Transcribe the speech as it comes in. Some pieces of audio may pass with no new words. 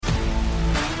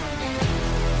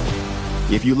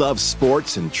If you love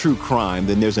sports and true crime,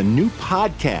 then there's a new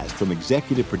podcast from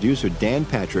executive producer Dan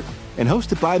Patrick and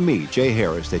hosted by me, Jay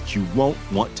Harris, that you won't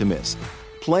want to miss.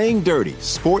 Playing Dirty: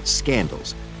 Sports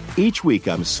Scandals. Each week,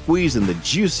 I'm squeezing the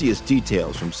juiciest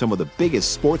details from some of the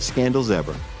biggest sports scandals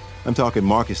ever. I'm talking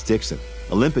Marcus Dixon,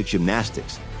 Olympic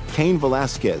gymnastics, Cain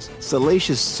Velasquez,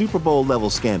 salacious Super Bowl-level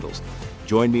scandals.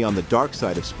 Join me on the dark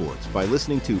side of sports by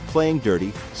listening to Playing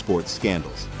Dirty: Sports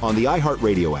Scandals on the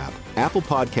iHeartRadio app, Apple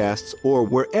Podcasts, or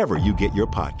wherever you get your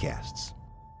podcasts.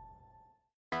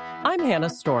 I'm Hannah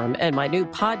Storm, and my new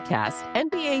podcast,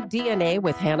 NBA DNA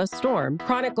with Hannah Storm,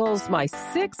 chronicles my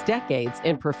 6 decades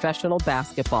in professional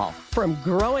basketball. From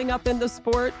growing up in the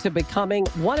sport to becoming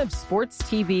one of sports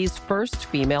TV's first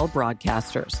female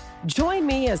broadcasters. Join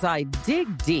me as I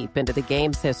dig deep into the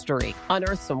game's history,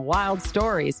 unearth some wild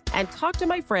stories, and talk to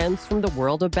my friends from the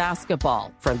world of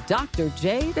basketball, from Dr.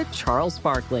 J to Charles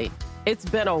Barkley. It's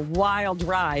been a wild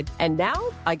ride, and now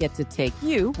I get to take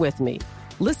you with me.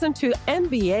 Listen to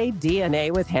NBA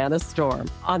DNA with Hannah Storm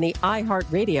on the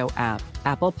iHeartRadio app,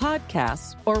 Apple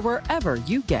Podcasts, or wherever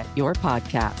you get your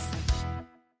podcasts.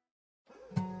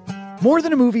 More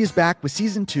Than a Movie is back with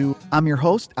Season 2. I'm your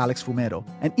host, Alex Fumero,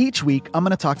 and each week I'm going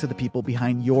to talk to the people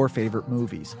behind your favorite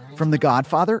movies. From The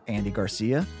Godfather, Andy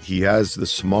Garcia. He has the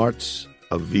smarts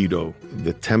of Vito,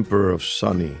 the temper of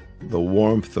Sonny, the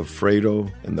warmth of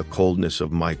Fredo, and the coldness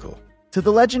of Michael. To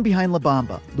the legend behind La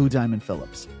Bamba, Lou Diamond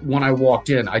Phillips. When I walked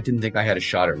in, I didn't think I had a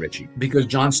shot at Richie because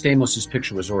John Stamos'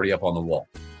 picture was already up on the wall.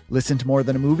 Listen to More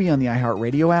Than a Movie on the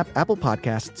iHeartRadio app, Apple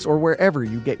Podcasts, or wherever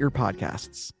you get your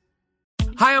podcasts.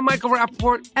 Hi, I'm Michael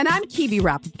Rappaport. And I'm Kibi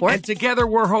Rappaport. And together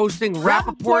we're hosting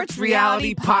Rappaport's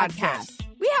Reality Podcast.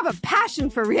 We have a passion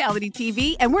for reality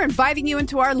TV, and we're inviting you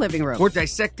into our living room. We're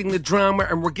dissecting the drama,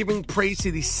 and we're giving praise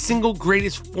to the single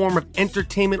greatest form of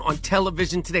entertainment on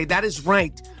television today. That is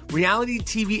right. Reality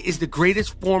TV is the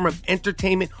greatest form of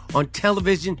entertainment on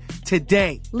television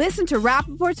today. Listen to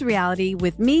Rappaport's Reality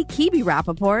with me, Kibi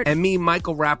Rappaport. And me,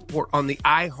 Michael Rappaport, on the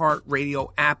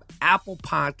iHeartRadio app, Apple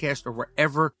Podcast, or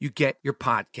wherever you get your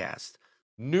podcast.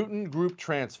 Newton Group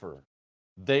Transfer.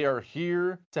 They are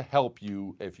here to help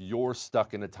you if you're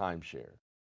stuck in a timeshare.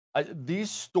 These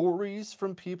stories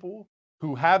from people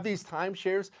who have these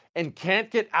timeshares and can't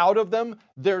get out of them,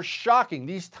 they're shocking.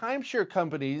 These timeshare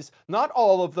companies, not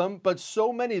all of them, but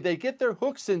so many, they get their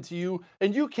hooks into you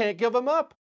and you can't give them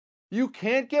up. You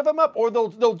can't give them up. Or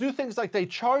they'll do things like they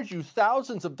charge you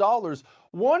thousands of dollars.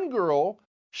 One girl,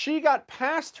 she got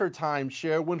past her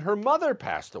timeshare when her mother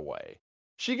passed away.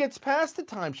 She gets past the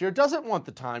timeshare, doesn't want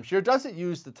the timeshare, doesn't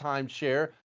use the timeshare.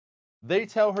 They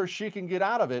tell her she can get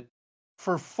out of it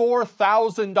for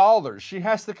 $4,000. She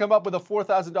has to come up with a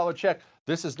 $4,000 check.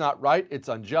 This is not right. It's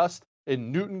unjust.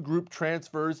 And Newton Group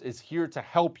Transfers is here to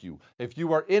help you. If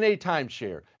you are in a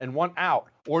timeshare and want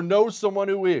out or know someone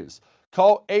who is,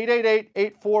 call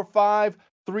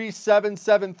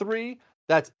 888-845-3773.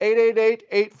 That's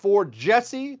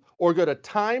 888-84-JESSE, or go to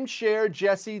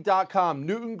timesharejesse.com.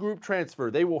 Newton Group Transfer.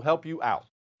 They will help you out.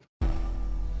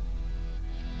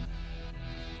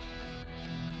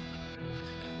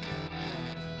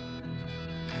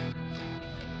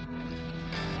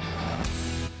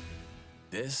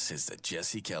 This is the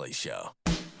Jesse Kelly Show.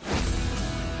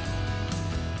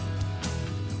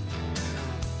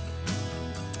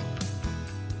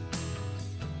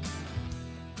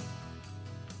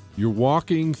 You're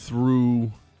walking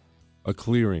through a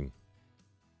clearing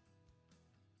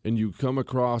and you come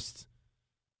across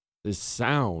this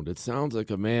sound. It sounds like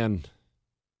a man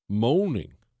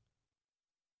moaning.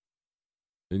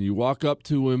 And you walk up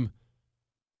to him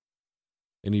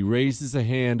and he raises a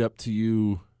hand up to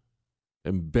you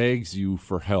and begs you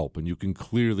for help. And you can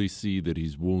clearly see that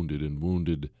he's wounded and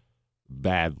wounded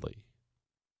badly.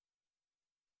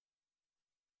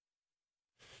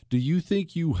 Do you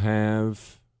think you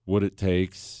have what it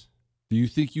takes? Do you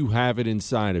think you have it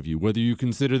inside of you, whether you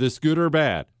consider this good or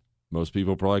bad? Most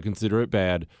people probably consider it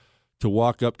bad, to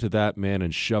walk up to that man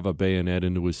and shove a bayonet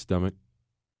into his stomach?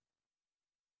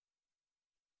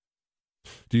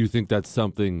 Do you think that's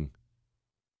something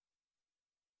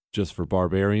just for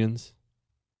barbarians?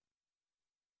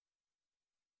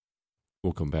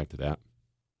 We'll come back to that.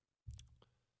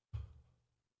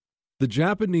 The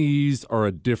Japanese are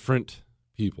a different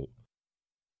people.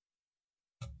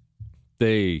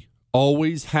 They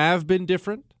always have been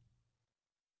different.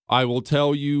 I will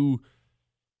tell you,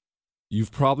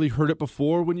 you've probably heard it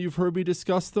before when you've heard me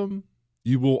discuss them.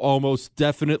 You will almost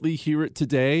definitely hear it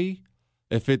today.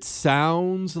 If it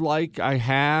sounds like I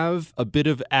have a bit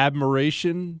of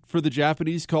admiration for the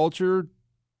Japanese culture,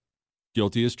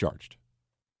 guilty as charged.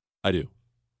 I do.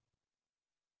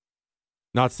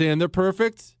 Not saying they're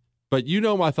perfect, but you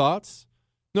know my thoughts.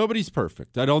 Nobody's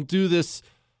perfect. I don't do this,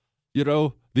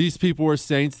 these people are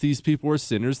saints, these people are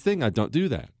sinners thing. I don't do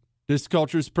that. This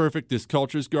culture is perfect. This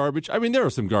culture is garbage. I mean, there are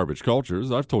some garbage cultures.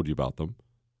 I've told you about them.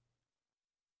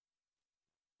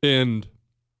 And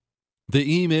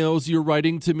the emails you're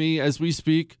writing to me as we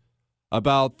speak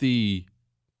about the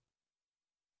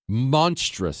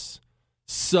monstrous,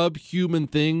 subhuman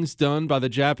things done by the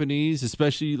Japanese,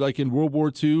 especially like in World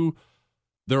War II,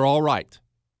 they're all right.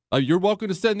 You're welcome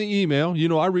to send the email.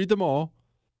 I read them all.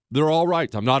 They're all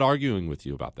right. I'm not arguing with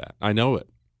you about that. I know it.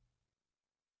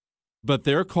 But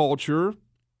their culture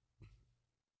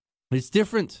is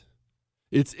different.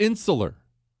 It's insular.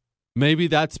 Maybe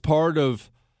that's part of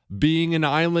being an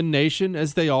island nation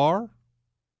as they are.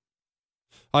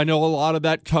 I know a lot of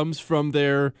that comes from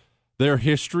their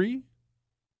history.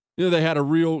 They had a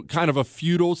real kind of a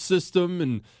feudal system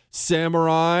and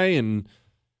samurai, and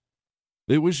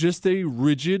it was just a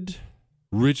rigid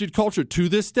culture to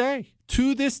this day.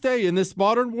 To this day, in this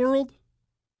modern world,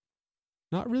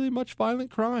 not really much violent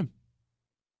crime.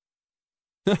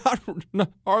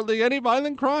 Hardly any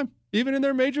violent crime, even in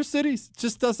their major cities. It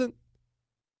just doesn't.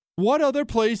 What other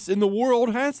place in the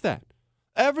world has that?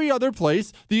 Every other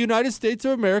place, the United States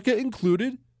of America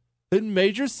included, in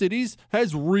major cities,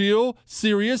 has real,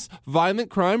 serious, violent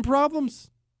crime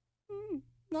problems.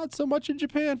 Not so much in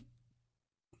Japan.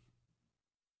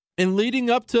 And leading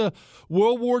up to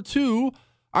World War II,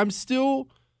 I've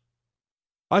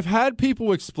had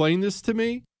people explain this to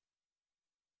me,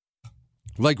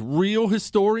 like real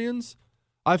historians.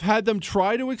 I've had them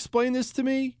try to explain this to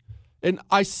me, and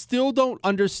I still don't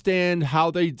understand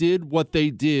how they did what they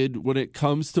did when it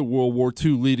comes to World War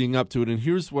II leading up to it. And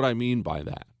here's what I mean by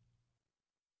that.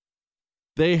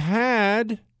 They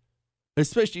had,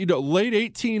 especially, late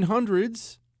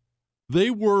 1800s, they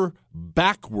were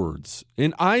backwards,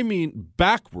 and I mean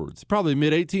backwards, probably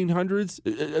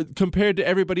mid-1800s, compared to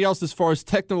everybody else as far as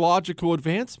technological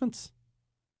advancements.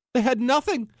 They had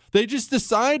nothing. They just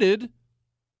decided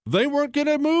they weren't going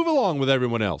to move along with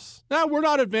everyone else. Now, we're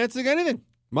not advancing anything.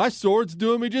 My sword's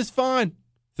doing me just fine.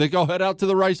 Think I'll head out to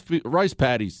the rice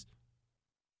paddies.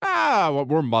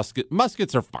 We're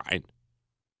muskets are fine.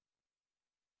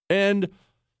 And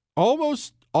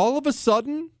almost all of a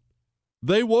sudden,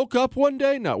 they woke up one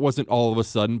day. No, it wasn't all of a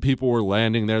sudden. People were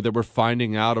landing there. They were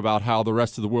finding out about how the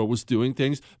rest of the world was doing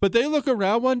things. But they look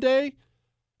around one day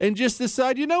and just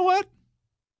decide, you know what?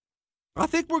 I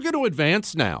think we're going to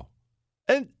advance now.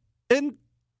 And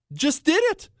just did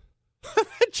it.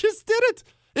 Just did it.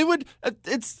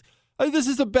 This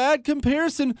is a bad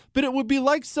comparison, but it would be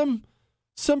like some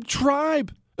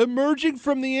tribe emerging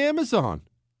from the Amazon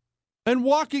and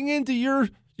walking into your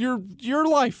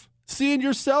life. Seeing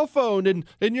your cell phone and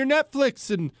your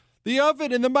Netflix and the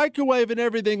oven and the microwave and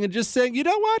everything and just saying, you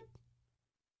know what?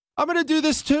 I'm going to do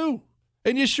this too.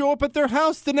 And you show up at their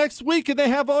house the next week and they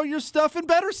have all your stuff and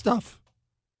better stuff.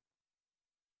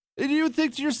 And you would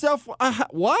think to yourself,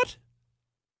 what?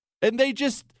 And they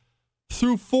just,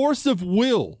 through force of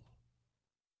will,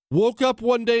 woke up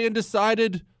one day and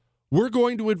decided, we're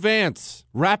going to advance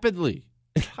rapidly.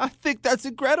 I think that's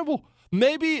incredible.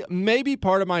 Maybe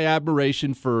part of my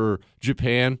admiration for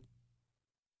Japan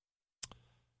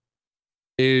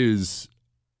is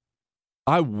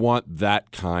I want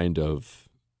that kind of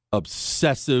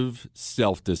obsessive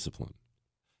self-discipline.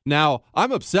 Now,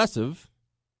 I'm obsessive.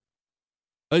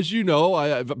 As you know,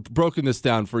 I've broken this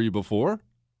down for you before.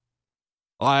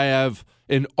 I have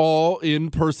an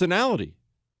all-in personality,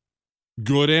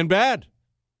 good and bad.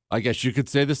 I guess you could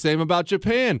say the same about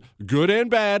Japan. Good and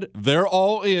bad, they're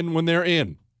all in when they're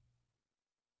in.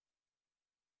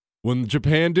 When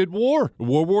Japan did World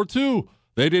War II,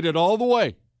 they did it all the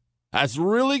way. That's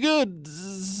really good.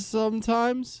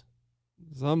 Sometimes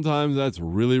that's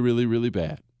really, really, really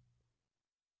bad.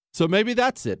 So maybe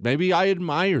that's it. Maybe I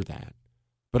admire that.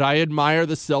 But I admire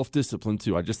the self-discipline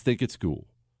too. I just think it's cool.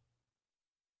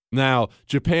 Now,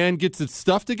 Japan gets its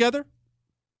stuff together.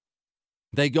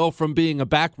 They go from being a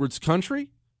backwards country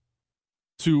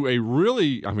to a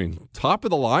really,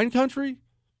 top-of-the-line country.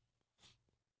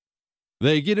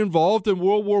 They get involved in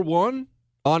World War I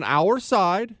on our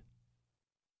side.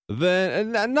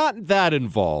 Then, and not that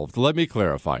involved. Let me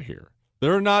clarify here.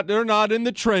 They're not in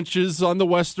the trenches on the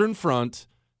Western Front.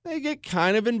 They get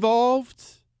kind of involved,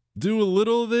 do a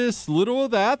little of this, little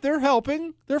of that. They're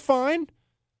helping. They're fine.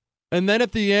 And then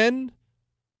at the end,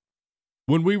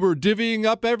 when we were divvying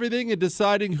up everything and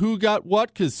deciding who got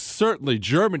what, because certainly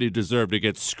Germany deserved to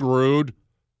get screwed,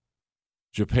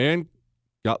 Japan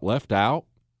got left out.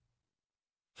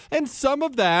 And some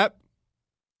of that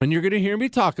and you're going to hear me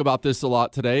talk about this a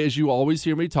lot today, as you always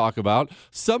hear me talk about,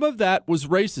 some of that was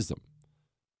racism.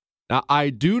 Now, I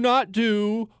do not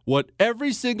do what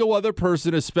every single other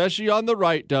person, especially on the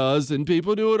right, does, and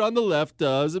people do it on the left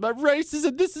does, about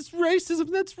racism. This is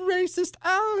racism. That's racist.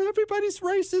 Everybody's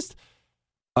racist.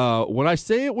 When I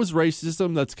say it was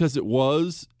racism, that's because it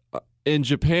was, and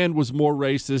Japan was more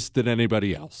racist than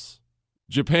anybody else.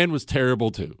 Japan was terrible,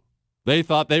 too. They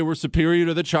thought they were superior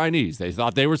to the Chinese. They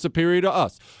thought they were superior to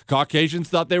us. Caucasians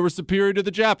thought they were superior to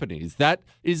the Japanese. That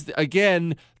is,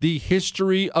 again, the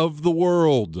history of the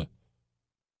world.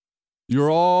 You're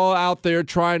all out there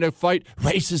trying to fight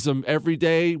racism every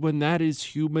day when that is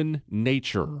human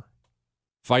nature.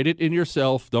 Fight it in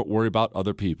yourself. Don't worry about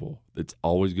other people. It's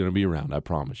always going to be around, I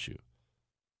promise you.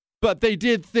 But they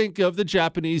did think of the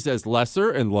Japanese as lesser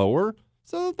and lower,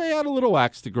 so they had a little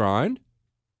axe to grind.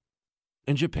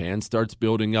 And Japan starts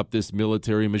building up this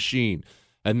military machine.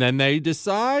 And then they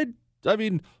decide,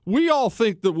 we all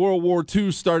think that World War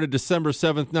II started December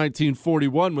 7th,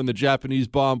 1941 when the Japanese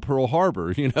bombed Pearl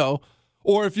Harbor,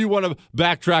 Or if you want to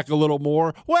backtrack a little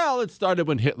more, well, it started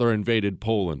when Hitler invaded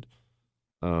Poland.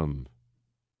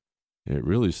 It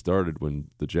really started when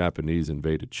the Japanese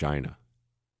invaded China,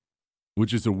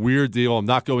 which is a weird deal. I'm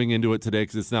not going into it today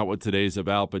because it's not what today's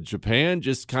about, but Japan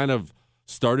just kind of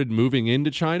started moving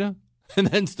into China and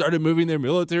then started moving their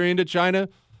military into China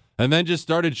and then just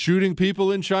started shooting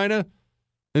people in China.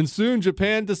 And soon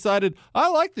Japan decided, I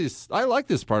like this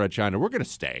part of China. We're going to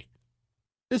stay.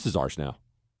 This is ours now.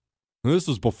 And this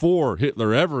was before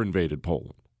Hitler ever invaded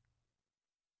Poland.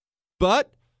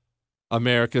 But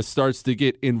America starts to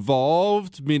get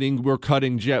involved, meaning we're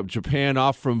cutting Japan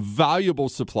off from valuable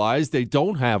supplies they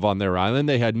don't have on their island.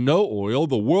 They had no oil.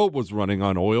 The world was running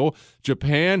on oil.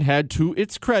 Japan had, to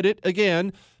its credit,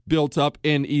 again, built up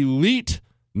an elite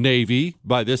navy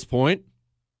by this point,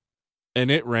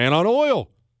 and it ran on oil.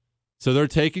 So they're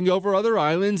taking over other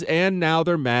islands, and now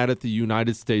they're mad at the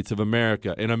United States of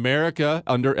America. In America,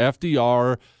 under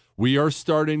FDR, we are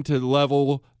starting to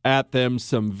level at them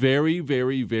some very,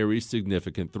 very, very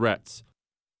significant threats.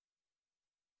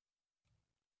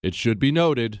 It should be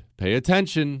noted, pay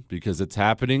attention, because it's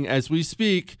happening as we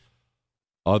speak.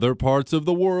 Other parts of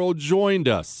the world joined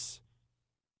us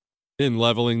in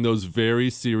leveling those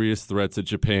very serious threats at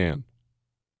Japan.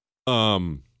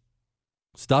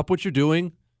 Stop what you're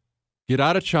doing. Get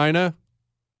out of China.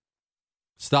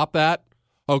 Stop that.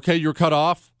 Okay, you're cut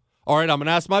off. All right, I'm going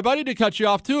to ask my buddy to cut you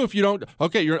off too if you don't.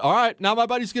 Okay, you're all right. Now my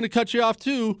buddy's going to cut you off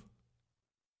too.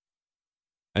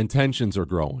 And tensions are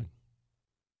growing.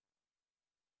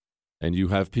 And you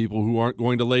have people who aren't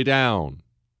going to lay down.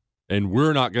 And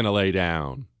we're not going to lay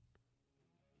down.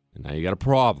 And now you got a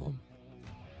problem.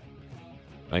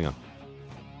 Hang on.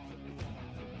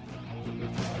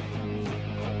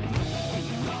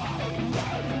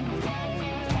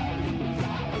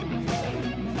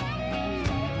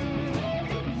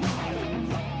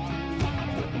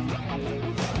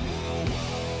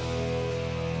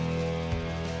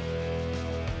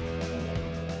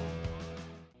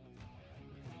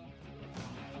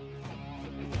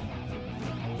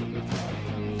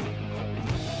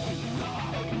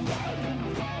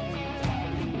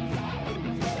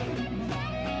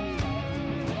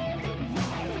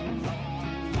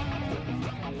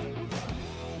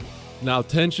 Now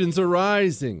tensions are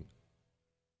rising.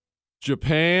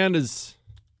 Japan is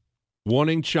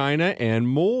wanting China and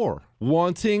more.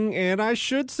 Wanting, and I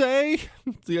should say,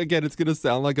 again, it's going to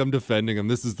sound like I'm defending them.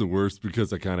 This is the worst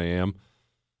because I kind of am.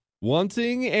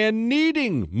 Wanting and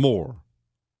needing more.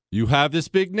 You have this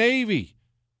big navy.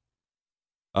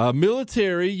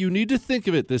 Military, you need to think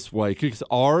of it this way because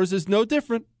ours is no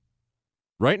different.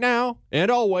 Right now and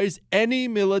always, any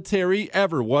military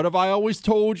ever. What have I always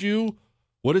told you?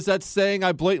 What is that saying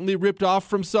I blatantly ripped off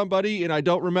from somebody and I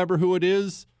don't remember who it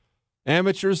is?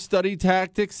 Amateurs study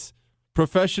tactics,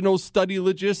 professionals study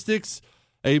logistics.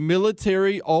 A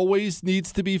military always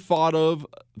needs to be thought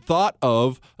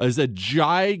of as a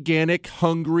gigantic,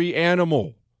 hungry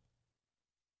animal.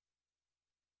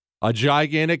 A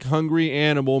gigantic, hungry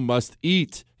animal must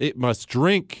eat. It must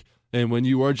drink. And when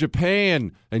you are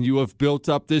Japan and you have built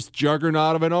up this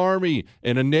juggernaut of an army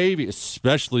and a navy,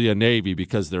 especially a navy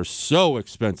because they're so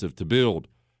expensive to build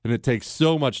and it takes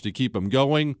so much to keep them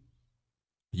going,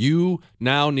 you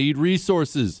now need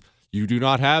resources. You do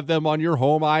not have them on your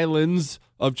home islands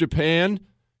of Japan.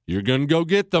 You're going to go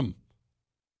get them.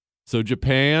 So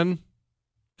Japan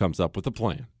comes up with a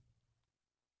plan.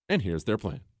 And here's their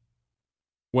plan.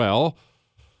 Well,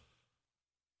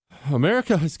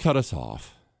 America has cut us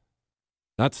off.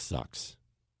 That sucks.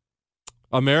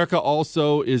 America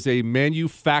also is a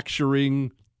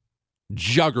manufacturing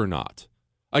juggernaut.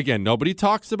 Again, nobody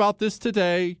talks about this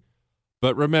today,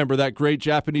 but remember that great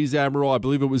Japanese admiral, I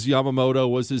believe it was Yamamoto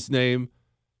was his name,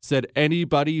 said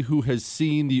anybody who has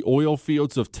seen the oil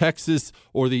fields of Texas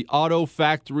or the auto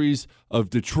factories of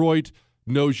Detroit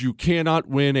knows you cannot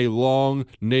win a long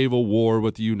naval war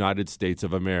with the United States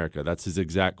of America. That's his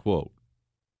exact quote.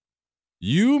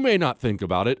 You may not think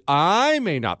about it. I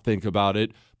may not think about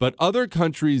it, but other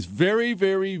countries very,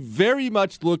 very, very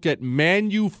much look at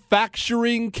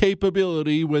manufacturing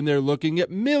capability when they're looking at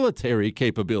military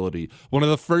capability. One of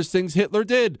the first things Hitler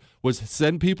did was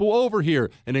send people over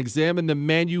here and examine the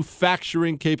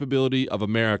manufacturing capability of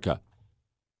America.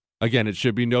 Again, it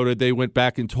should be noted they went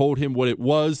back and told him what it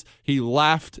was. He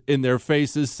laughed in their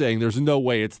faces, saying there's no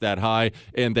way it's that high,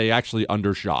 and they actually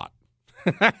undershot.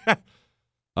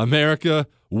 America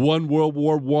won World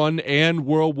War I and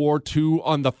World War II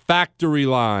on the factory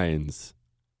lines.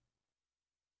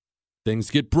 Things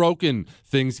get broken.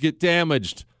 Things get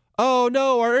damaged. Oh,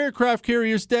 no, our aircraft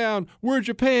carrier's down. We're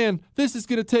Japan. This is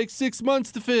going to take 6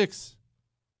 months to fix.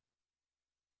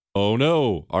 Oh,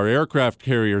 no, our aircraft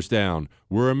carrier's down.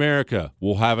 We're America.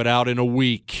 We'll have it out in a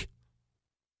week.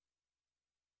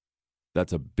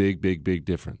 That's a big, big, big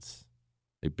difference.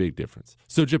 A big difference.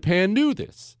 So Japan knew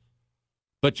this.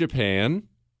 But Japan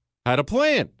had a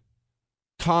plan.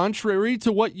 Contrary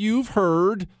to what you've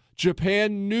heard,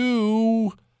 Japan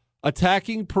knew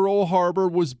attacking Pearl Harbor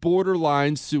was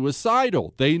borderline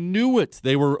suicidal. They knew it.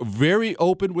 They were very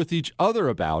open with each other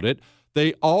about it.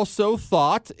 They also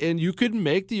thought, and you could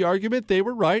make the argument they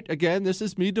were right, again, this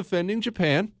is me defending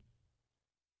Japan,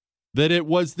 that it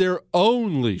was their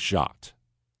only shot.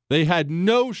 They had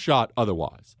no shot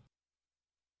otherwise.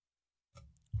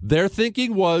 Their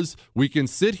thinking was, we can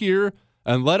sit here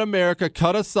and let America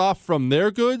cut us off from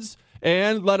their goods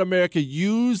and let America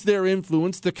use their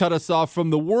influence to cut us off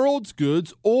from the world's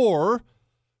goods, or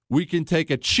we can take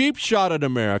a cheap shot at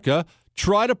America,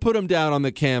 try to put them down on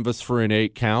the canvas for an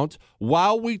 8 count.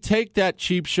 While we take that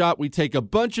cheap shot, we take a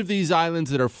bunch of these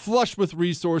islands that are flush with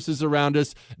resources around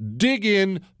us, dig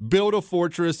in, build a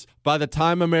fortress. By the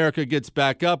time America gets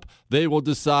back up, they will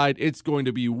decide it's going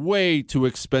to be way too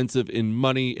expensive in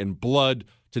money and blood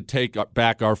to take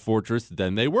back our fortress.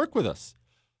 Then they work with us.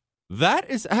 That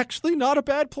is actually not a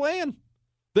bad plan.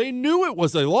 They knew it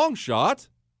was a long shot.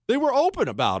 They were open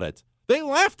about it. They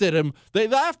laughed at him. They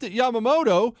laughed at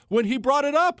Yamamoto when he brought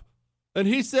it up. And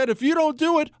he said, if you don't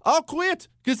do it, I'll quit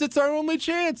because it's our only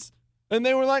chance. And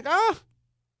they were like,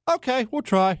 okay, we'll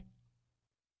try.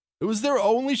 It was their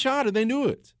only shot, and they knew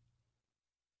it.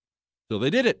 So they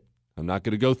did it. I'm not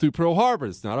going to go through Pearl Harbor.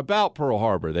 It's not about Pearl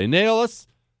Harbor. They nail us.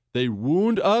 They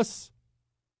wound us.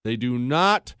 They do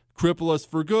not cripple us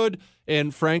for good.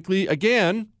 And frankly,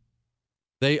 again,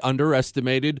 they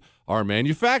underestimated our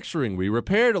manufacturing. We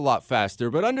repaired a lot faster.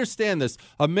 But understand this,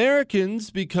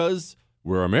 Americans, because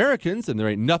we're Americans and there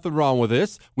ain't nothing wrong with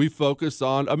this, we focus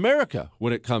on America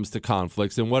when it comes to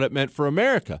conflicts and what it meant for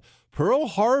America. Pearl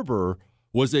Harbor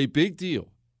was a big deal.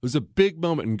 It was a big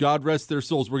moment, and God rest their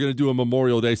souls. We're going to do a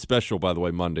Memorial Day special, by the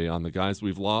way, Monday on the guys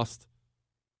we've lost.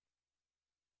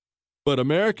 But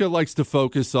America likes to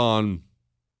focus on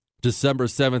December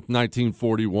 7th,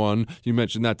 1941. You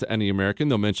mention that to any American,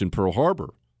 they'll mention Pearl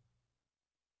Harbor.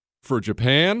 For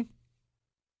Japan,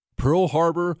 Pearl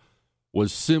Harbor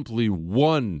was simply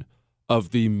one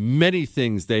of the many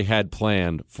things they had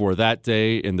planned for that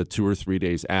day and the 2 or 3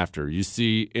 days after. You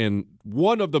see, in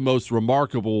one of the most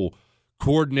remarkable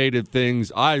coordinated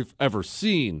things I've ever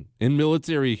seen in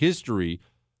military history,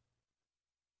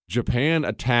 Japan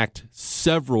attacked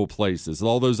several places.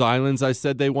 All those islands I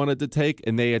said they wanted to take,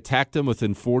 and they attacked them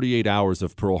within 48 hours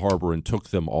of Pearl Harbor and took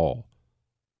them all.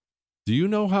 Do you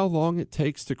know how long it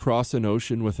takes to cross an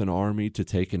ocean with an army to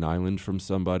take an island from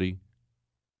somebody?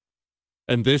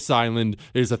 And this island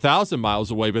is 1,000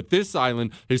 miles away, but this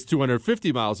island is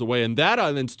 250 miles away, and that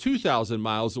island's 2,000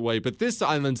 miles away, but this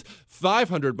island's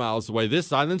 500 miles away.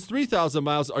 This island's 3,000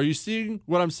 miles. Are you seeing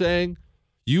what I'm saying?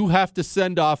 You have to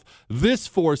send off this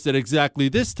force at exactly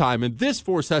this time, and this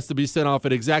force has to be sent off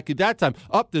at exactly that time.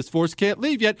 This force can't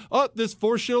leave yet. This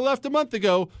force should have left a month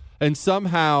ago. And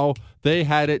somehow they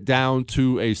had it down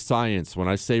to a science. When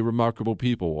I say remarkable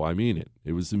people, I mean it.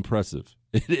 It was impressive.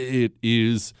 It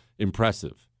is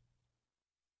impressive.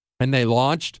 And they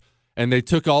launched, and they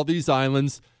took all these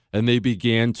islands, and they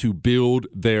began to build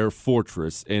their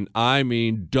fortress. And I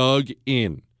mean dug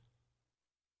in.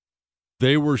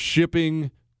 They were shipping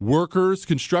workers,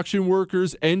 construction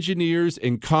workers, engineers,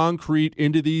 and concrete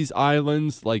into these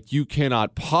islands like you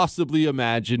cannot possibly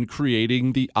imagine,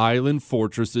 creating the island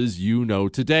fortresses you know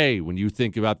today. When you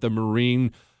think about the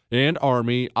Marine and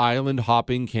Army island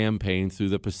hopping campaign through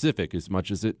the Pacific, as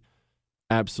much as it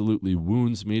absolutely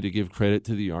wounds me to give credit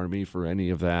to the Army for any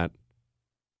of that.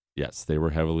 Yes, they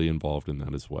were heavily involved in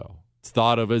that as well. It's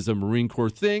thought of as a Marine Corps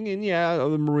thing, and yeah,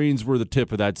 the Marines were the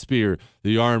tip of that spear.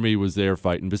 The Army was there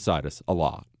fighting beside us a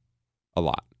lot.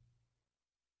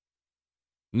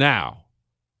 Now,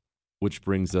 which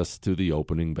brings us to the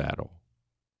opening battle.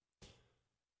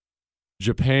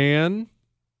 Japan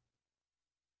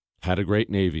had a great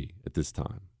Navy at this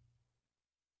time.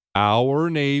 Our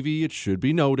Navy, it should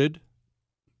be noted,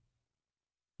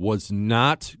 was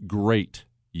not great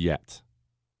yet.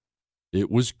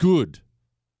 It was good.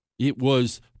 It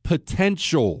was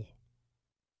potential.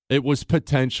 It was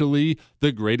potentially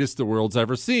the greatest the world's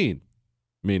ever seen.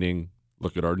 Meaning,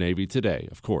 look at our Navy today.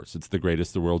 Of course, it's the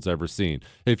greatest the world's ever seen.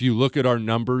 If you look at our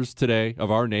numbers today of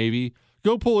our Navy,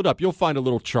 go pull it up. You'll find a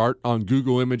little chart on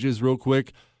Google Images real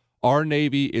quick. Our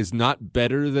Navy is not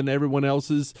better than everyone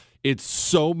else's. It's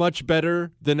so much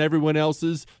better than everyone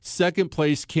else's. Second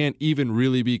place can't even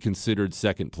really be considered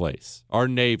second place. Our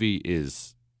Navy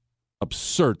is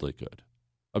absurdly good.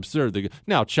 Absurdly good.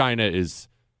 Now, China is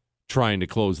trying to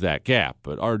close that gap,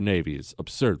 but our Navy is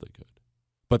absurdly good.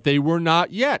 But they were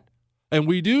not yet. And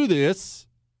we do this.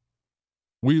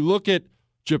 We look at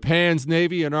Japan's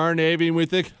Navy and our Navy, and we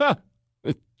think,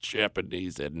 the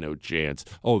Japanese had no chance.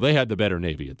 Oh, they had the better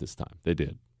Navy at this time. They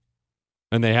did.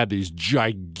 And they had these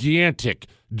gigantic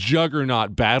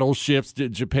juggernaut battleships.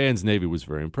 Japan's Navy was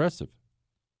very impressive.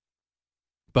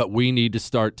 But we need to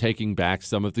start taking back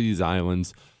some of these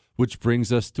islands, which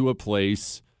brings us to a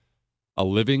place, a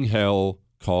living hell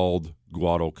called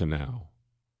Guadalcanal.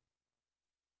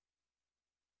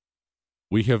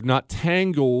 We have not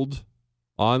tangled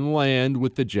on land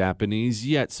with the Japanese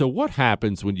yet. So what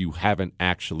happens when you haven't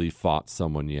actually fought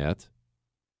someone yet?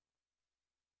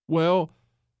 Well,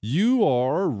 you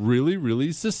are really,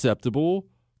 really susceptible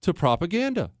to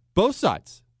propaganda. Both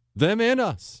sides, them and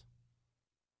us.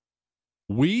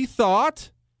 We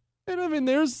thought, and I mean,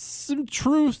 there's some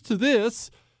truth to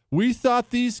this, we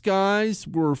thought these guys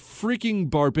were freaking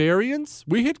barbarians.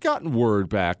 We had gotten word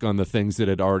back on the things that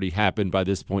had already happened by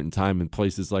this point in time in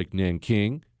places like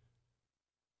Nanking.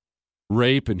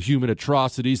 Rape and human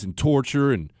atrocities and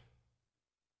torture. And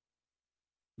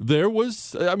there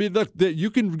was, I mean, look, you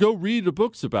can go read the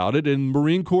books about it in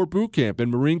Marine Corps boot camp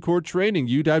and Marine Corps training.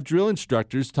 You'd have drill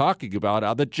instructors talking about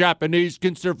how the Japanese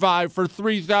can survive for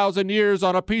 3,000 years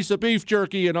on a piece of beef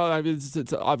jerky. And all. I mean,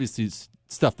 it's obviously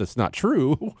stuff that's not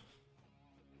true,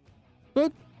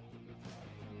 but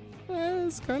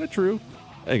it's kind of true.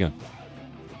 Hang on.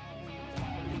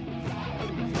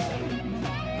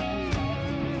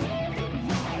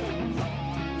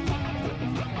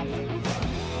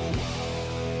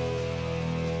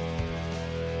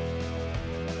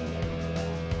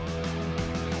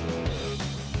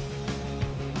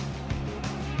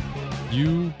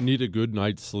 You need a good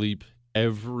night's sleep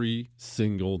every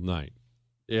single night.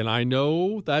 And I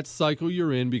know that cycle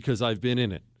you're in because I've been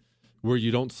in it, where you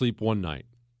don't sleep one night,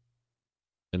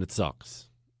 and it sucks.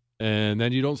 And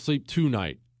then you don't sleep 2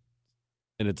 nights,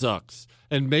 and it sucks.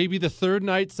 And maybe the 3rd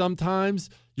night sometimes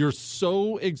you're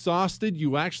so exhausted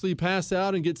you actually pass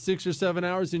out and get 6 or 7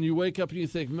 hours, and you wake up and you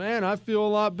think, man, I feel a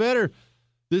lot better.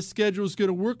 This schedule is going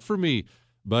to work for me.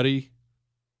 Buddy,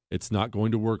 it's not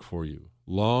going to work for you.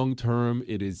 Long term,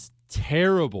 it is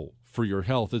terrible for your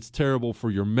health. It's terrible for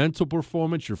your mental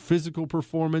performance, your physical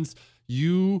performance.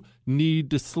 You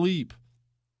need to sleep.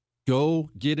 Go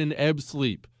get an Ebb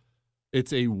Sleep.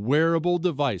 It's a wearable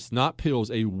device, not pills,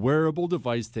 a wearable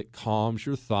device that calms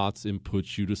your thoughts and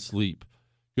puts you to sleep.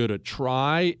 Go to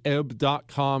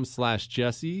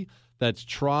tryebb.com/Jesse. That's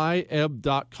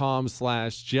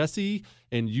tryebb.com/Jesse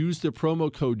and use the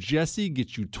promo code Jesse.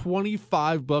 Get you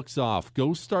 $25 off.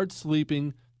 Go start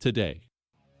sleeping today.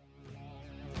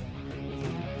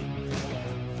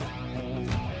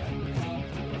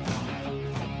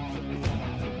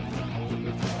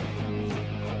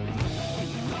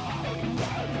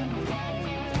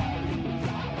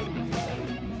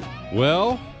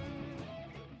 Well,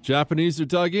 Japanese are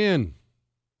dug in.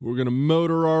 We're going to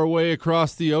motor our way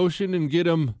across the ocean and get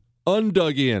them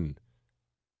undug in.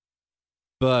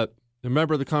 But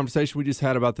remember the conversation we just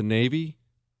had about the Navy?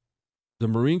 The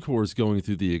Marine Corps is going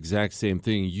through the exact same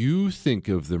thing. You think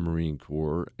of the Marine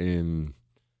Corps in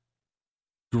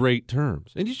great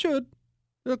terms, and you should.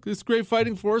 Look, this great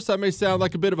fighting force, I may sound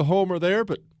like a bit of a homer there,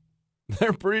 but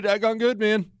they're pretty daggone good,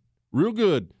 man. Real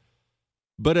good.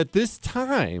 But at this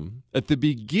time, at the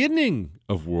beginning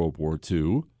of World War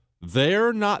II,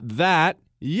 they're not that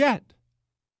yet.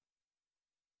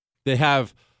 They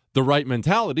have the right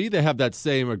mentality. They have that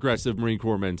same aggressive Marine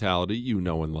Corps mentality you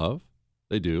know and love.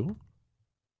 They do.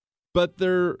 But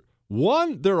there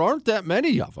aren't that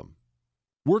many of them.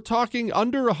 We're talking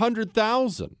under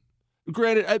 100,000.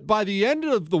 Granted, by the end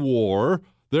of the war,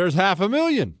 there's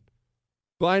 500,000.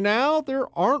 By now, there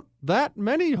aren't that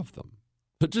many of them.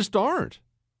 There just aren't.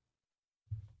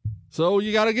 So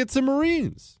you got to get some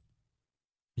Marines.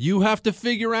 You have to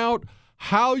figure out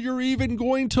how you're even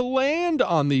going to land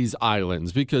on these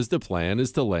islands, because the plan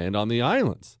is to land on the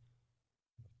islands.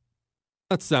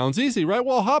 That sounds easy, right?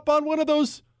 Well, hop on one of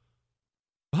those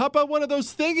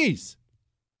thingies.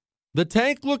 The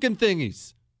tank-looking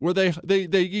thingies where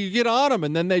you get on them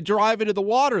and then they drive into the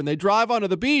water and they drive onto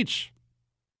the beach.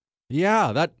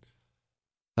 Yeah,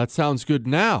 that sounds good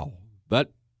now.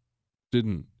 That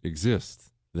didn't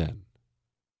exist then.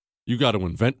 You got to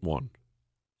invent one.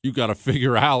 You got to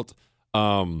figure out,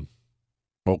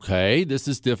 okay, this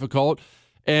is difficult.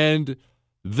 And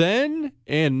then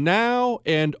and now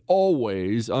and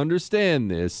always understand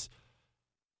this,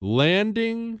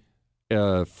 landing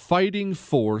a fighting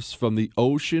force from the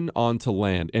ocean onto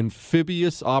land,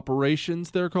 amphibious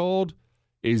operations they're called,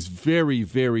 is very,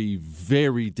 very,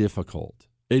 very difficult.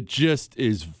 It just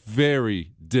is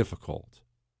very difficult.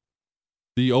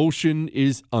 The ocean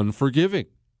is unforgiving.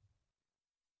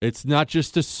 It's not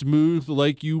just a smooth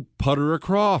lake you putter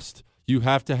across. You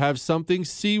have to have something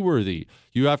seaworthy.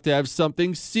 You have to have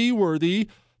something seaworthy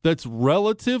that's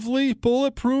relatively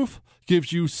bulletproof,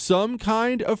 gives you some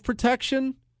kind of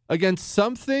protection against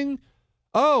something.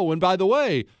 Oh, and by the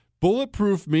way,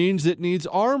 bulletproof means it needs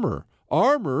armor.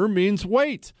 Armor means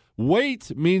weight.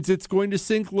 Weight means it's going to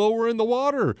sink lower in the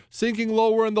water. Sinking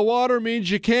lower in the water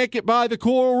means you can't get by the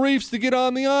coral reefs to get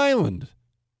on the island.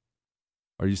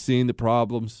 Are you seeing the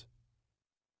problems?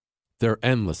 They're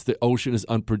endless. The ocean is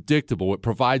unpredictable. It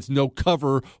provides no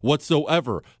cover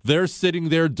whatsoever. They're sitting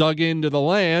there dug into the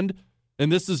land,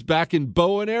 and this is back in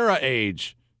bow and arrow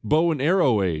age,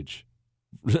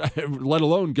 let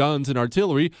alone guns and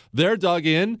artillery. They're dug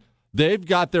in. They've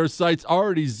got their sights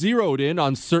already zeroed in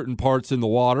on certain parts in the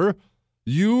water.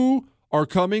 You are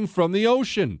coming from the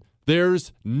ocean.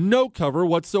 There's no cover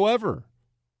whatsoever.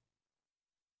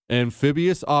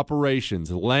 Amphibious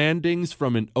operations, landings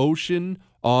from an ocean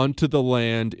onto the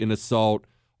land in assault,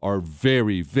 are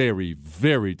very, very,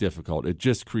 very difficult. It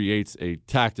just creates a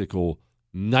tactical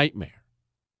nightmare.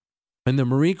 And the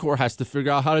Marine Corps has to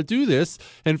figure out how to do this,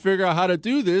 and figure out how to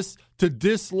do this to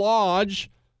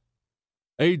dislodge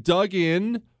a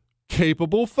dug-in,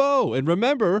 capable foe. And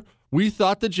remember, we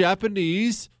thought the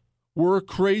Japanese were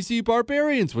crazy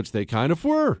barbarians, which they kind of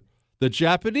were. The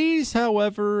Japanese,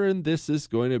 however, and this is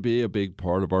going to be a big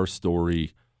part of our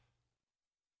story,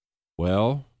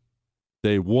 well,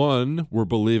 they, were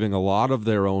believing a lot of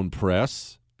their own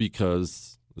press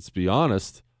because, let's be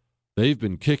honest, they've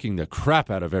been kicking the crap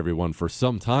out of everyone for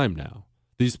some time now.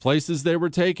 These places they were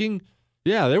taking,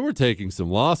 yeah, they were taking some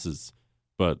losses,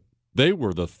 but they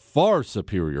were the far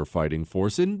superior fighting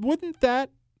force. And wouldn't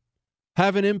that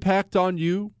have an impact on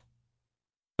you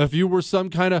if you were some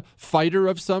kind of fighter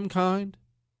of some kind?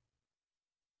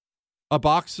 A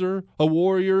boxer, a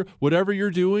warrior, whatever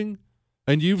you're doing,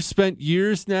 and you've spent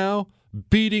years now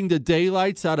beating the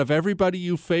daylights out of everybody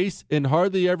you face and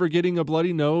hardly ever getting a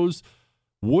bloody nose.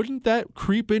 Wouldn't that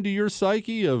creep into your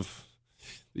psyche of,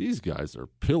 these guys are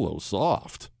pillow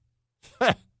soft?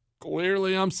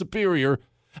 Clearly I'm superior.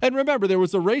 And remember, there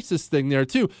was a racist thing there,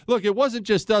 too. Look, it wasn't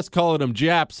just us calling them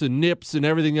Japs and Nips and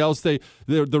everything else. The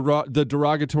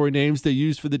derogatory names they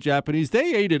used for the Japanese, they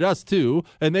hated us, too,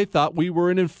 and they thought we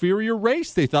were an inferior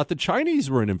race. They thought the Chinese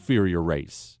were an inferior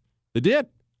race. They did.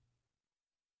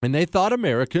 And they thought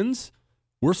Americans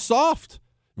were soft.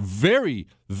 Very,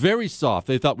 very soft.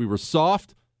 They thought we were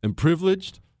soft and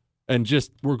privileged and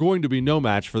just were going to be no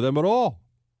match for them at all.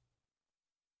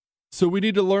 So we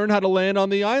need to learn how to land on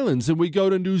the islands, and we go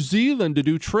to New Zealand to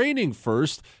do training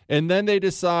first, and then they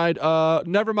decide,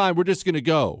 never mind, we're just going to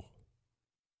go.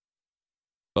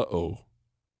 Uh-oh.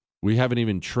 We haven't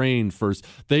even trained first.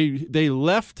 They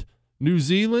left New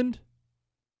Zealand,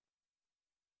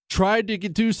 tried to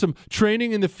do some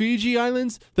training in the Fiji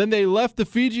Islands, then they left the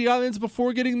Fiji Islands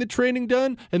before getting the training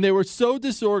done, and they were so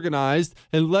disorganized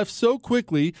and left so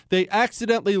quickly, they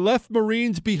accidentally left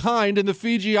Marines behind in the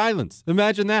Fiji Islands.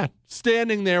 Imagine that,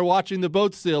 standing there watching the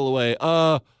boat sail away.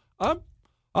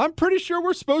 I'm pretty sure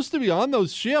we're supposed to be on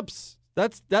those ships.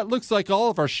 That looks like all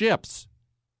of our ships.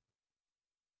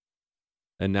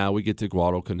 And now we get to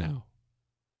Guadalcanal.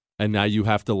 And now you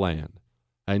have to land.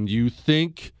 And you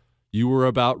think you were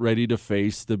about ready to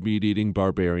face the meat-eating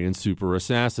barbarian super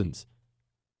assassins.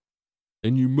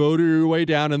 and you motor your way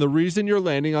down, and the reason you're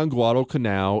landing on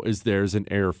Guadalcanal is there's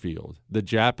an airfield. The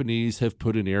Japanese have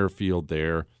put an airfield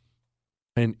there,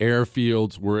 and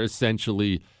airfields were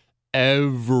essentially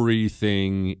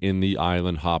everything in the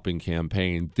island hopping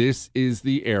campaign. This is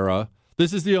the era.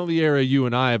 This is the only era you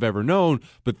and I have ever known,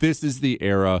 but this is the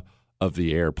era of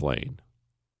the airplane,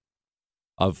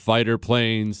 of fighter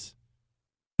planes,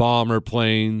 bomber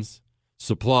planes,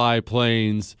 supply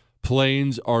planes.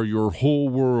 Planes are your whole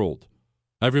world.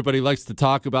 Everybody likes to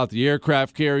talk about the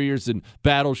aircraft carriers and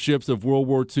battleships of World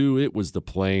War II. It was the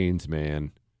planes,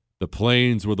 man. The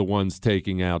planes were the ones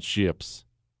taking out ships.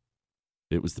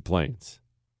 It was the planes.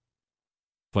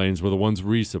 Planes were the ones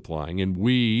resupplying. And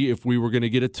we, if we were going to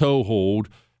get a toehold,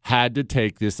 had to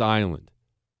take this island.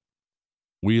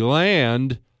 We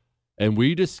land, and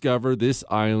we discover this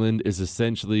island is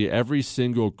essentially every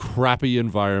single crappy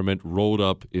environment rolled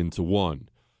up into one.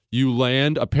 You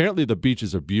land, apparently the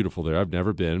beaches are beautiful there. I've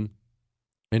never been.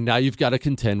 And now you've got to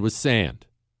contend with sand.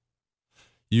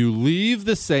 You leave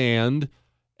the sand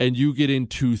and you get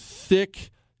into thick,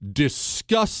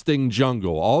 disgusting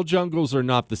jungle. All jungles are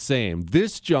not the same.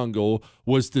 This jungle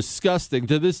was disgusting.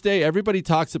 To this day, everybody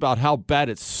talks about how bad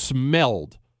it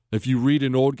smelled. If you read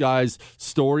an old guy's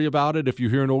story about it, if you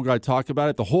hear an old guy talk about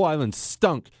it, the whole island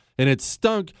stunk. And it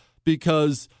stunk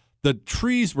because the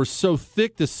trees were so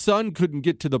thick the sun couldn't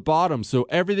get to the bottom, so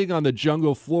everything on the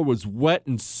jungle floor was wet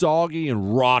and soggy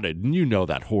and rotted. And you know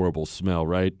that horrible smell,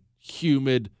 right?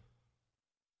 Humid.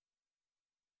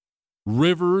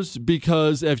 Rivers,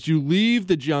 because if you leave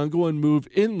the jungle and move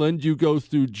inland, you go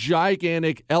through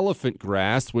gigantic elephant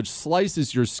grass, which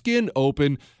slices your skin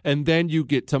open, and then you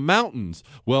get to mountains.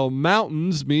 Well,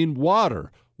 mountains mean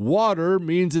water. Water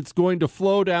means it's going to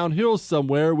flow downhill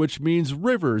somewhere, which means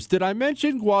rivers. Did I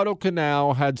mention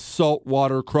Guadalcanal had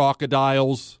saltwater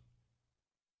crocodiles?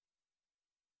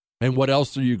 And what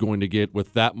else are you going to get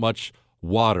with that much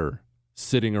water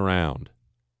sitting around?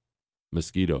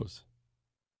 Mosquitoes.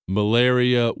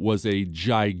 Malaria was a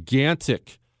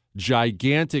gigantic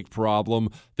problem.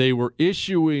 They were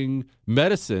issuing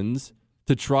medicines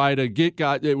to try to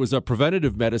it was a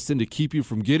preventative medicine to keep you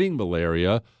from getting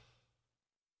malaria.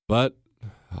 But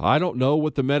I don't know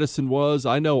what the medicine was.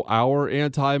 I know our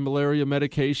anti-malaria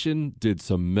medication did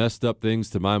some messed up things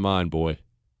to my mind, boy.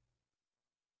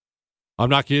 I'm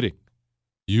not kidding.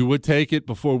 You would take it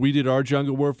before we did our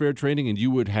jungle warfare training, and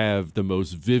you would have the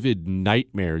most vivid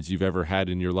nightmares you've ever had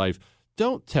in your life.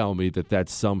 Don't tell me that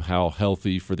that's somehow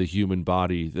healthy for the human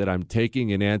body, that I'm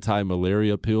taking an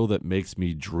anti-malaria pill that makes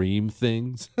me dream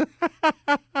things.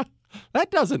 That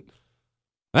doesn't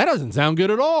sound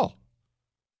good at all.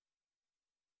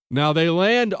 Now, they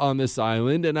land on this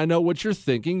island, and I know what you're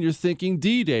thinking. You're thinking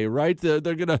D-Day, right?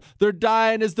 They're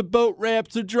dying as the boat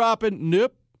ramps are dropping.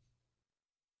 Nope.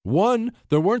 One,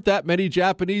 there weren't that many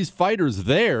Japanese fighters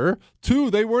there. Two,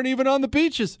 they weren't even on the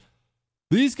beaches.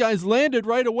 These guys landed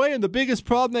right away, and the biggest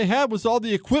problem they had was all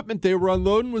the equipment they were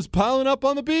unloading was piling up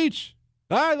on the beach.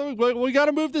 All right, we got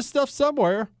to move this stuff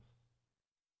somewhere.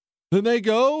 Then they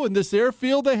go, and this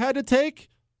airfield they had to take,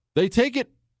 they take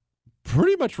it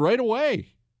pretty much right away.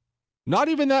 Not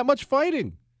even that much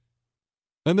fighting.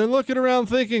 And they're looking around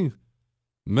thinking,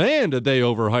 man, did they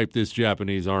overhype this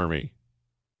Japanese army.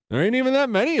 There ain't even that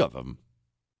many of them.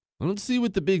 I don't see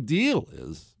what the big deal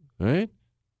is, right?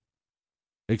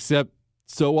 Except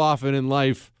so often in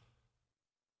life,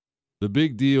 the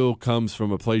big deal comes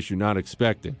from a place you're not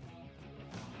expecting.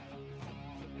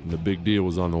 And the big deal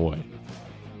was on the way.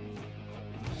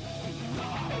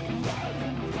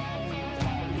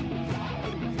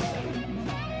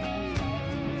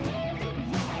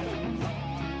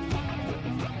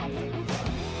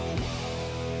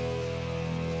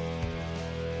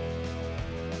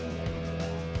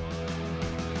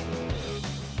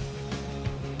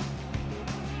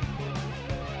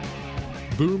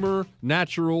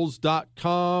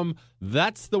 BoomerNaturals.com.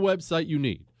 That's the website you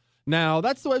need. Now,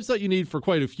 that's the website you need for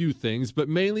quite a few things, but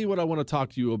mainly what I want to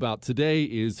talk to you about today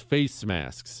is face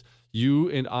masks. You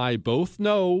and I both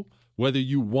know whether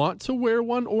you want to wear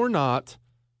one or not,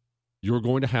 you're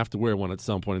going to have to wear one at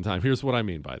some point in time. Here's what I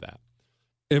mean by that.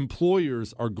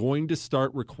 Employers are going to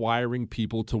start requiring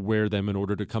people to wear them in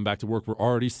order to come back to work. We're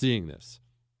already seeing this.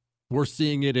 We're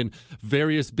seeing it in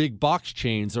various big box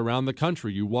chains around the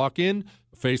country. You walk in,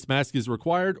 a face mask is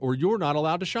required, or you're not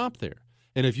allowed to shop there.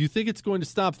 And if you think it's going to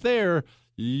stop there,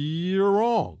 you're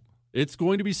wrong. It's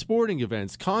going to be sporting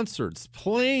events, concerts,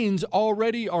 planes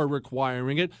already are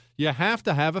requiring it. You have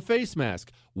to have a face mask.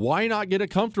 Why not get a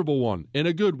comfortable one and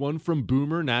a good one from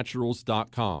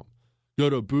BoomerNaturals.com? Go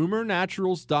to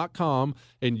boomernaturals.com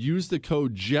and use the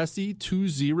code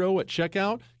Jesse20 at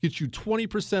checkout. Get you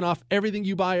 20% off everything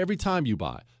you buy every time you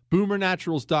buy.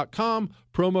 Boomernaturals.com,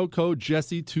 promo code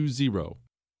Jesse20.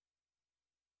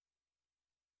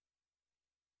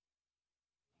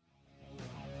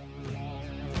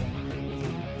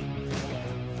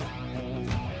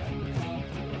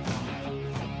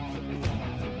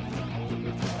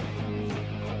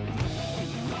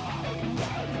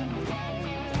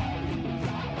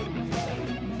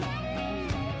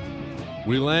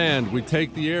 We land, we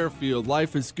take the airfield,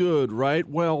 life is good, right?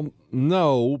 Well,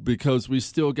 no, because we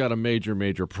still got a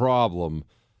major problem.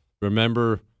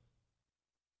 Remember,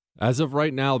 as of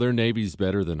right now, their Navy's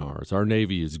better than ours. Our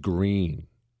Navy is green.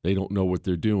 They don't know what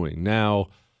they're doing. Now,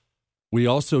 we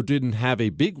also didn't have a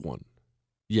big one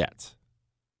yet.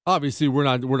 Obviously, we're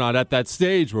not at that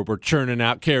stage where we're churning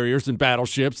out carriers and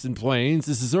battleships and planes.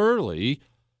 This is early,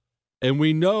 and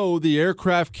we know the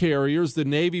aircraft carriers, the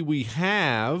Navy we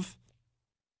have,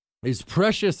 is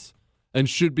precious and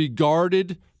should be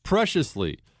guarded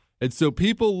preciously. And so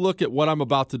people look at what I'm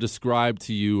about to describe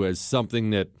to you as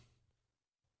something that,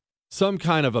 some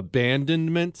kind of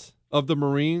abandonment of the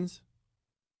Marines.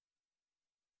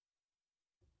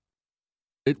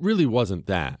 It really wasn't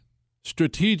that.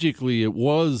 Strategically, it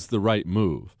was the right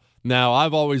move. Now,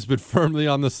 I've always been firmly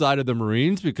on the side of the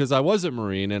Marines because I was a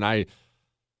Marine, and I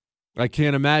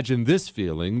can't imagine this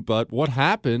feeling, but what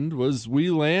happened was we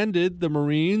landed the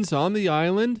Marines on the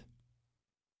island,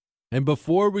 and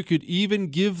before we could even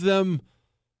give them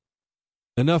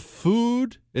enough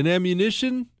food and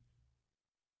ammunition,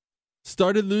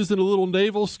 started losing a little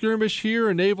naval skirmish here,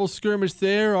 a naval skirmish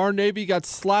there. Our Navy got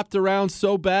slapped around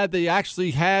so bad they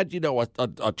actually had,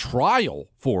 a trial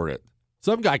for it.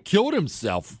 Some guy killed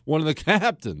himself, one of the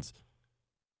captains.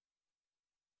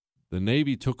 The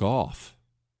Navy took off.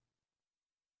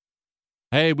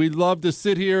 Hey, we'd love to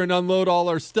sit here and unload all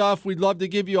our stuff. We'd love to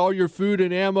give you all your food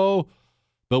and ammo,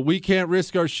 but we can't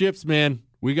risk our ships, man.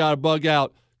 We got to bug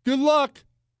out. Good luck.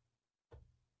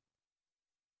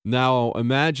 Now,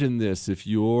 imagine this. If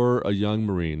you're a young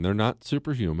Marine, they're not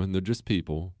superhuman. They're just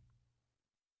people.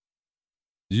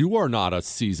 You are not a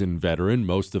seasoned veteran,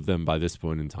 most of them by this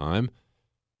point in time.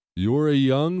 You're a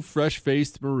young,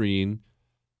 fresh-faced Marine.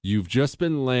 You've just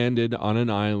been landed on an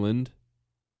island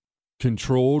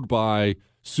controlled by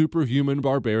superhuman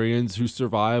barbarians who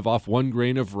survive off 1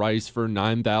 grain of rice for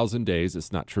 9,000 days.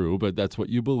 It's not true, but that's what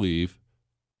you believe.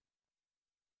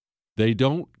 They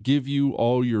don't give you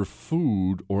all your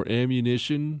food or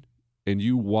ammunition, and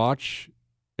you watch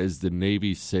as the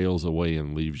Navy sails away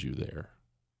and leaves you there.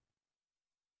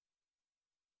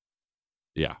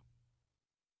 Yeah.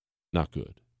 Not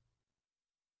good.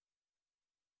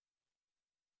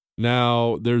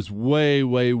 Now, there's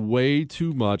way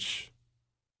too much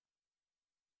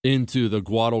into the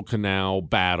Guadalcanal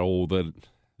battle that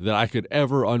I could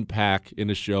ever unpack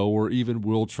in a show, or even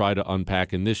will try to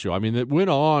unpack in this show. I mean, it went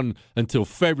on until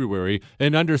February,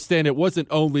 and understand it wasn't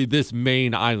only this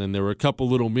main island. There were a couple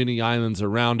little mini islands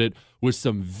around it with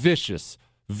some vicious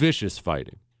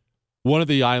fighting. One of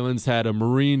the islands had a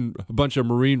bunch of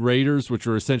Marine Raiders, which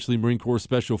are essentially Marine Corps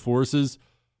Special Forces.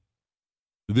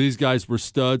 These guys were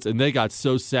studs, and they got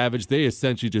so savage, they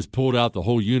essentially just pulled out the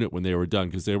whole unit when they were done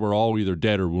because they were all either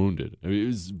dead or wounded. I mean, it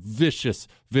was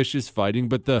vicious fighting,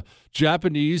 but the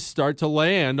Japanese start to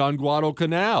land on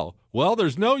Guadalcanal. Well,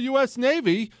 there's no U.S.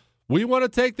 Navy. We want to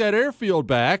take that airfield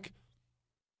back.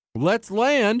 Let's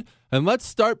land, and let's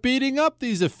start beating up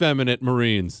these effeminate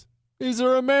Marines. These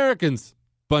are Americans.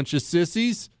 Bunch of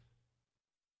sissies.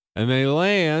 And they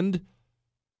land.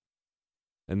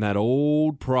 And that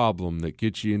old problem that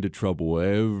gets you into trouble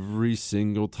every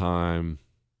single time,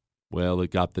 well, it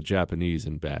got the Japanese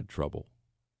in bad trouble.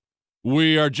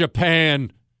 We are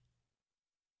Japan.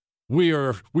 We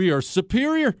are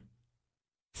superior.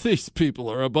 These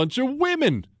people are a bunch of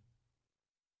women.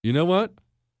 You know what?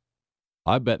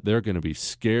 I bet they're going to be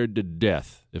scared to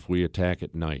death if we attack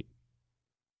at night.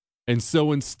 And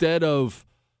so instead of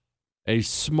a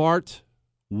smart,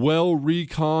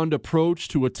 well-reconned approach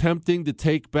to attempting to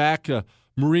take back a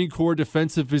Marine Corps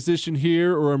defensive position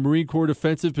here or a Marine Corps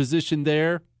defensive position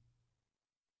there,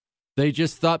 they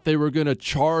just thought they were going to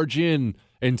charge in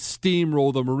and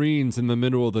steamroll the Marines in the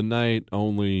middle of the night,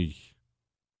 only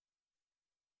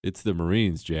it's the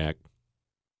Marines, Jack.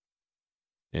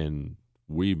 And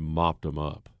we mopped them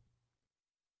up.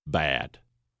 Bad.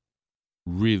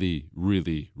 Really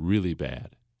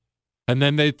bad. And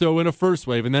then they throw in a first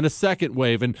wave and then a second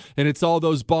wave, and it's all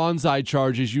those bonsai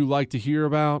charges you like to hear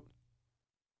about,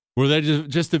 where they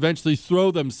just eventually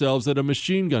throw themselves at a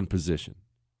machine gun position.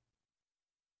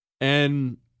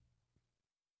 And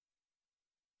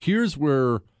Here's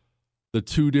where the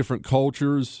two different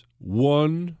cultures,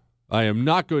 one, I am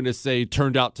not going to say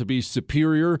turned out to be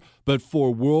superior, but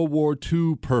for World War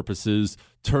II purposes,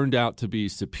 turned out to be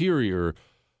superior.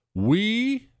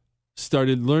 We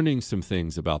started learning some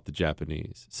things about the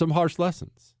Japanese, some harsh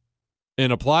lessons,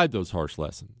 and applied those harsh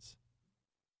lessons.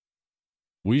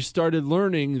 We started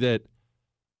learning that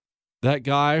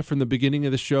guy from the beginning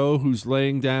of the show who's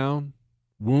laying down,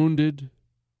 wounded,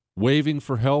 waving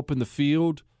for help in the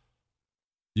field,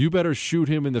 you better shoot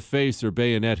him in the face or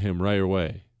bayonet him right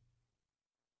away.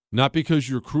 Not because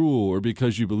you're cruel or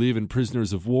because you believe in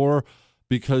prisoners of war,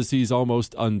 because he's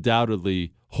almost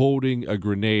undoubtedly holding a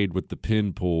grenade with the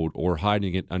pin pulled or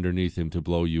hiding it underneath him to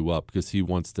blow you up because he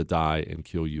wants to die and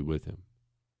kill you with him.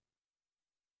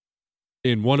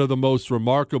 In one of the most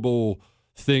remarkable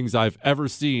things I've ever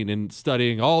seen in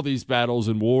studying all these battles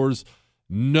and wars,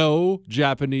 no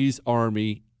Japanese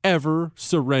army ever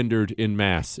surrendered in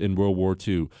mass in World War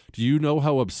II. Do you know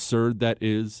how absurd that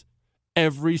is?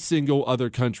 Every single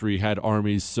other country had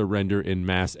armies surrender in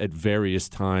mass at various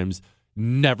times.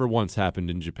 Never once happened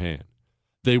in Japan.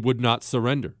 They would not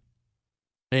surrender.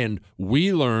 And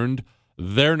we learned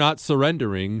they're not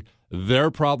surrendering.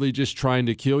 They're probably just trying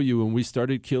to kill you, and we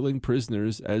started killing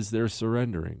prisoners as they're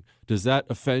surrendering. Does that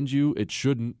offend you? It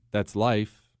shouldn't. That's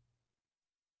life.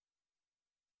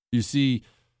 You see,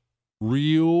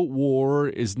 real war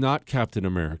is not Captain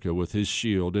America with his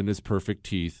shield and his perfect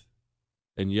teeth.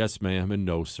 And yes, ma'am, and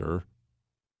no, sir.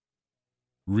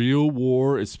 Real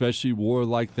war, especially war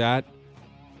like that,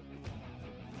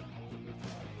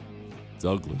 it's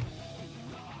ugly.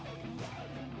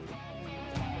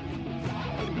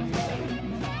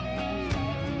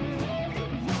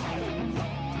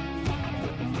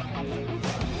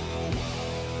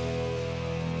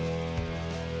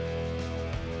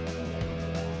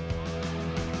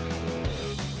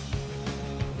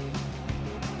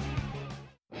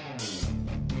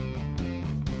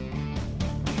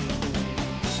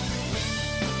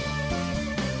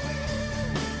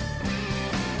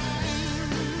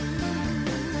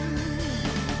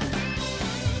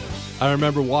 I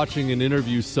remember watching an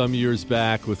interview some years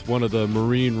back with one of the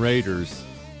Marine Raiders,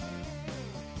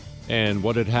 and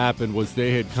what had happened was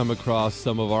they had come across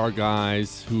some of our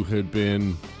guys who had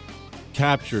been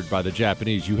captured by the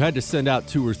Japanese. You had to send out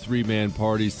 2 or 3 man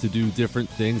parties to do different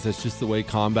things. That's just the way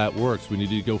combat works. We need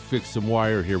you to go fix some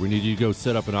wire here. We need you to go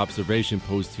set up an observation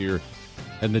post here.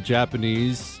 And the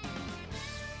Japanese,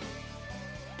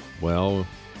 well,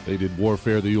 they did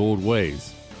warfare the old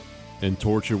ways. And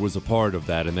torture was a part of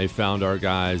that, and they found our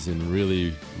guys in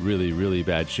really, really, really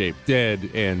bad shape, dead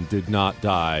and did not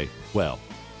die well.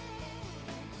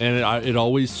 And it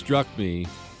always struck me,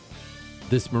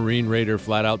 this Marine Raider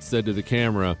flat out said to the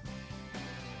camera,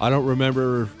 I don't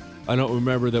remember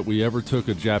that we ever took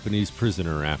a Japanese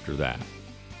prisoner after that.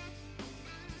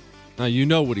 Now, you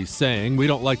know what he's saying. We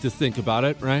don't like to think about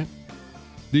it, right?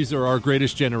 These are our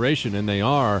greatest generation, and they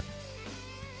are,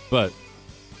 but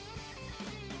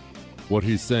what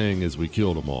he's saying is we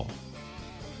killed them all.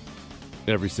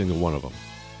 Every single one of them.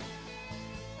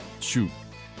 Shoot.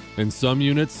 In some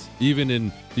units, even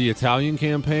in the Italian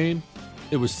campaign,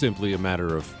 it was simply a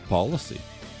matter of policy.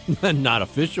 Not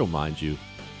official, mind you,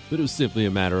 but it was simply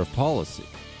a matter of policy.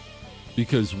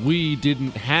 Because we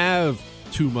didn't have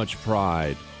too much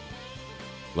pride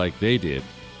like they did.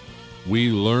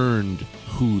 We learned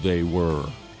who they were,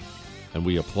 and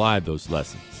we applied those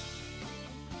lessons.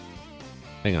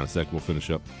 Hang on a sec, we'll finish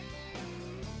up.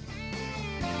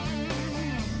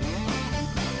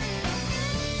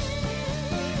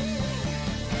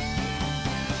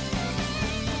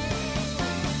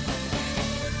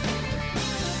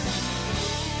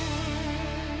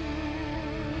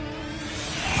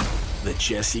 The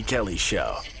Jesse Kelly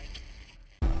Show.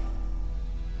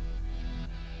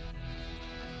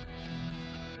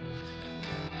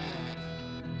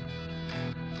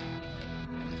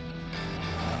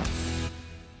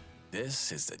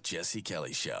 This is the Jesse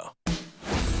Kelly Show.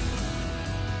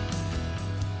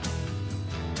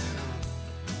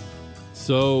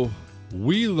 So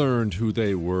we learned who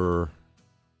they were.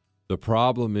 The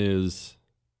problem is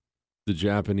the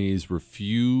Japanese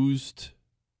refused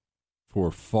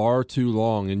for far too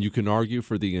long, and you can argue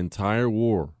for the entire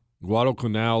war.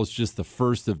 Guadalcanal is just the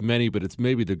first of many, but it's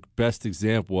maybe the best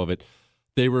example of it.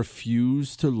 They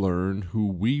refused to learn who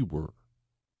we were.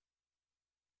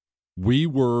 We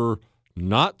were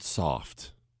not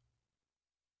soft.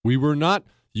 We were not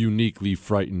uniquely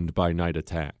frightened by night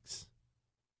attacks.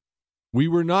 We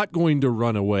were not going to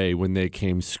run away when they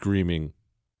came screaming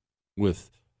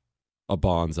with a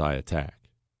bonsai attack.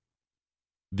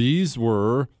 These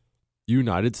were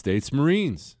United States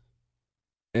Marines.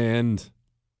 And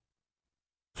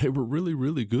they were really,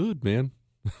 really good, man.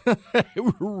 They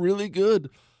were really good.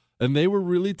 And they were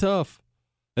really tough.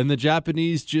 And the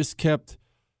Japanese just kept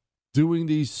doing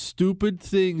these stupid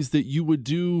things that you would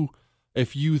do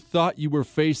if you thought you were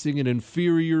facing an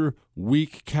inferior,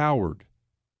 weak coward.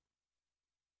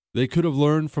 They could have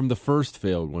learned from the first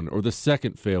failed one or the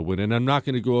second failed one. And I'm not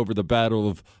going to go over the Battle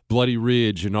of Bloody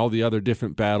Ridge and all the other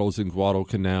different battles in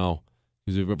Guadalcanal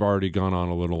because we've already gone on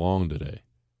a little long today.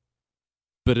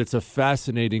 But it's a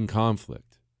fascinating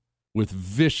conflict with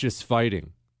vicious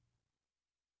fighting.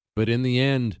 But in the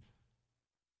end,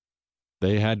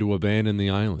 they had to abandon the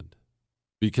island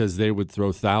because they would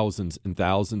throw thousands and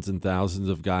thousands and thousands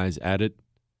of guys at it.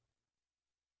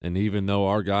 And even though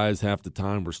our guys half the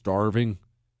time were starving,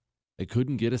 they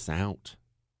couldn't get us out.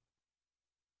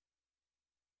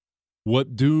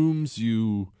 What dooms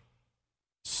you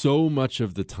so much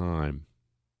of the time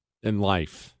in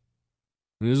life,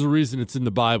 and there's a reason it's in the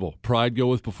Bible, pride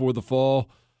goeth before the fall,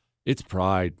 it's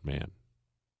pride, man.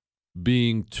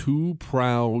 Being too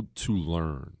proud to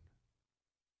learn.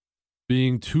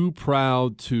 Being too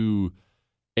proud to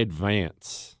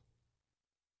advance.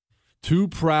 Too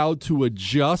proud to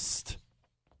adjust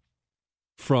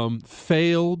from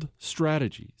failed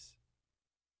strategies.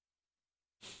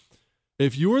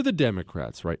 If you're the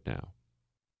Democrats right now,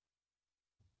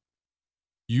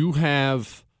 you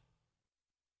have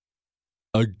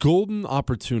a golden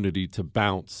opportunity to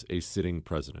bounce a sitting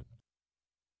president.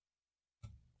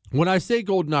 When I say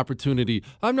golden opportunity,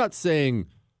 I'm not saying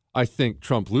I think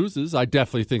Trump loses. I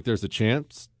definitely think there's a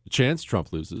chance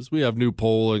Trump loses. We have new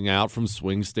polling out from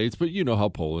swing states, but you know how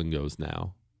polling goes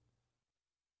now.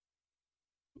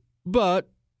 But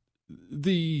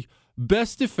the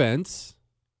best defense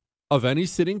of any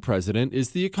sitting president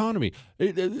is the economy.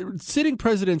 Sitting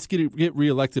presidents get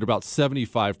reelected about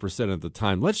 75% of the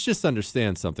time. Let's just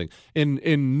understand something.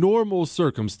 In normal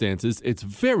circumstances, it's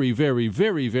very, very,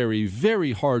 very, very,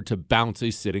 very hard to bounce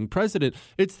a sitting president.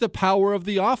 It's the power of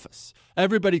the office.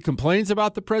 Everybody complains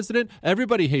about the president.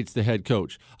 Everybody hates the head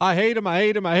coach. I hate him. I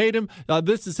hate him. I hate him.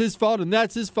 This is his fault, and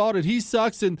that's his fault, and he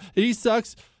sucks, and he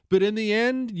sucks. But in the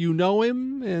end, you know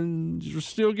him, and you're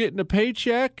still getting a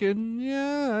paycheck, and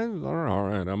yeah, all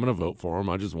right, I'm going to vote for him.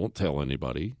 I just won't tell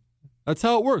anybody. That's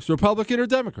how it works, Republican or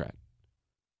Democrat.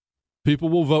 People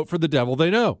will vote for the devil they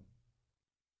know.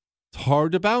 It's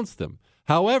hard to bounce them.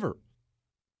 However,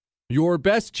 your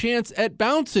best chance at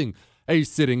bouncing a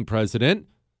sitting president,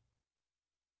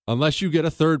 unless you get a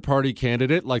third-party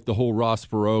candidate like the whole Ross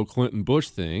Perot, Clinton, Bush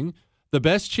thing, the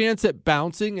best chance at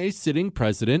bouncing a sitting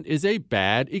president is a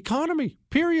bad economy,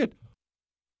 period.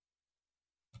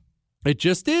 It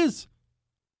just is.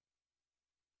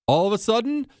 All of a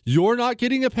sudden, you're not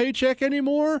getting a paycheck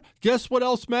anymore? Guess what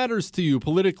else matters to you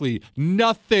politically?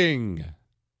 Nothing.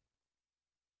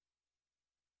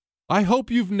 I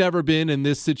hope you've never been in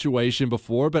this situation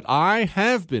before, but I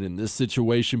have been in this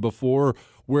situation before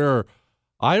where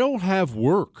I don't have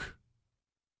work.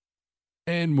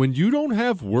 And when you don't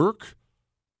have work,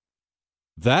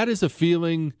 that is a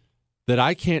feeling that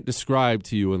I can't describe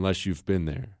to you unless you've been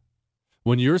there.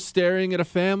 When you're staring at a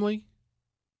family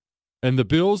and the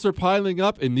bills are piling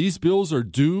up and these bills are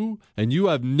due and you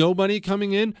have no money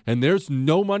coming in and there's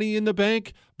no money in the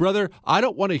bank, brother, I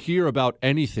don't want to hear about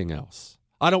anything else.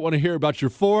 I don't want to hear about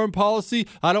your foreign policy.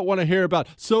 I don't want to hear about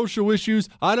social issues.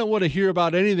 I don't want to hear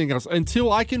about anything else.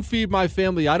 Until I can feed my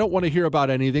family, I don't want to hear about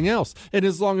anything else. And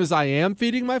as long as I am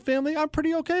feeding my family, I'm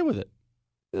pretty okay with it.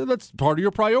 That's part of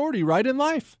your priority, right, in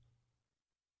life.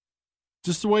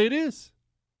 Just the way it is.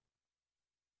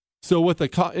 So with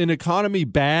an economy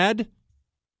bad,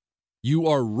 you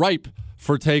are ripe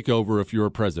for takeover if you're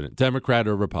a president, Democrat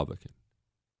or Republican.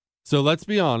 So let's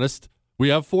be honest. We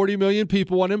have 40 million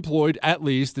people unemployed, at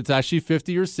least. It's actually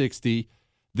 50 or 60.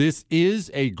 This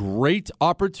is a great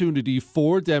opportunity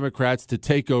for Democrats to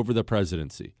take over the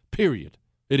presidency, period.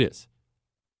 It is.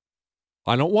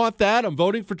 I don't want that. I'm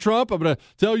voting for Trump. I'm going to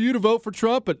tell you to vote for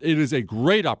Trump, but it is a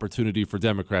great opportunity for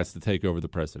Democrats to take over the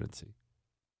presidency.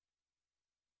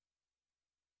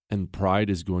 And pride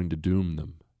is going to doom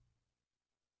them.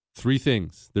 3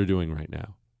 things they're doing right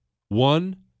now.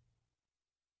 1,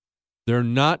 they're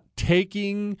not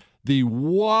taking the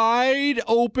wide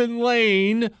open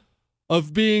lane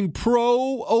of being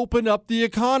pro-open up the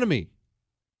economy.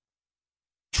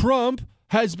 Trump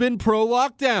has been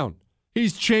pro-lockdown.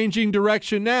 He's changing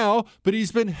direction now, but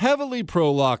he's been heavily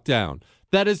pro-lockdown.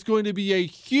 That is going to be a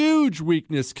huge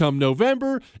weakness come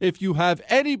November if you have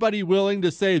anybody willing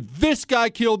to say this guy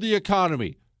killed the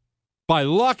economy by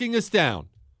locking us down.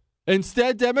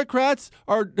 Instead, Democrats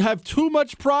have too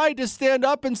much pride to stand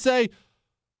up and say,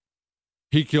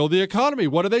 he killed the economy.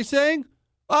 What are they saying?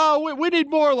 Oh, we need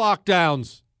more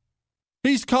lockdowns.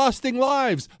 He's costing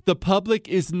lives. The public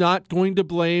is not going to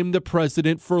blame the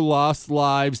president for lost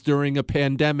lives during a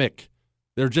pandemic.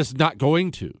 They're just not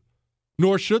going to,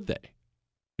 nor should they.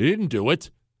 He didn't do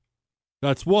it.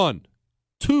 That's one.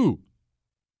 Two,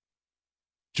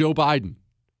 Joe Biden.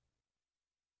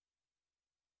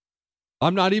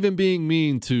 I'm not even being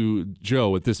mean to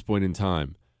Joe at this point in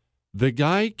time. The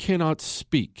guy cannot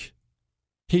speak.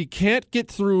 He can't get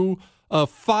through a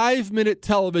 5-minute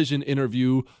television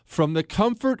interview from the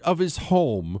comfort of his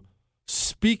home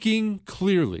speaking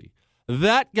clearly.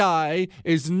 That guy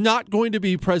is not going to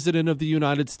be president of the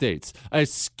United States. A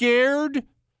scared,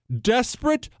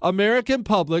 desperate American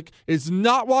public is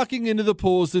not walking into the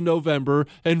polls in November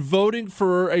and voting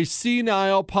for a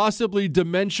senile, possibly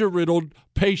dementia-riddled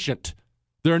patient.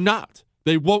 They're not.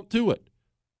 They won't do it.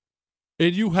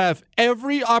 And you have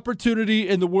every opportunity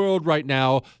in the world right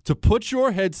now to put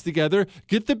your heads together,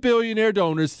 get the billionaire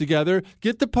donors together,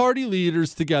 get the party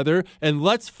leaders together, and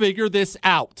let's figure this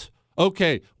out.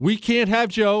 Okay, we can't have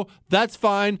Joe. That's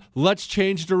fine. Let's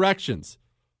change directions.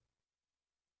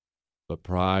 But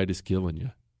pride is killing you.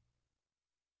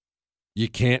 You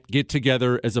can't get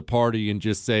together as a party and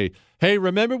just say, hey,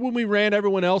 remember when we ran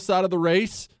everyone else out of the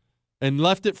race and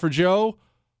left it for Joe?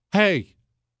 Hey,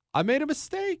 I made a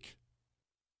mistake.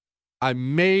 I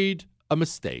made a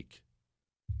mistake.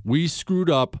 We screwed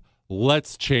up.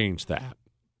 Let's change that.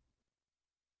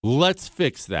 Let's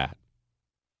fix that.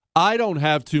 I don't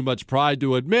have too much pride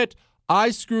to admit I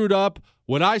screwed up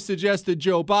when I suggested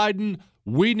Joe Biden,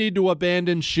 we need to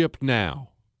abandon ship now.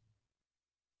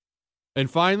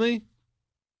 And finally,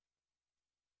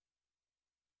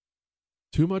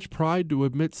 too much pride to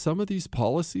admit some of these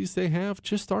policies they have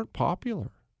just aren't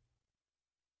popular.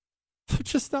 They're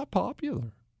just not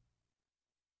popular.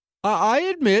 I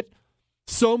admit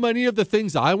so many of the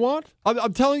things I want,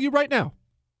 I'm telling you right now,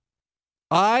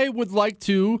 I would like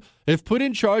to, if put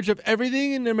in charge of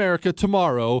everything in America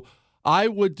tomorrow, I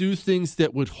would do things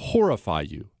that would horrify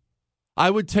you.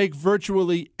 I would take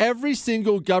virtually every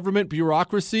single government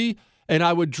bureaucracy and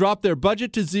I would drop their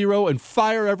budget to zero and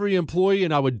fire every employee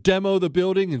and I would demo the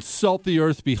building and salt the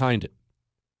earth behind it.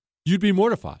 You'd be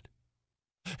mortified.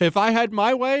 If I had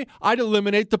my way, I'd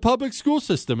eliminate the public school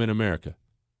system in America.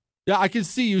 Yeah, I can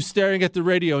see you staring at the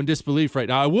radio in disbelief right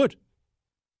now. I would.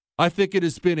 I think it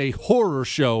has been a horror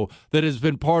show that has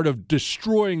been part of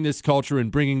destroying this culture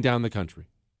and bringing down the country.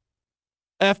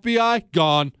 FBI,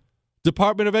 gone.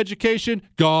 Department of Education,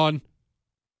 gone.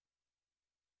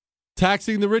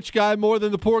 Taxing the rich guy more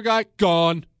than the poor guy,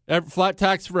 gone. Flat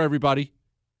tax for everybody.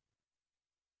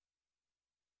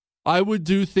 I would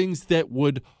do things that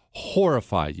would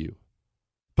horrify you.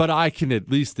 But I can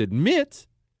at least admit,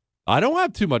 I don't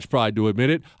have too much pride to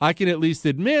admit it, I can at least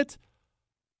admit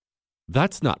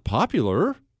that's not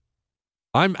popular.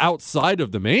 I'm outside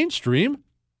of the mainstream.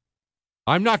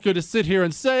 I'm not going to sit here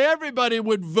and say everybody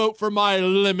would vote for my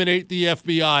eliminate the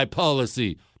FBI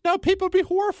policy. No, people would be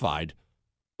horrified.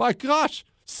 My gosh,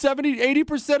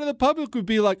 70-80% of the public would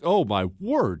be like, oh my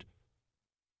word.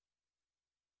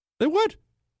 They would.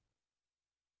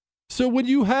 So when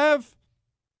you have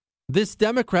this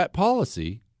Democrat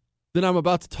policy that I'm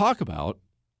about to talk about,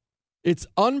 it's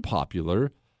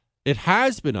unpopular. It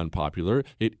has been unpopular.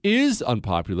 It is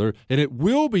unpopular, and it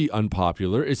will be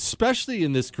unpopular, especially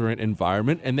in this current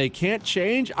environment, and they can't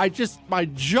change. My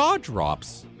jaw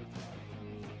drops.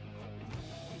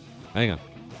 Hang on.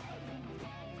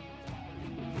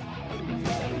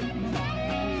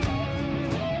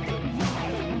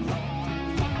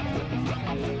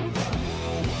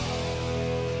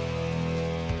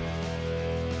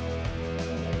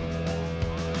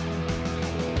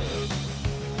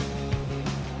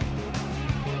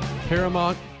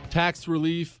 Paramount Tax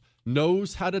Relief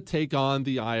knows how to take on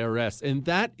the IRS, and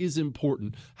that is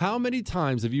important. How many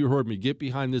times have you heard me get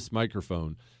behind this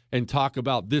microphone and talk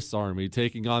about this army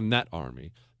taking on that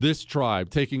army, this tribe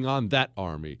taking on that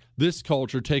army, this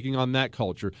culture taking on that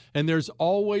culture? And there's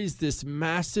always this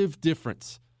massive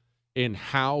difference in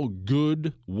how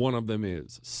good one of them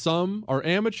is. Some are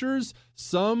amateurs,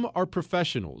 some are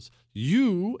professionals.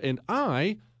 You and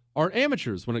I are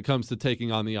amateurs when it comes to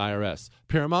taking on the IRS.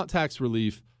 Paramount Tax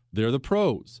Relief, they're the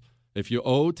pros. If you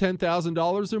owe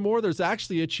 $10,000 or more, there's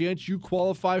actually a chance you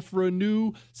qualify for a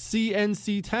new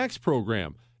CNC tax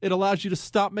program. It allows you to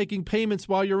stop making payments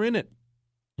while you're in it.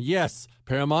 Yes,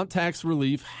 Paramount Tax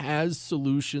Relief has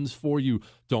solutions for you.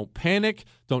 Don't panic.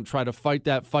 Don't try to fight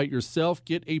that fight yourself.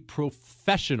 Get a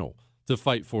professional to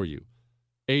fight for you.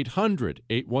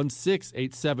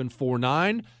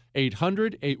 800-816-8749.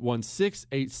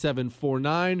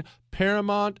 800-816-8749.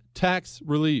 Paramount Tax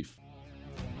Relief.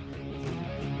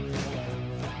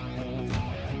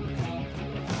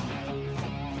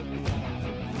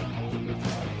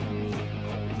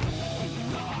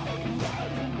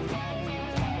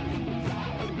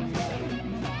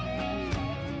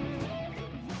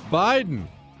 Biden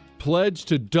pledged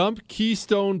to dump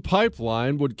Keystone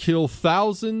Pipeline would kill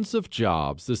thousands of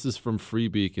jobs. This is from Free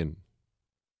Beacon.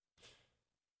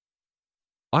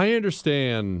 I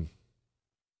understand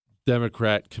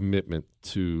Democrat commitment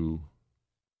to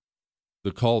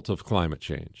the cult of climate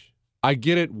change. I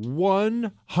get it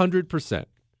 100%.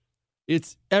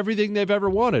 It's everything they've ever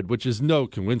wanted, which is no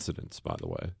coincidence, by the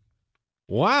way.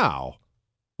 Wow.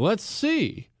 Let's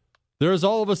see. There's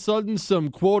all of a sudden some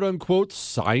quote-unquote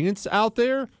science out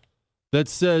there that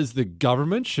says the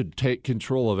government should take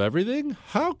control of everything?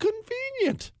 How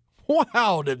convenient.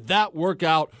 Wow, did that work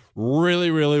out really,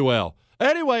 really well.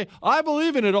 Anyway, I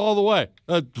believe in it all the way.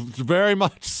 Very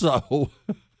much so.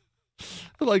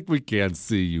 Like we can't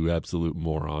see, you absolute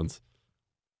morons.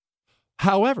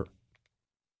 However,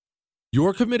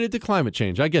 you're committed to climate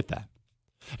change. I get that.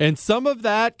 And some of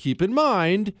that, keep in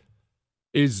mind,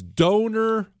 is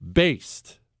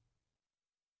donor-based.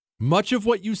 Much of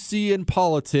what you see in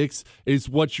politics is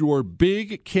what your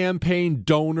big campaign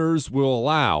donors will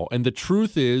allow. And the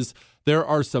truth is, there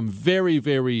are some very,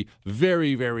 very,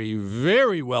 very, very,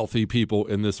 very wealthy people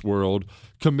in this world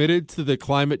committed to the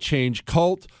climate change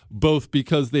cult, both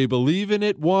because they believe in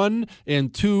it, one,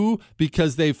 and two,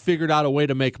 because they've figured out a way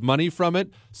to make money from it.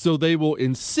 So they will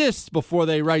insist before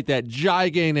they write that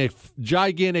gigantic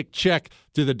check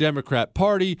to the Democrat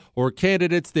Party or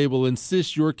candidates, they will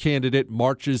insist your candidate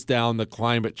marches down the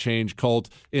climate change cult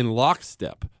in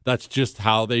lockstep. That's just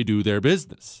how they do their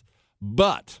business.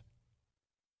 But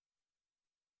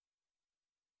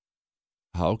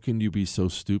how can you be so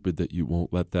stupid that you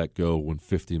won't let that go when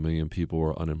 50 million people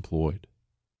are unemployed?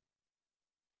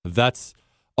 That's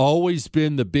always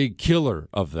been the big killer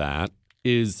of that,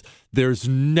 is there's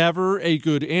never a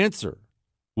good answer.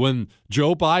 When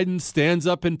Joe Biden stands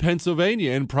up in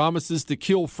Pennsylvania and promises to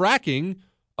kill fracking,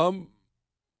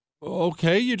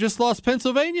 okay, you just lost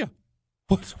Pennsylvania.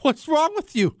 What's wrong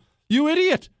with you? You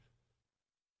idiot.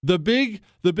 The big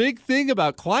thing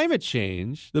about climate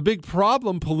change, the big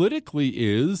problem politically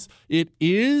is it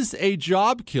is a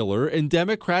job killer, and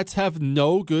Democrats have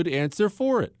no good answer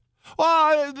for it.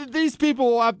 Well, these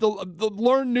people will have to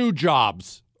learn new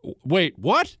jobs. Wait,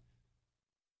 what?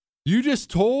 You just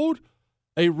told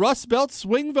a Rust Belt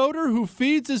swing voter who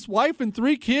feeds his wife and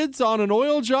 3 kids on an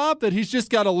oil job that he's just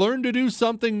got to learn to do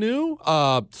something new?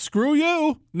 Screw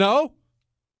you. No.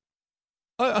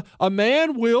 A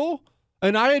man will,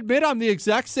 and I admit I'm the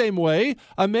exact same way,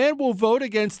 a man will vote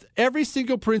against every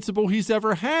single principle he's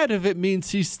ever had if it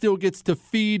means he still gets to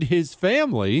feed his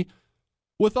family.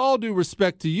 With all due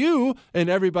respect to you and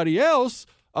everybody else,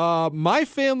 my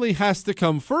family has to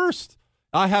come first.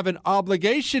 I have an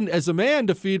obligation as a man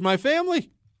to feed my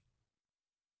family.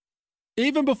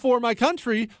 Even before my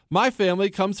country, my family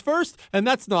comes first. And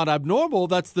that's not abnormal.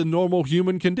 That's the normal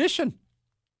human condition.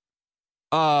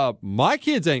 My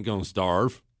kids ain't going to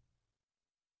starve.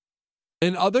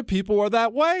 And other people are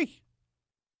that way.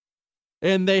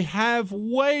 And they have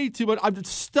way too much. I'm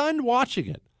stunned watching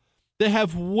it. They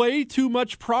have way too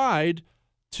much pride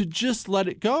to just let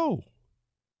it go.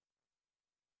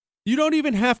 You don't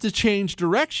even have to change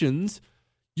directions.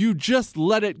 You just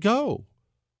let it go.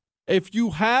 If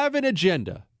you have an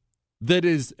agenda that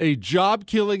is a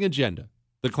job-killing agenda,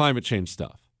 the climate change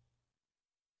stuff,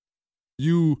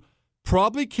 you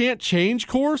probably can't change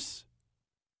course,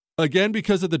 again,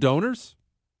 because of the donors,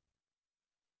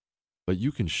 but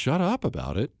you can shut up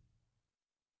about it.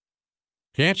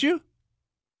 Can't you?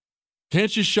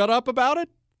 Can't you shut up about it?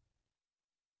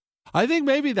 I think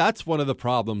maybe that's one of the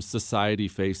problems society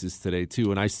faces today,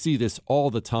 too. And I see this all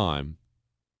the time.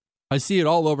 I see it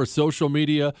all over social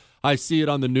media. I see it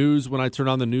on the news when I turn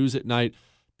on the news at night.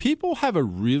 People have a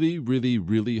really, really,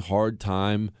 really hard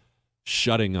time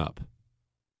shutting up.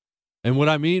 And what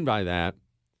I mean by that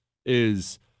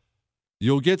is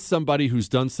you'll get somebody who's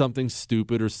done something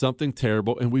stupid or something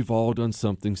terrible, and we've all done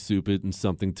something stupid and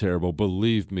something terrible.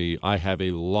 Believe me, I have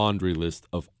a laundry list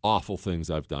of awful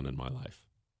things I've done in my life.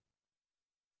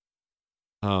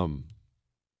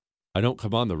 I don't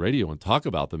come on the radio and talk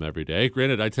about them every day.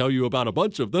 Granted, I tell you about a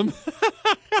bunch of them.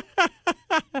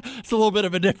 It's a little bit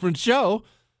of a different show,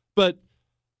 but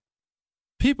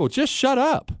people, just shut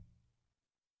up.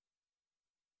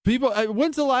 People,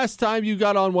 when's the last time you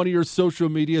got on one of your social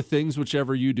media things,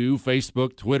 whichever you do,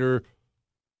 Facebook, Twitter,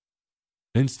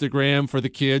 Instagram for the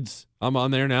kids. I'm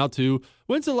on there now, too.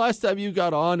 When's the last time you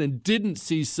got on and didn't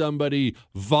see somebody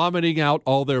vomiting out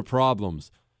all their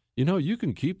problems? You know, you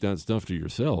can keep that stuff to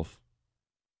yourself.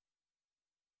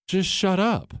 Just shut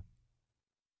up.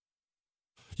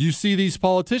 You see these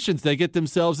politicians, they get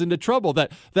themselves into trouble.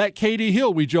 That Katie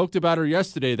Hill, we joked about her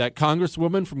yesterday, that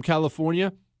congresswoman from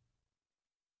California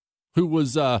who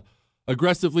was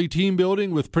aggressively team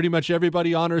building with pretty much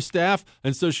everybody on her staff,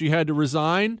 and so she had to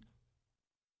resign.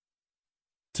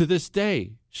 To this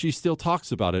day, she still talks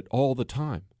about it all the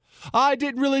time. I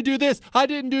didn't really do this. I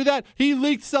didn't do that. He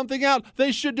leaked something out.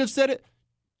 They shouldn't have said it.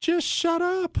 Just shut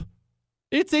up.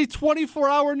 It's a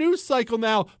 24-hour news cycle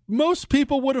now. Most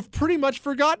people would have pretty much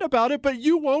forgotten about it, but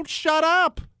you won't shut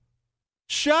up.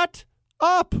 Shut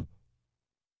up.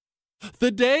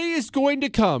 The day is going to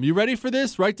come. You ready for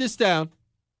this? Write this down.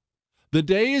 The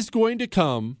day is going to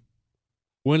come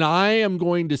when I am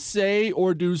going to say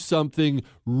or do something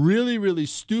really, really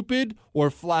stupid or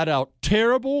flat out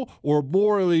terrible or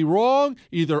morally wrong,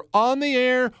 either on the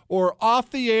air or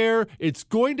off the air. It's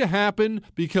going to happen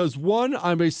because, one,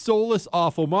 I'm a soulless,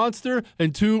 awful monster,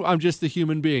 and two, I'm just a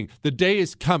human being. The day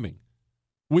is coming.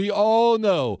 We all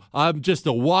know I'm just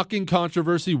a walking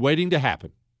controversy waiting to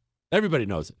happen. Everybody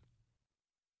knows it.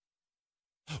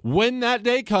 When that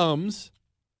day comes,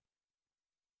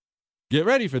 get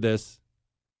ready for this.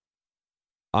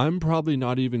 I'm probably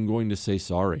not even going to say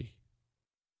sorry.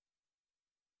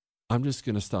 I'm just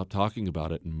going to stop talking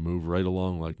about it and move right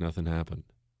along like nothing happened.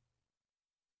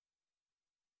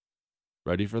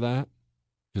 Ready for that?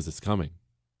 Because it's coming.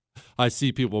 I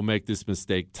see people make this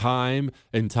mistake time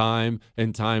and time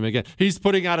and time again. He's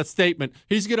putting out a statement.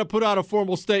 He's going to put out a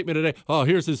formal statement today. Oh,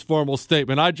 here's his formal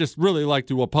statement. I'd just really like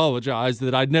to apologize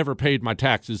that I'd never paid my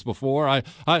taxes before.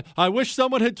 I wish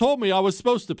someone had told me I was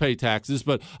supposed to pay taxes,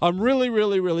 but I'm really,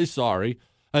 really, really sorry.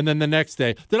 And then the next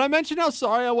day, did I mention how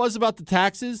sorry I was about the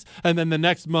taxes? And then the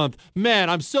next month, man,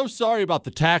 I'm so sorry about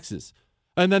the taxes.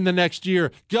 And then the next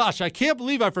year, gosh, I can't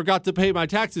believe I forgot to pay my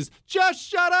taxes. Just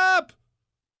shut up.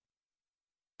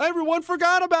 Everyone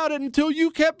forgot about it until you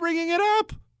kept bringing it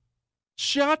up.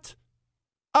 Shut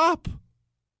up.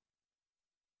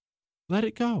 Let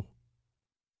it go.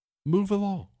 Move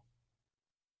along.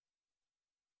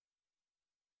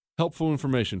 Helpful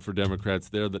information for Democrats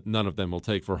there that none of them will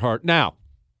take for heart. Now,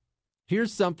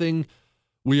 here's something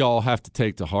we all have to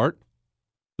take to heart.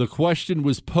 The question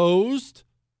was posed,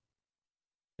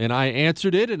 and I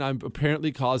answered it, and I'm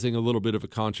apparently causing a little bit of a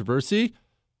controversy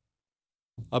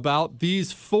about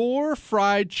these 4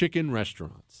 fried chicken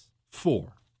restaurants.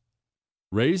 4.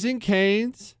 Raising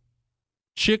Cane's,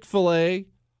 Chick-fil-A,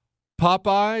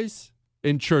 Popeyes,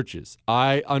 and Church's.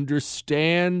 I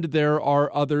understand there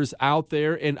are others out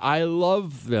there, and I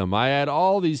love them. I had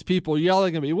all these people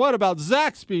yelling at me, what about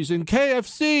Zaxby's and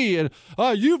KFC? And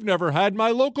you've never had my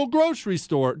local grocery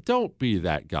store. Don't be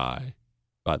that guy,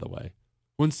 by the way.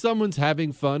 When someone's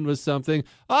having fun with something,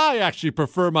 I actually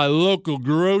prefer my local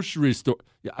grocery store.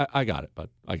 Yeah, I got it, bud.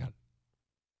 I got it.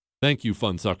 Thank you,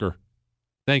 fun sucker.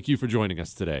 Thank you for joining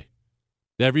us today.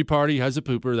 Every party has a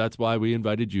pooper. That's why we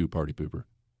invited you, party pooper.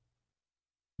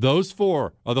 Those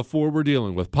 4 are the 4 we're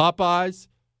dealing with. Popeyes,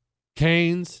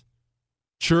 Cane's,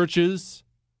 Church's,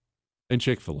 and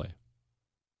Chick-fil-A.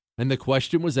 And the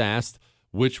question was asked,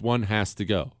 which one has to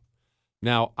go?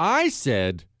 Now, I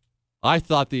said I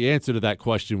thought the answer to that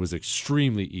question was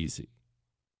extremely easy.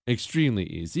 Extremely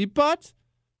easy, but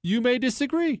you may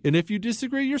disagree. And if you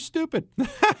disagree, you're stupid.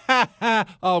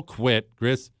 I'll quit,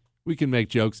 Chris. We can make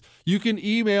jokes. You can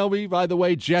email me, by the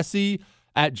way,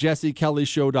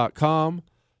 Jesse@jessekellyshow.com.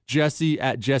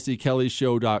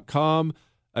 Jesse@jessekellyshow.com.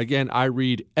 Again, I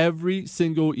read every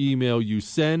single email you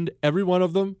send, every one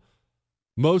of them.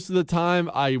 Most of the time,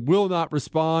 I will not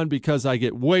respond because I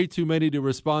get way too many to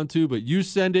respond to, but you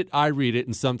send it, I read it,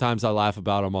 and sometimes I laugh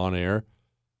about them on air.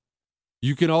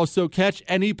 You can also catch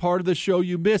any part of the show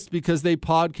you missed because they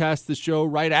podcast the show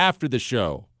right after the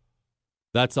show.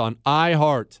 That's on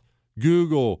iHeart,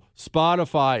 Google,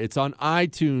 Spotify. It's on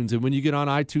iTunes. And when you get on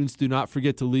iTunes, do not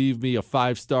forget to leave me a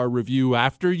 5-star review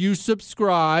after you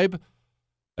subscribe.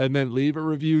 And then leave a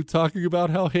review talking about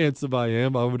how handsome I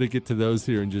am. I'm going to get to those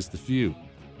here in just a few.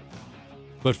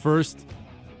 But first,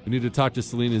 we need to talk to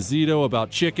Selena Zito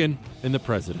about chicken and the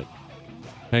president.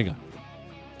 Hang on.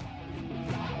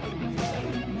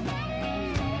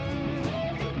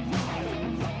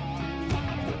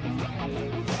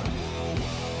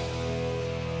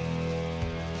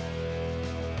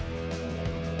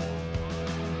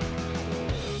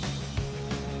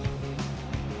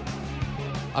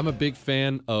 I'm a big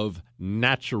fan of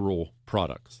natural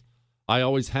products. I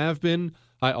always have been.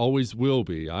 I always will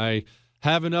be. I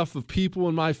have enough of people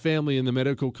in my family in the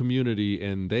medical community,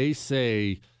 and they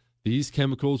say these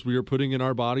chemicals we are putting in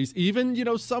our bodies, even,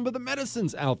 some of the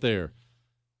medicines out there,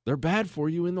 they're bad for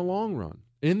you in the long run.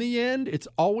 In the end, it's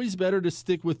always better to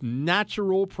stick with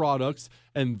natural products,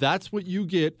 and that's what you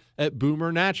get at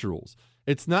Boomer Naturals.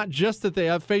 It's not just that they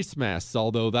have face masks,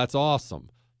 although that's awesome.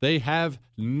 They have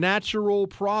natural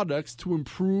products to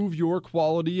improve your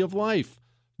quality of life.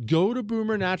 Go to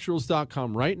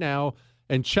boomernaturals.com right now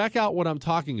and check out what I'm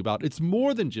talking about. It's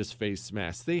more than just face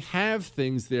masks. They have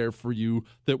things there for you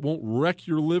that won't wreck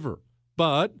your liver,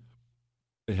 but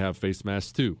they have face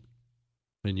masks too.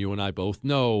 And you and I both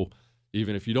know,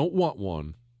 even if you don't want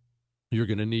one, you're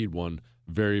going to need one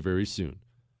very, very soon.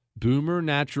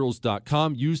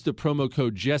 BoomerNaturals.com. Use the promo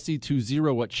code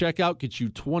Jesse20 at checkout. Get you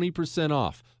 20%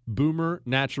 off.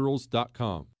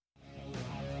 BoomerNaturals.com.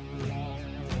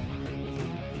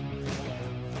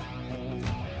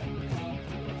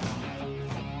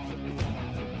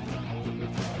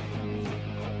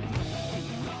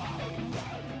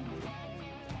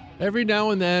 Every now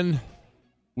and then,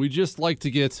 we just like to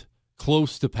get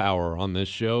close to power on this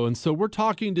show, and so we're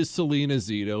talking to Selena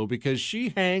Zito because she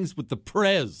hangs with the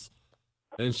Prez,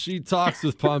 and she talks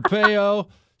with Pompeo.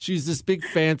 She's this big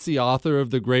fancy author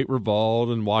of The Great Revolt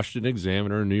and Washington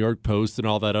Examiner and New York Post and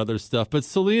all that other stuff. But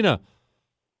Selena,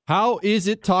 how is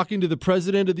it talking to the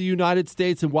President of the United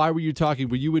States, and why were you talking?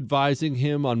 Were you advising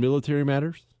him on military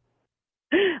matters?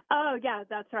 Oh, yeah,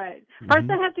 that's right. First,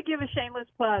 I have to give a shameless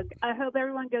plug. I hope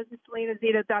everyone goes to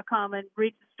selenazito.com and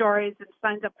reads the stories and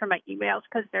signs up for my emails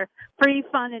because they're free,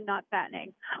 fun, and not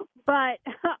fattening. But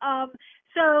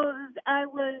so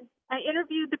I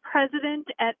interviewed the president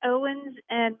at Owens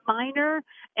and Minor,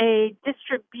 a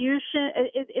distribution.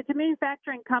 It's a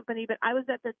manufacturing company, but I was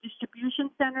at the distribution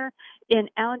center in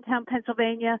Allentown,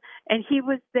 Pennsylvania, and he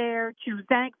was there to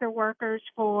thank the workers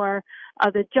for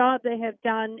the job they have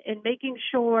done in making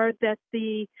sure that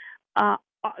the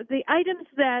items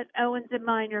that Owens and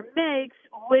Minor makes,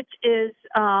 which is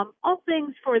all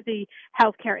things for the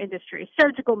healthcare industry,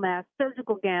 surgical masks,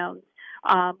 surgical gowns,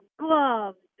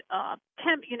 gloves,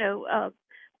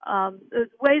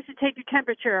 ways to take your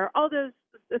temperature, all those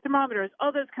thermometers,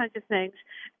 all those kinds of things.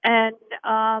 And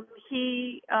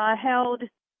he held,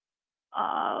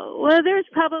 there's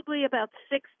probably about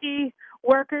 60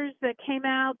 workers that came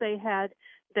out. They had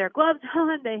their gloves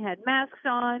on, they had masks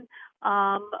on,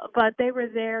 but they were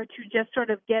there to just sort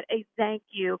of get a thank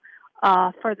you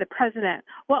for the president.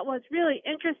 What was really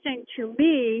interesting to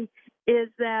me is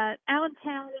that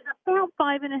Allentown is about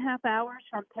 5.5 hours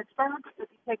from Pittsburgh if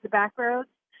you take the back roads.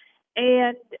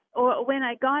 And when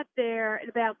I got there at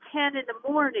about 10 in the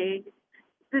morning,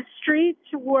 the streets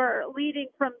were leading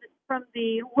from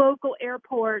the local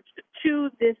airport to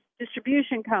this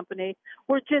distribution company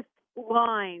were just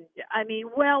lined. I mean,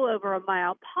 well over a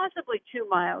mile, possibly 2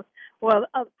 miles,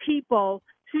 of people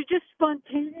who just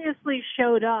spontaneously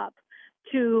showed up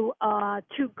to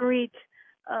greet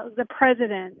the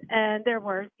president. And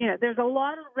there's a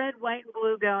lot of red, white, and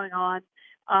blue going on.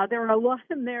 There were a lot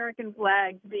of American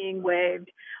flags being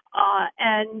waved.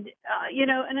 And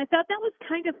I thought that was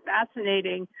kind of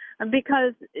fascinating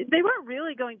because they weren't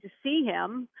really going to see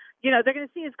him. They're going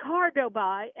to see his car go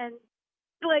by and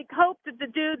hope that the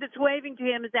dude that's waving to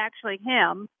him is actually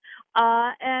him.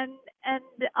 And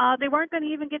they weren't going to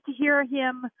even get to hear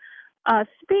him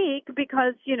speak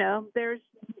because, there's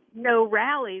no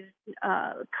rallies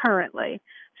currently.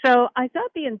 So I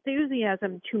thought the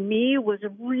enthusiasm to me was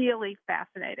really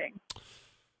fascinating.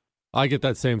 I get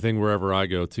that same thing wherever I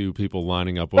go, too, people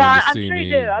lining up wanting to see me. I'm sure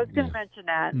you do. I was going to mention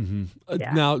that. Mm-hmm.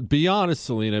 Yeah. Now, be honest,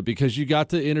 Selena, because you got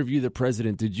to interview the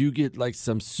president, did you get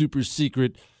some super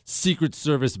secret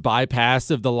Service bypass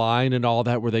of the line and all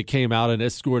that where they came out and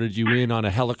escorted you in on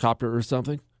a helicopter or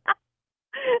something?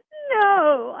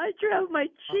 No, I drove my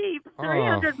Jeep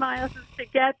 300 miles to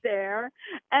get there,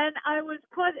 and I was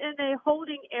put in a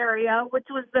holding area, which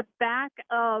was the back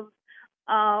of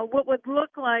what would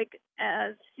look like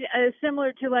as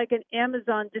similar to an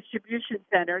Amazon distribution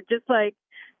center. Just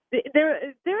there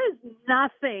is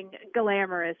nothing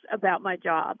glamorous about my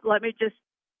job. Let me just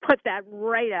put that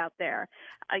right out there.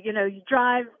 You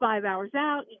drive 5 hours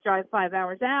out, you drive 5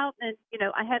 hours out, and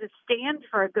I had to stand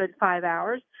for a good 5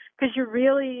 hours because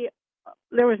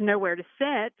there was nowhere to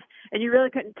sit, and you really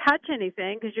couldn't touch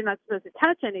anything because you're not supposed to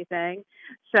touch anything.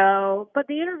 So, but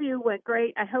the interview went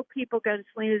great. I hope people go to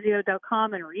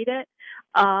selenazito.com and read it.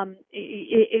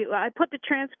 I put the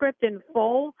transcript in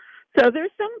full. So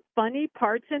there's some funny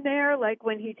parts in there, like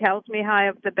when he tells me how I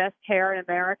have the best hair in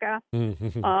America,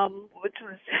 which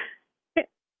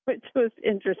which was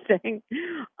interesting.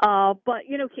 But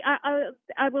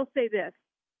I will say this: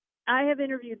 I have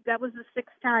interviewed. That was the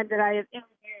sixth time that I have interviewed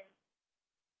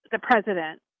the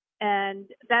president, and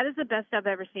that is the best I've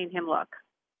ever seen him look.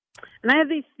 And I have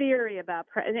this theory about,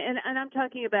 and I'm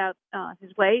talking about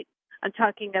his weight. I'm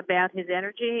talking about his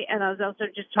energy, and I was also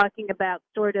just talking about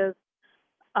sort of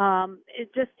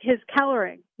just his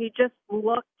coloring. He just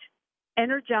looked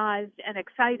energized and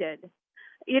excited.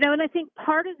 And I think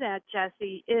part of that,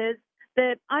 Jesse, is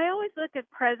that I always look at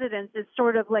presidents as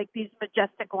sort of like these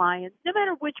majestic lions, no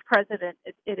matter which president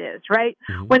it is, right?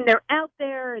 Mm-hmm. When they're out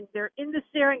there and they're in the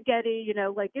Serengeti,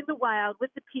 like in the wild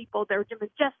with the people, they're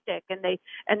majestic and they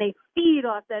feed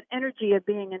off that energy of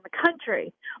being in the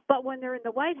country. But when they're in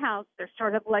the White House, they're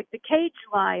sort of like the cage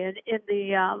lion in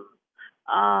the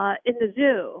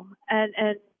zoo.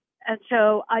 And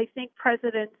so I think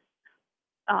presidents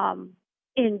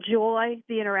enjoy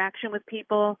the interaction with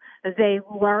people. They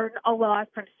learn a lot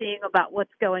from seeing about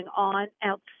what's going on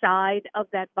outside of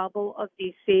that bubble of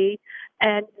DC.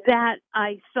 And that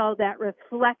I saw that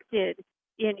reflected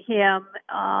in him.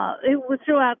 It was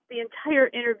throughout the entire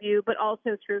interview, but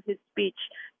also through his speech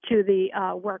to the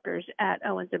workers at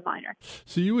Owens & Minor.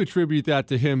 So you attribute that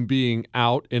to him being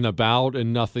out and about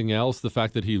and nothing else, the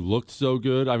fact that he looked so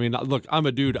good? I mean, look, I'm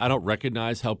a dude. I don't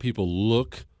recognize how people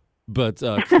look. But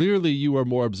clearly you are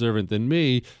more observant than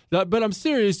me. But I'm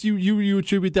serious. You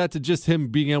attribute that to just him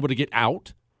being able to get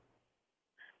out?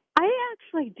 I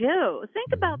actually do.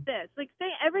 Think about this. Say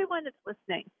everyone that's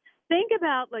listening, think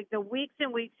about the weeks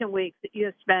and weeks and weeks that you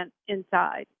have spent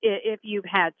inside, if you've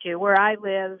had to. Where I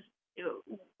live,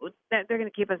 they're going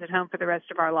to keep us at home for the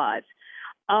rest of our lives.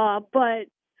 But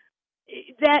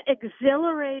that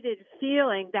exhilarated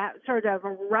feeling, that sort of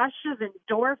rush of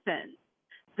endorphins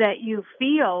that you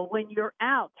feel when you're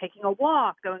out taking a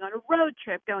walk, going on a road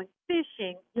trip, going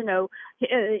fishing,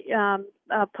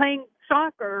 playing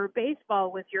soccer or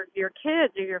baseball with your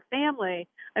kids or your family.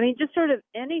 I mean, just sort of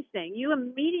anything. You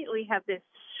immediately have this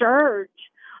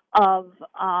surge of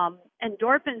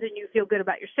endorphins, and you feel good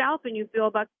about yourself, and you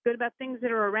feel good about things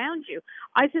that are around you.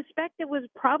 I suspect it was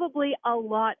probably a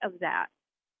lot of that.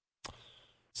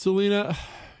 Selena,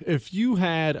 if you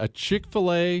had a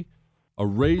Chick-fil-A, a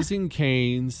Raising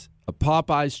Cane's, a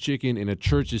Popeye's chicken, and a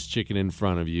Church's chicken in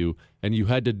front of you, and you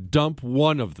had to dump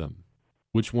one of them,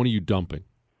 which one are you dumping?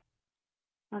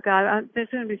 Oh God, there's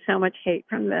going to be so much hate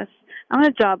from this. I'm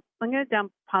going to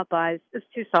dump Popeye's. It's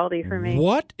too salty for me.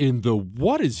 What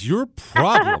is your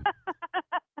problem?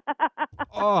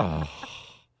 Oh,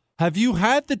 have you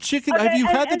had the chicken? Okay, have you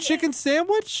had the chicken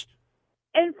sandwich?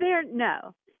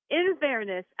 No. In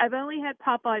fairness, I've only had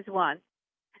Popeye's once.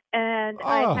 And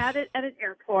I had it at an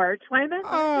airport. Wait a minute.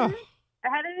 I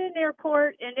had it in an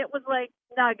airport, and it was like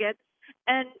nuggets,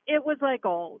 and it was like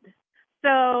old.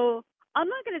 So I'm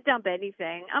not going to dump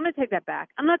anything. I'm going to take that back.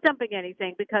 I'm not dumping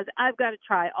anything because I've got to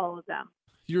try all of them.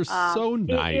 You're so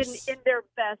nice. In their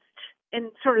best, in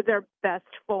sort of their best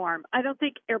form. I don't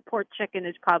think airport chicken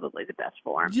is probably the best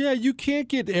form. Yeah, you can't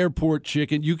get airport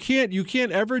chicken. You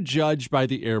can't ever judge by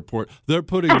the airport. They're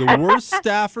putting the worst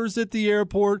staffers at the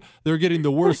airport. They're getting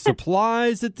the worst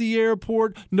supplies at the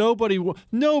airport.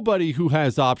 Nobody who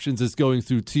has options is going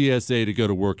through TSA to go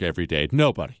to work every day.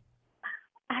 Nobody.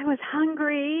 I was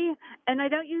hungry, and I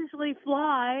don't usually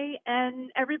fly, and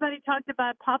everybody talked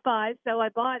about Popeyes, so I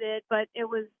bought it, but it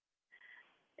was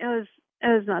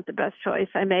not the best choice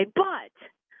I made. But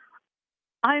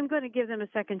I'm going to give them a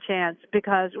second chance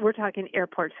because we're talking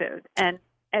airport food. And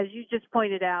as you just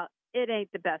pointed out, it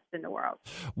ain't the best in the world.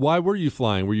 Why were you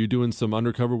flying? Were you doing some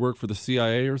undercover work for the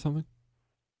CIA or something?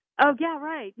 Oh, yeah,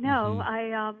 right. No,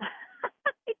 I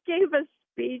gave a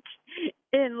speech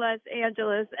in Los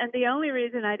Angeles, and the only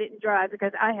reason I didn't drive,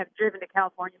 because I have driven to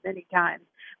California many times,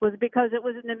 was because it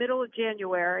was in the middle of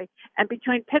January, and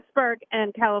between Pittsburgh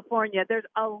and California, there's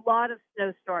a lot of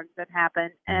snowstorms that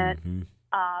happen, and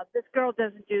this girl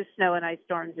doesn't do snow and ice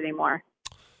storms anymore.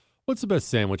 What's the best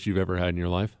sandwich you've ever had in your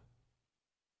life?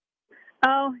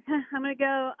 Oh, I'm gonna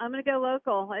go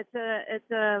local.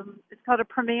 It's called a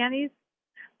Permanis.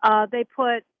 They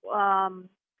put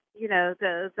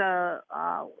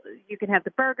you can have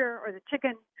the burger or the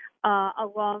chicken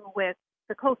along with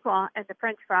the coleslaw and the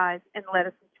French fries and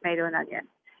lettuce and tomato and onion.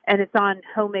 And it's on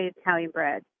homemade Italian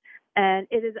bread. And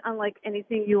it is unlike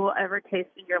anything you will ever taste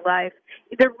in your life.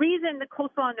 The reason the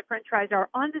coleslaw and the French fries are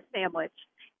on the sandwich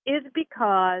is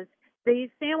because these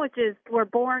sandwiches were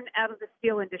born out of the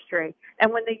steel industry.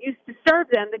 And when they used to serve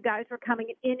them, the guys were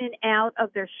coming in and out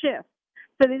of their shift.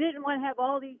 So they didn't want to have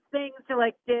all these things to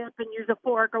like dip and use a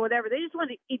fork or whatever. They just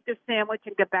wanted to eat their sandwich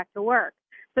and get back to work.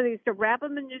 So they used to wrap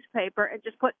them in newspaper and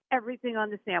just put everything on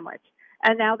the sandwich.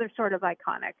 And now they're sort of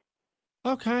iconic.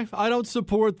 Okay. I don't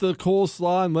support the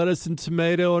coleslaw and lettuce and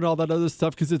tomato and all that other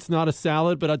stuff because it's not a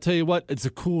salad. But I'll tell you what, it's a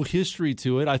cool history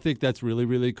to it. I think that's really,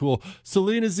 really cool.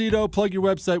 Selena Zito, plug your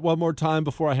website one more time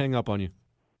before I hang up on you.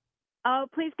 Oh,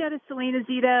 please go to Selena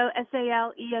Zito,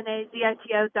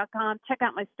 SALENAZITO.com. Check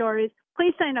out my stories.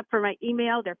 Please sign up for my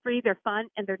email. They're free, they're fun,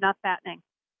 and they're not fattening.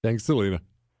 Thanks, Selena.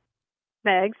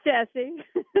 Thanks, Jesse.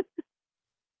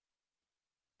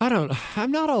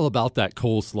 I'm not all about that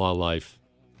coleslaw life.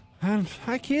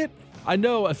 I can't. I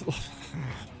know. All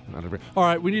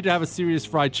right, we need to have a serious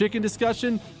fried chicken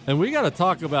discussion, and we got to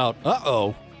talk about,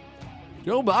 Joe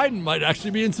Biden might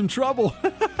actually be in some trouble.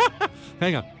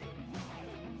 Hang on.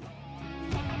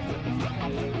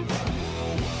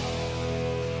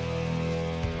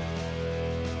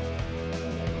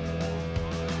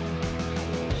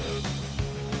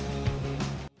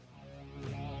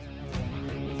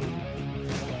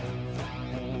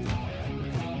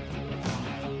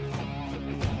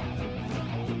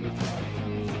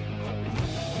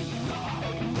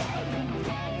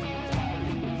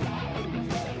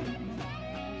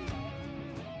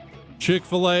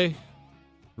 Chick-fil-A,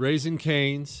 Raising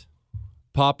Cane's,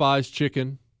 Popeye's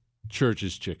Chicken,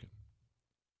 Church's Chicken.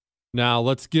 Now,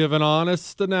 let's give an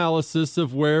honest analysis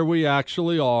of where we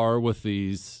actually are with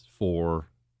these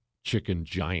four chicken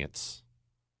giants.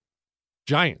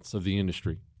 Giants of the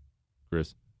industry,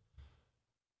 Chris.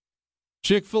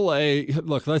 Chick-fil-A,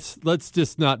 look, let's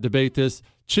just not debate this.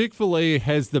 Chick-fil-A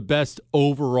has the best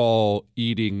overall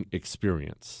eating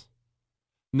experience.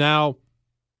 Now,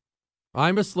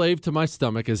 I'm a slave to my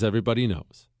stomach, as everybody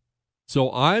knows.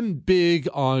 So I'm big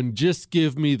on just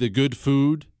give me the good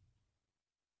food.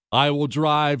 I will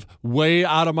drive way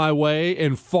out of my way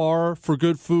and far for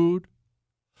good food.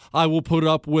 I will put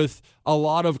up with a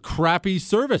lot of crappy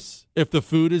service. If the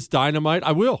food is dynamite,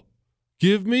 I will.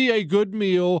 Give me a good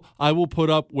meal. I will put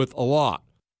up with a lot.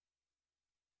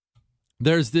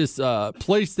 There's this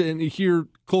place here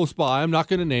close by. I'm not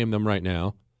going to name them right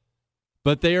now.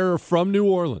 But they are from New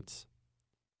Orleans.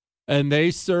 And they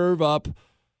serve up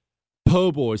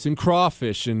po' boys and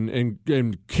crawfish and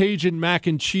Cajun mac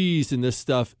and cheese and this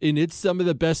stuff. And it's some of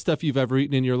the best stuff you've ever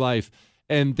eaten in your life.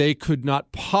 And they could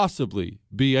not possibly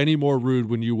be any more rude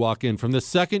when you walk in. From the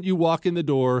second you walk in the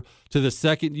door to the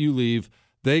second you leave,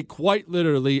 they quite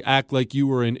literally act like you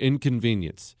were an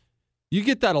inconvenience. You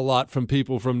get that a lot from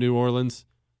people from New Orleans,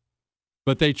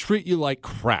 but they treat you like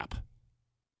crap.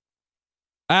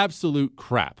 Absolute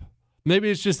crap.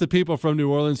 Maybe it's just the people from New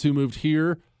Orleans who moved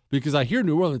here, because I hear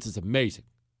New Orleans is amazing.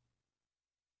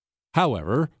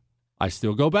 However, I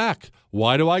still go back.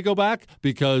 Why do I go back?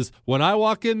 Because when I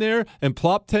walk in there and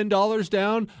plop $10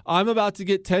 down, I'm about to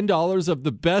get $10 of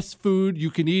the best food you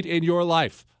can eat in your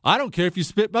life. I don't care if you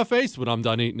spit my face when I'm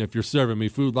done eating if you're serving me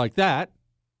food like that.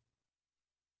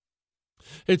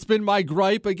 It's been my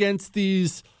gripe against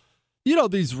these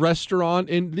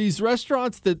restaurants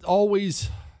that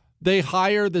always... They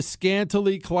hire the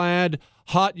scantily clad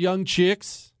hot young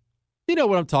chicks. You know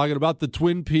what I'm talking about, the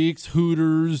Twin Peaks,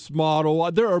 Hooters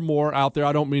model. There are more out there.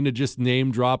 I don't mean to just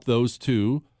name drop those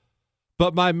two.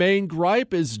 But my main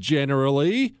gripe is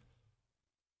generally,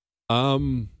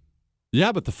 but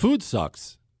the food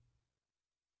sucks.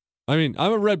 I mean,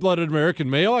 I'm a red-blooded American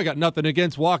male. I got nothing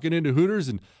against walking into Hooters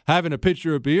and having a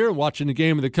pitcher of beer and watching a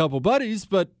game with a couple buddies,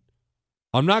 but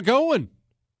I'm not going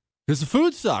because the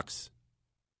food sucks.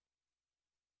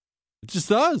 It just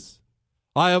does.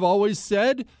 I have always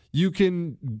said you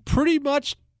can pretty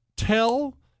much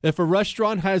tell if a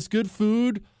restaurant has good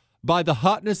food by the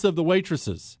hotness of the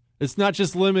waitresses. It's not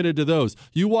just limited to those.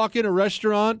 You walk in a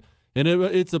restaurant and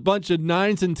it's a bunch of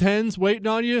 9s and 10s waiting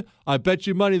on you, I bet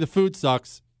you money the food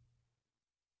sucks.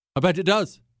 I bet it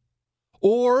does.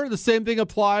 Or the same thing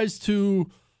applies to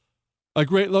a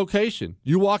great location.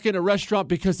 You walk in a restaurant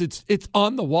because it's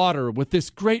on the water with this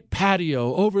great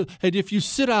patio over, and if you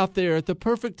sit out there at the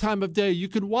perfect time of day, you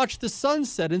can watch the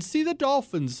sunset and see the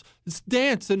dolphins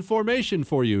dance in formation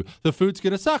for you. The food's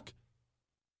going to suck.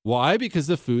 Why? Because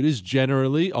the food is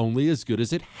generally only as good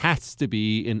as it has to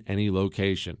be in any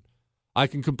location. I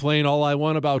can complain all I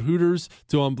want about Hooters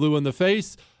till I'm blue in the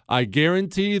face. I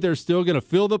guarantee they're still going to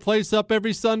fill the place up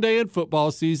every Sunday in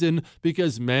football season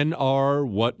because men are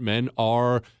what men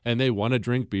are, and they want to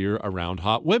drink beer around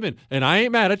hot women. And I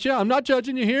ain't mad at you. I'm not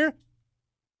judging you here.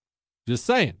 Just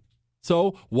saying.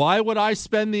 So why would I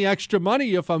spend the extra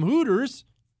money if I'm Hooters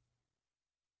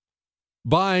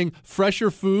buying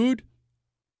fresher food,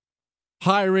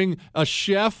 hiring a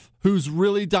chef who's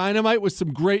really dynamite with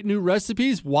some great new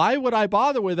recipes. Why would I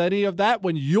bother with any of that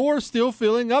when you're still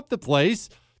filling up the place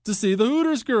to see the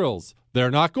Hooters girls?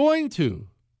 They're not going to.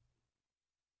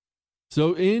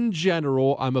 So in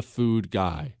general, I'm a food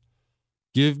guy.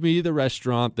 Give me the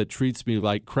restaurant that treats me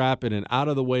like crap in an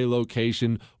out-of-the-way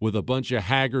location with a bunch of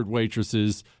haggard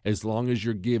waitresses, as long as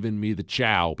you're giving me the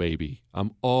chow, baby.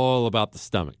 I'm all about the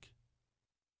stomach.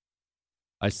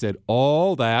 I said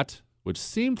all that, which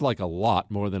seemed like a lot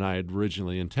more than I had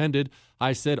originally intended.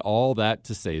 I said all that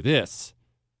to say this.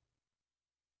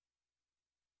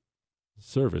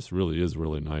 Service really is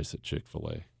really nice at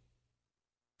Chick-fil-A.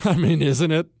 I mean,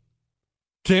 isn't it?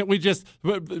 Can't we just,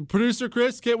 Producer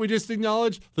Chris, can't we just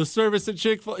acknowledge the service at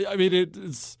Chick-fil-A? I mean,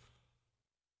 it's,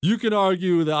 you can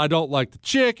argue that I don't like the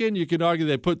chicken. You can argue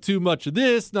they put too much of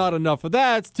this, not enough of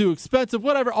that. It's too expensive,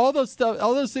 whatever. All those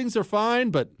things are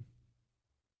fine, but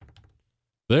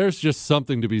there's just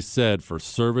something to be said for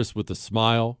service with a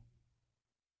smile.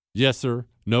 Yes, sir.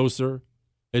 No, sir.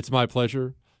 It's my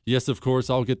pleasure. Yes, of course,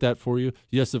 I'll get that for you.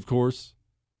 Yes, of course.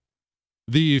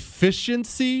 The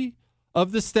efficiency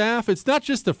of the staff, it's not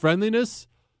just the friendliness.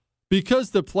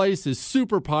 Because the place is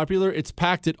super popular, it's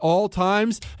packed at all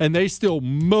times, and they still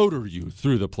motor you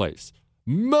through the place.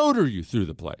 Motor you through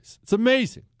the place. It's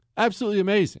amazing. Absolutely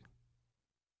amazing.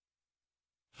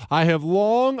 I have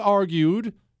long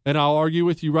argued, and I'll argue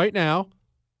with you right now,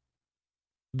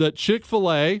 that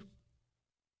Chick-fil-A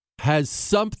has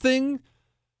something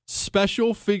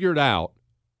special figured out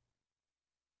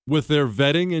with their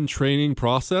vetting and training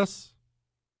process.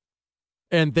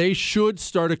 And they should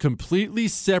start a completely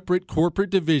separate corporate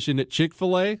division at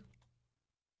Chick-fil-A,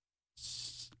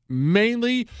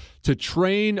 mainly to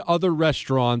train other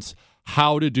restaurants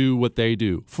how to do what they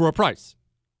do for a price.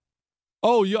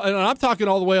 Oh, yeah, and I'm talking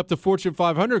all the way up to Fortune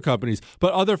 500 companies,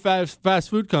 but other fast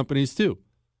food companies too.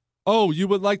 Oh, you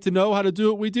would like to know how to do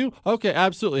what we do? Okay,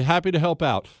 absolutely. Happy to help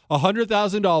out.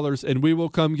 $100,000, and we will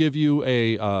come give you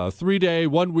a 3-day,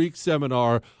 1-week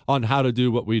seminar on how to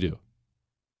do what we do.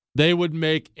 They would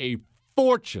make a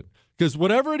fortune because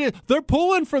whatever it is, they're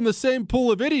pulling from the same pool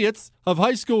of idiots, of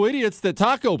high school idiots that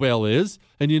Taco Bell is.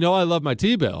 And you know I love my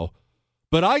T-Bell.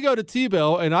 But I go to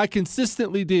T-Bell and I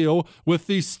consistently deal with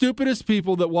the stupidest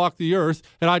people that walk the earth.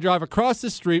 And I drive across the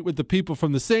street with the people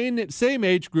from the same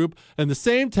age group and the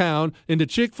same town into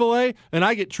Chick-fil-A, and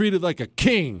I get treated like a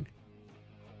king.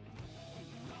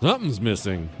 Something's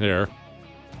missing there.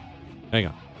 Hang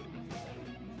on.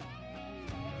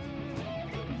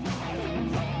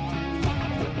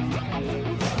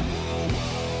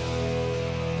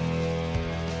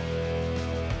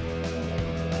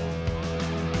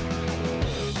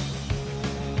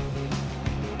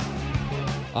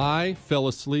 I fell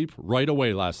asleep right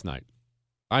away last night.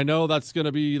 I know that's going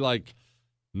to be like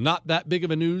not that big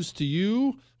of a news to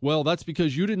you. Well, that's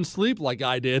because you didn't sleep like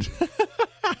I did.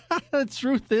 The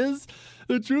truth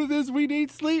is we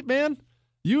need sleep, man.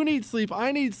 You need sleep.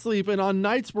 I need sleep. And on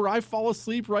nights where I fall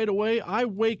asleep right away, I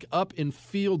wake up and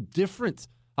feel different.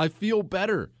 I feel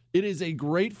better. It is a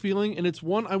great feeling, and it's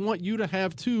one I want you to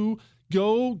have too.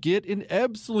 Go get an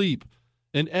Ebb Sleep.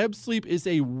 An Ebb Sleep is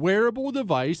a wearable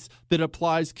device that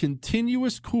applies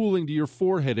continuous cooling to your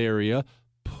forehead area,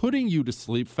 putting you to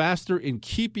sleep faster and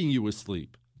keeping you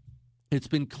asleep. It's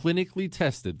been clinically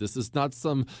tested. This is not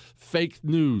some fake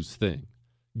news thing.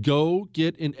 Go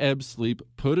get an Ebb Sleep,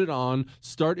 put it on,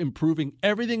 start improving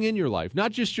everything in your life.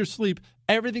 Not just your sleep,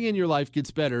 everything in your life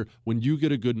gets better when you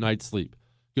get a good night's sleep.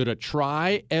 Go to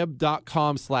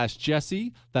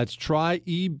tryebb.com/Jesse. That's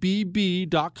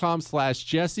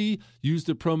tryebb.com/Jesse. Use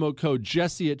the promo code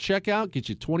Jesse at checkout. Get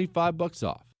you $25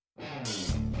 off.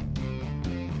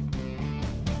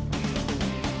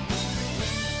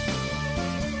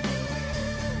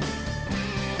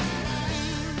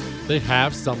 They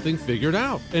have something figured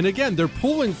out. And again, they're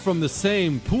pulling from the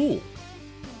same pool.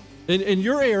 In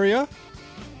your area,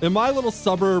 in my little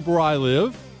suburb where I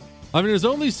live, I mean, there's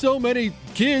only so many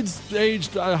kids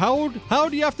aged. How old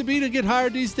do you have to be to get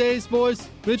hired these days, boys?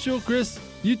 Mitchell, Chris,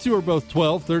 you two are both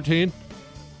 12, 13.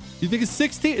 You think it's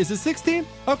 16? Is it 16?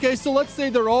 Okay, so let's say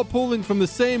they're all pulling from the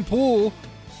same pool.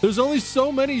 There's only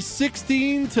so many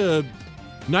 16 to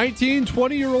 19,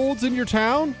 20-year-olds in your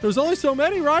town. There's only so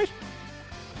many, right?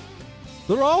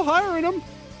 They're all hiring them.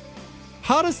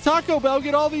 How does Taco Bell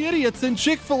get all the idiots and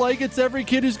Chick-fil-A gets every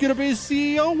kid who's going to be a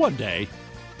CEO one day?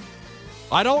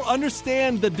 I don't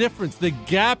understand the difference. The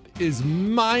gap is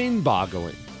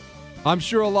mind-boggling. I'm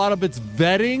sure a lot of it's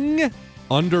vetting,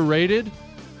 underrated,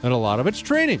 and a lot of it's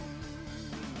training.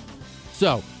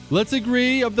 So let's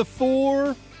agree of the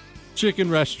 4 chicken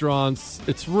restaurants,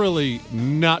 it's really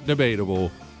not debatable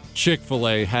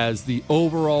Chick-fil-A has the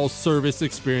overall service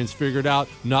experience figured out.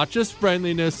 Not just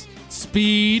friendliness,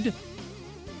 speed.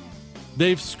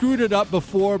 They've screwed it up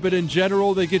before, but in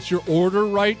general, they get your order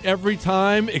right every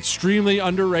time. Extremely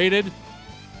underrated.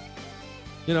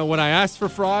 You know, when I ask for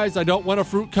fries, I don't want a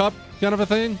fruit cup kind of a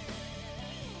thing.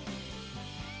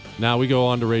 Now we go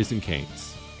on to Raising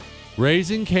Cane's.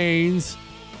 Raising Cane's.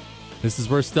 This is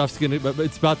where it's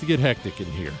about to get hectic in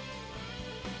here.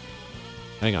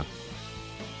 Hang on.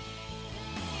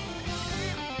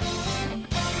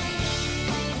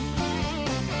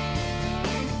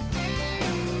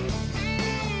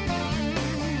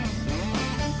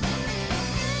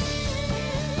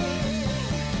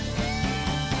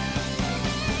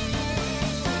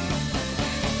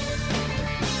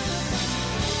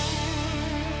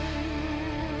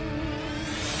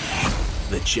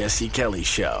 The Jesse Kelly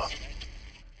Show.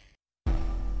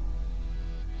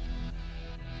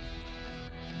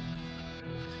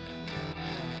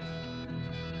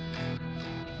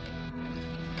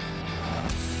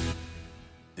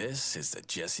 This is the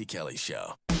Jesse Kelly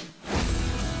Show.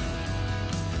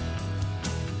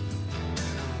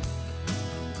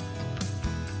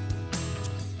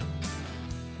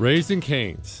 Raising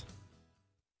Cane's.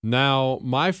 Now,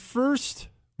 my first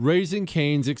Raising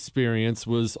Cane's experience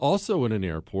was also in an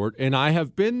airport, and I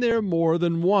have been there more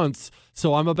than once,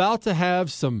 so I'm about to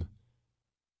have some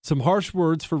harsh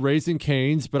words for Raising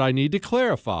Cane's, but I need to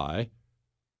clarify.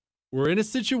 We're in a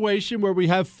situation where we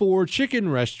have 4 chicken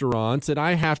restaurants, and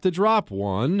I have to drop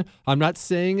one. I'm not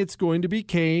saying it's going to be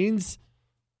Cane's,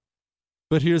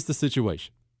 but here's the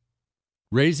situation.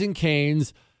 Raising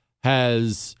Cane's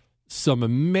has some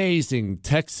amazing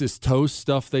Texas toast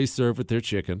stuff they serve with their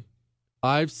chicken.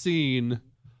 I've seen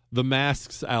the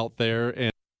masks out there,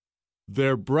 and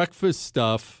their breakfast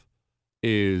stuff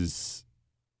is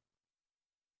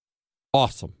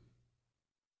awesome.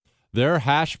 Their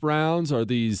hash browns are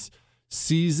these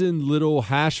seasoned little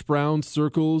hash brown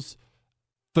circles.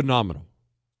 Phenomenal.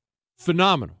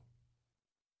 Phenomenal.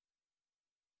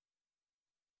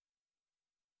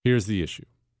 Here's the issue.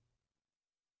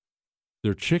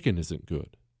 Their chicken isn't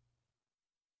good.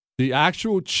 The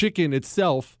actual chicken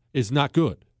itself is not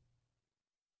good.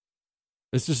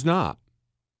 It's just not.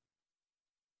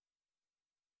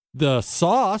 The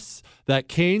sauce, that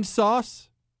Cane's sauce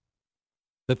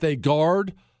that they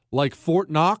guard like Fort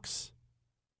Knox,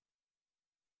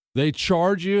 they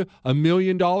charge you $1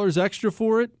 million extra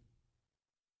for it.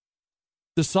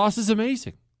 The sauce is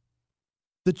amazing.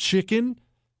 The chicken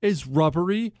is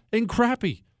rubbery and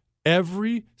crappy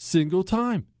every single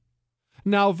time.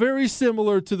 Now, very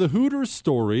similar to the Hooters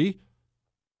story,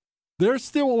 there's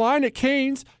still a line at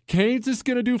Cane's. Cane's is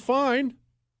going to do fine.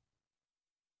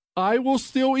 I will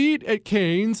still eat at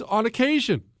Cane's on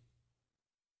occasion.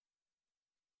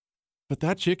 But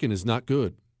that chicken is not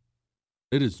good.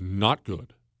 It is not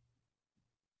good.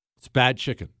 It's bad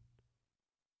chicken.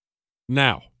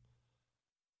 Now,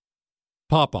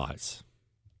 Popeyes.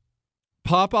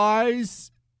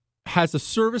 Popeyes has a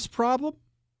service problem,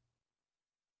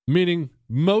 meaning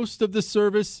most of the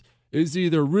service is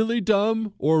either really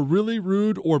dumb or really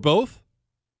rude or both.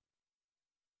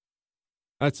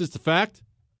 That's just a fact.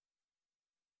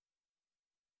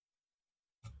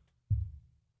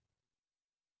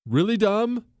 Really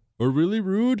dumb or really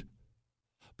rude.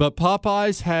 But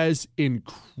Popeyes has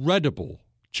incredible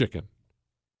chicken.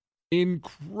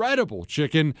 Incredible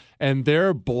chicken. And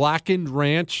their blackened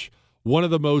ranch, one of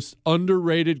the most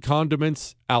underrated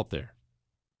condiments out there.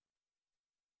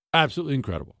 Absolutely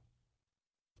incredible.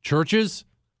 Church's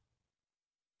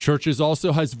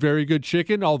also has very good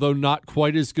chicken, although not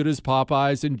quite as good as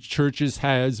Popeyes. And Church's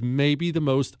has maybe the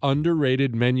most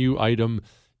underrated menu item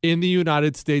in the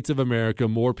United States of America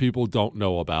more people don't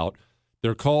know about.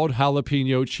 They're called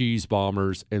jalapeno cheese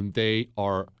bombers, and they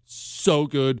are so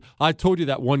good. I told you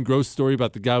that one gross story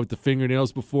about the guy with the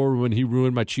fingernails before when he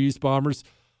ruined my cheese bombers.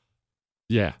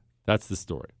 Yeah, that's the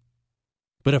story.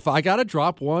 But if I got to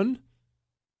drop one,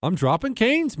 I'm dropping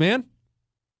Cane's, man.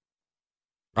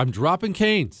 I'm dropping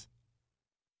Cane's.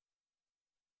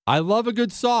 I love a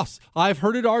good sauce. I've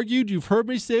heard it argued. You've heard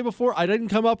me say before, I didn't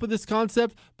come up with this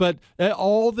concept, but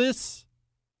all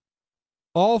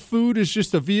food is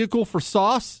just a vehicle for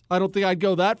sauce. I don't think I'd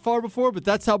go that far before, but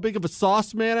that's how big of a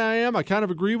sauce man I am. I kind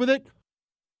of agree with it.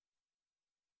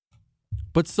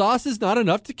 But sauce is not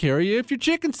enough to carry you if your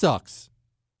chicken sucks.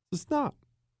 It's not.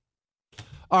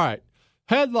 All right.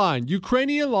 Headline,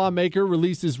 Ukrainian lawmaker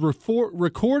releases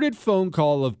recorded phone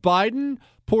call of Biden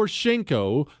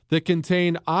Poroshenko that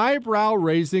contain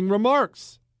eyebrow-raising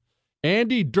remarks.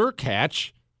 Andy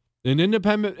Derkach, an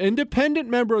independent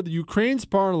member of the Ukraine's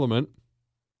parliament,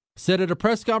 said at a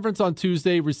press conference on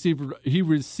Tuesday he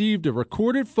received a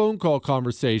recorded phone call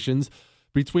conversations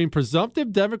between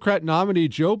presumptive Democrat nominee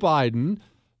Joe Biden,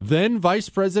 then vice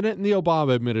president in the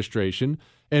Obama administration,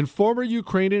 and former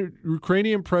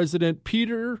Ukrainian President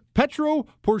Petro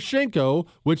Poroshenko,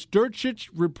 which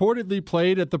Durchich reportedly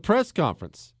played at the press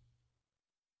conference.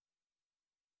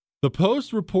 The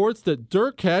Post reports that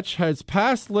Durchich has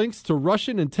past links to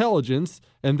Russian intelligence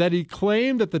and that he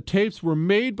claimed that the tapes were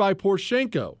made by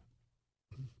Poroshenko.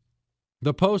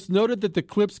 The Post noted that the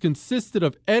clips consisted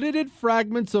of edited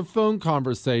fragments of phone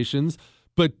conversations,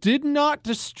 but did not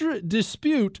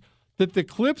dispute that the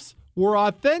clips were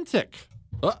authentic.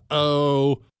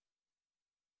 Uh-oh.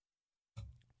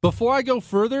 Before I go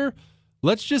further,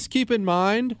 let's just keep in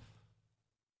mind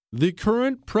the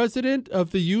current president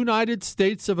of the United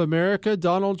States of America,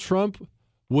 Donald Trump,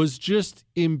 was just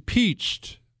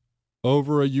impeached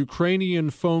over a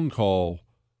Ukrainian phone call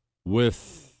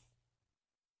with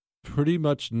pretty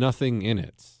much nothing in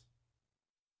it.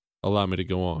 Allow me to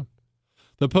go on.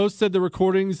 The Post said the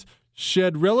recordings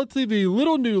shed relatively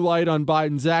little new light on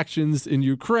Biden's actions in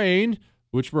Ukraine,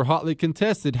 which were hotly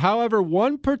contested. However,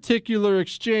 one particular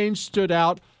exchange stood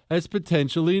out as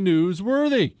potentially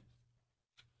newsworthy.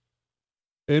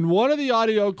 In one of the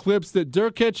audio clips that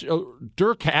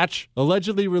Durchich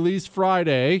allegedly released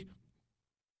Friday,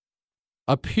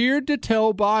 appeared to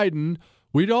tell Biden,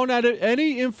 "We don't have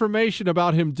any information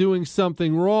about him doing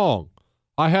something wrong.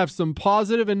 I have some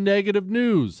positive and negative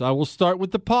news. I will start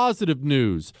with the positive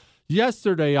news.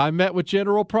 Yesterday, I met with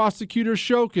General Prosecutor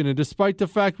Shokin, and despite the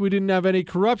fact we didn't have any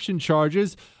corruption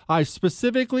charges, I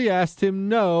specifically asked him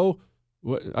no.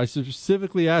 It was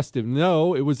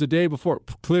the day before.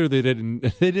 Clearly,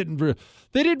 they didn't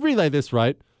relay this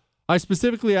right. I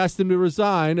specifically asked him to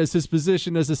resign as his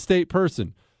position as a state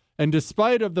person. And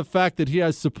despite of the fact that he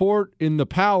has support in the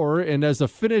power, and as a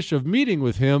finish of meeting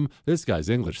with him, this guy's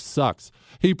English sucks.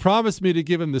 He promised me to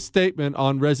give him the statement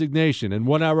on resignation. And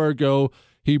 1 hour ago,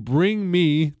 he bring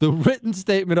me the written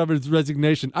statement of his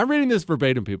resignation. I'm reading this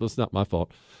verbatim, people. It's not my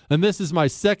fault. And this is my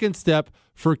second step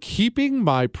for keeping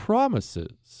my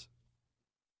promises.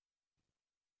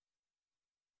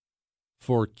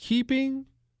 For keeping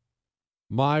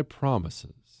my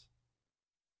promises.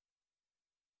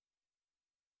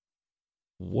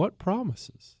 What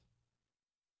promises?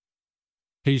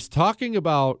 He's talking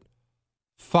about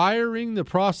firing the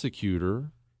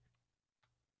prosecutor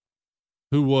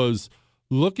who was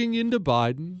looking into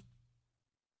Biden,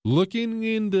 looking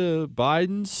into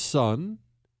Biden's son,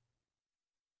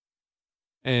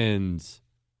 and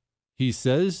he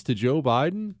says to Joe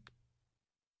Biden,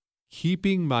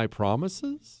 keeping my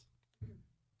promises?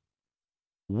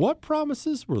 What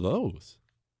promises were those?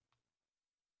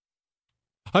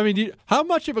 I mean, how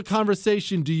much of a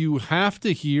conversation do you have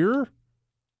to hear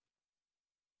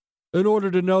in order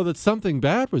to know that something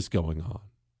bad was going on?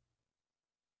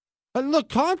 And look,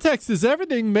 context is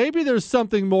everything. Maybe there's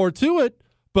something more to it,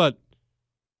 but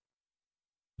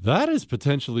that is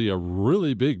potentially a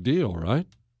really big deal, right?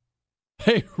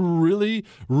 A really,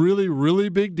 really, really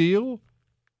big deal?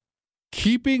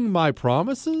 Keeping my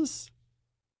promises?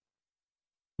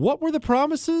 What were the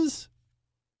promises?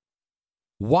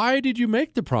 Why did you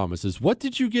make the promises? What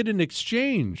did you get in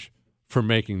exchange for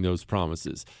making those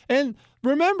promises? And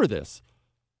remember this,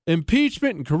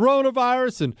 impeachment and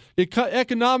coronavirus and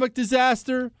economic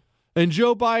disaster and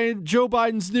Joe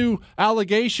Biden's new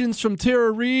allegations from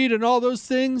Tara Reade and all those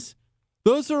things.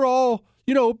 Those are all,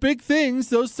 big things.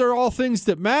 Those are all things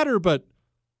that matter, but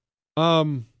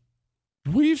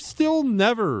we've still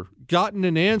never gotten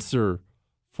an answer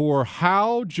for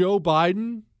how Joe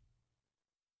Biden,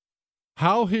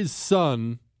 how his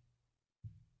son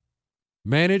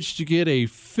managed to get a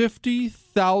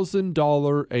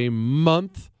 $50,000 a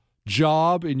month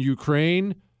job in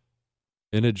Ukraine,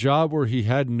 in a job where he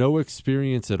had no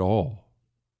experience at all.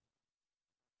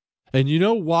 And you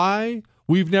know why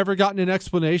we've never gotten an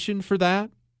explanation for that?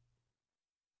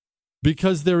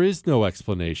 Because there is no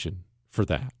explanation for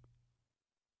that.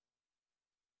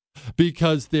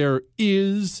 Because there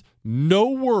is no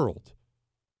world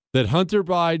that Hunter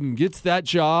Biden gets that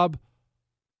job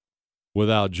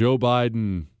without Joe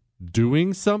Biden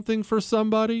doing something for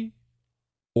somebody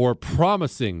or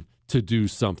promising to do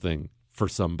something for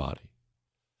somebody.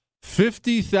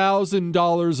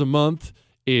 $50,000 a month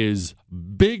is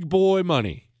big boy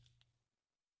money.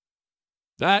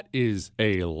 That is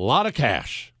a lot of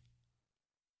cash.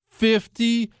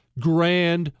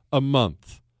 $50,000 a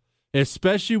month,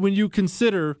 especially when you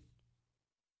consider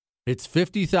it's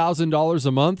 $50,000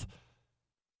 a month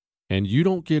and you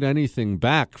don't get anything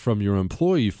back from your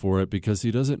employee for it because he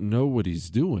doesn't know what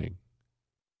he's doing.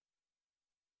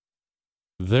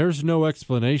 There's no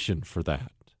explanation for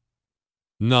that.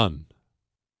 None.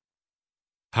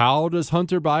 How does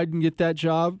Hunter Biden get that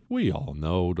job? We all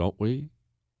know, don't we?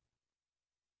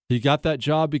 He got that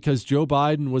job because Joe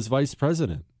Biden was vice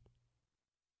president.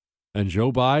 And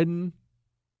Joe Biden,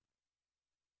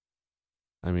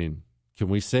 I mean, can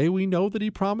we say we know that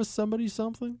he promised somebody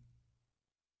something?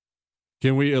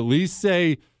 Can we at least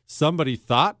say somebody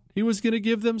thought he was going to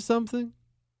give them something?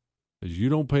 Because you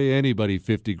don't pay anybody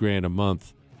 $50,000 a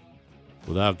month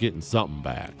without getting something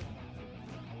back.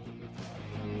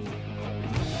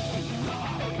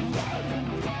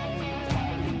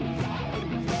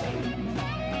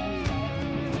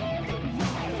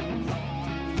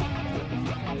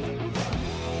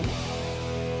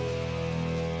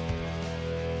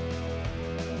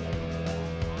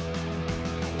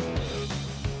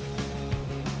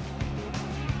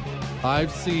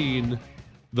 I've seen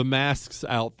the masks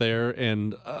out there,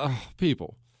 and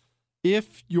people,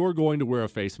 if you're going to wear a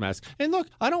face mask, and look,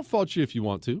 I don't fault you if you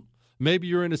want to. Maybe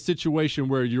you're in a situation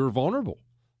where you're vulnerable.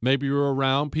 Maybe you're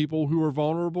around people who are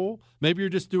vulnerable. Maybe you're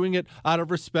just doing it out of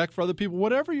respect for other people.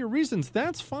 Whatever your reasons,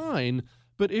 that's fine.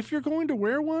 But if you're going to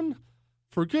wear one,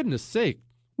 for goodness sake,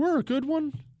 wear a good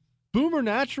one.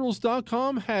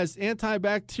 BoomerNaturals.com has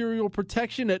antibacterial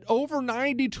protection at over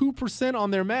 92%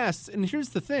 on their masks. And here's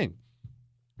the thing.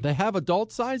 They have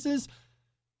adult sizes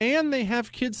and they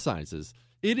have kid sizes.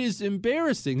 It is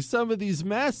embarrassing, some of these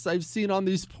masks I've seen on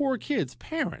these poor kids.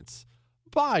 Parents,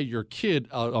 buy your kid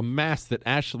a mask that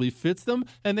actually fits them,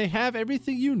 and they have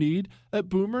everything you need at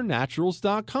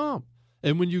BoomerNaturals.com.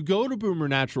 And when you go to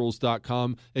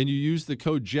BoomerNaturals.com and you use the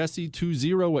code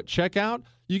Jesse20 at checkout,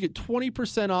 you get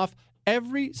 20% off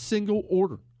every single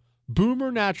order.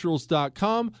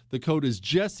 BoomerNaturals.com. The code is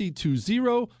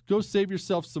Jesse20. Go save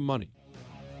yourself some money.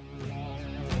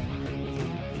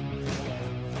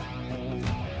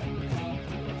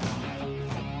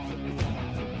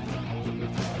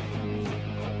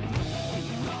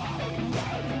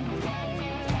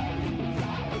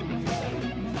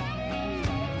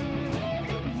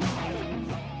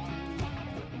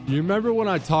 You remember when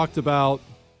I talked about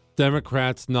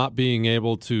Democrats not being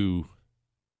able to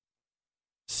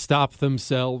stop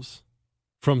themselves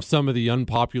from some of the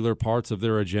unpopular parts of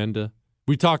their agenda?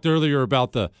 We talked earlier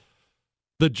about the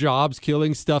jobs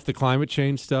killing stuff, the climate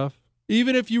change stuff.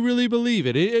 Even if you really believe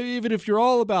it, even if you're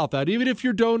all about that, even if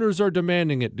your donors are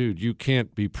demanding it, dude, you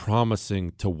can't be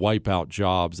promising to wipe out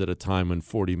jobs at a time when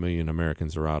 40 million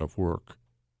Americans are out of work.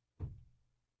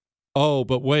 Oh,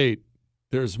 but wait,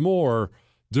 there's more.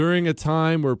 During a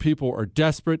time where people are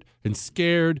desperate and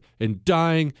scared and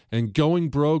dying and going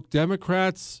broke,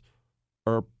 Democrats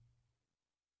are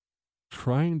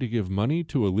trying to give money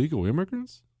to illegal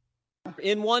immigrants?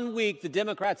 In 1 week, the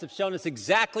Democrats have shown us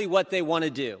exactly what they want to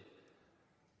do.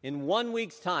 In 1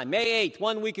 week's time, May 8th,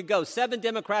 1 week ago, 7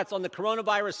 Democrats on the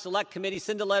Coronavirus Select Committee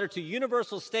send a letter to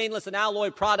Universal Stainless and Alloy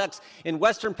Products in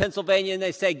Western Pennsylvania, and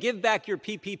they say, give back your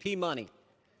PPP money.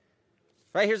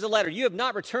 Right, here's a letter. You have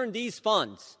not returned these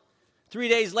funds. 3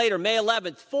 days later, May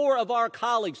 11th, 4 of our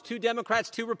colleagues, 2 Democrats,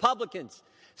 2 Republicans,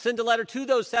 send a letter to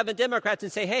those 7 Democrats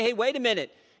and say, hey, wait a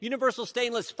minute. Universal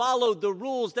Stainless followed the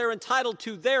rules. They're entitled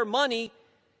to their money.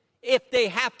 If they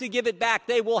have to give it back,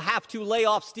 they will have to lay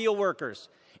off steel workers.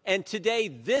 And today,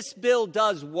 this bill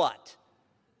does what?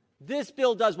 This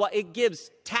bill does what? It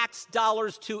gives tax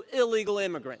dollars to illegal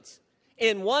immigrants.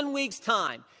 In 1 week's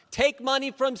time, take money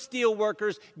from steel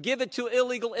workers, give it to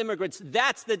illegal immigrants.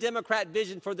 That's the Democrat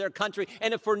vision for their country.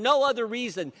 And if for no other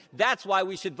reason, that's why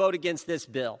we should vote against this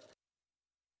bill.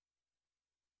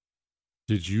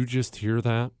 Did you just hear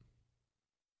that?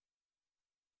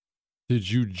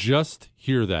 Did you just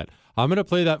hear that? I'm going to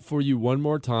play that for you one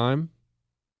more time.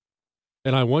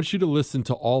 And I want you to listen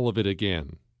to all of it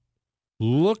again.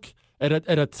 Look at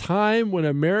a time when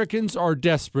Americans are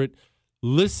desperate.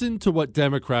 Listen to what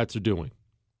Democrats are doing.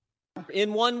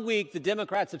 In 1 week, the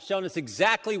Democrats have shown us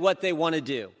exactly what they want to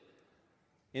do.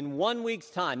 In 1 week's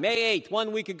time, May 8th,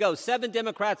 1 week ago, 7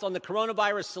 Democrats on the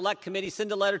Coronavirus Select Committee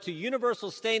send a letter to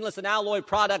Universal Stainless and Alloy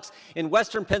Products in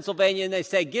Western Pennsylvania, and they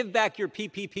say, give back your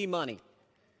PPP money.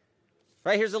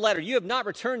 Right, here's a letter. You have not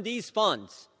returned these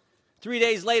funds. 3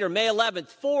 days later, May 11th,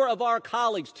 4 of our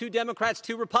colleagues, 2 Democrats,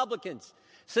 2 Republicans,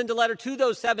 send a letter to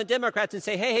those 7 Democrats and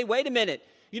say, hey, wait a minute.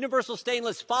 Universal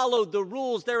Stainless followed the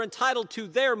rules. They're entitled to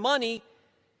their money.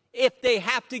 If they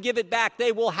have to give it back,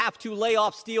 they will have to lay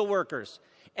off steel workers.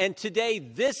 And today,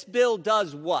 this bill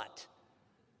does what?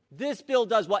 This bill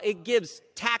does what? It gives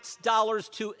tax dollars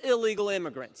to illegal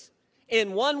immigrants.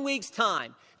 In 1 week's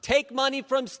time, take money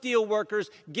from steel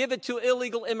workers, give it to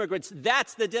illegal immigrants.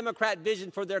 That's the Democrat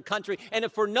vision for their country. And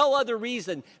if for no other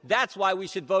reason, that's why we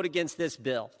should vote against this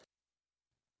bill.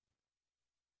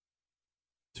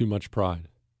 Too much pride.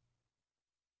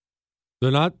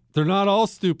 They're not all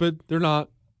stupid. They're not.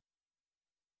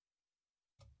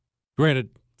 Granted,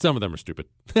 some of them are stupid.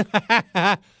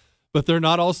 But they're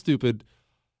not all stupid.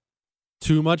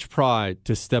 Too much pride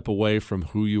to step away from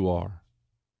who you are.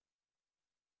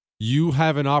 You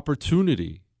have an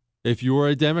opportunity, if you're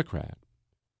a Democrat,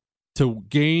 to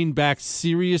gain back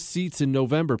serious seats in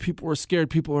November. People are scared.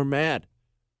 People are mad.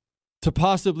 To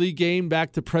possibly gain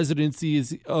back the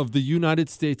presidency of the United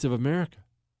States of America.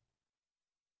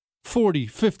 40,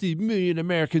 50 million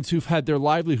Americans who've had their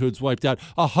livelihoods wiped out.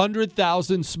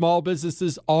 100,000 small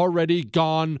businesses already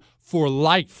gone for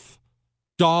life.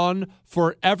 Gone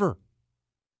forever.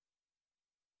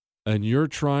 And you're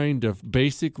trying to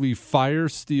basically fire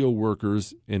steel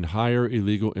workers and hire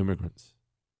illegal immigrants.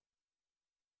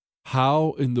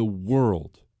 How in the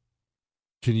world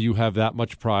can you have that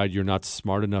much pride you're not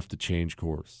smart enough to change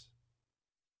course?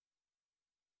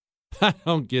 I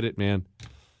don't get it, man.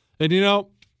 And you know,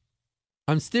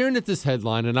 I'm staring at this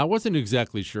headline and I wasn't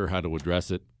exactly sure how to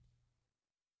address it.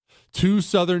 2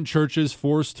 Southern churches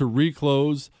forced to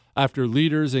reclose after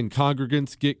leaders and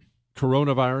congregants get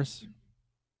coronavirus.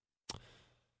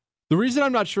 The reason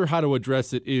I'm not sure how to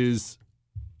address it is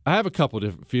I have a couple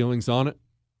different feelings on it.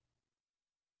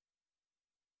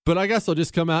 But I guess I'll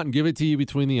just come out and give it to you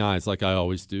between the eyes like I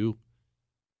always do.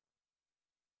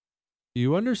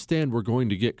 You understand we're going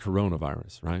to get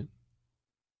coronavirus, right?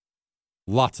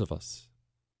 Lots of us.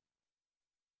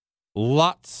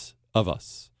 Lots of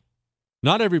us.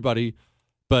 Not everybody,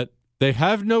 but they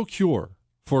have no cure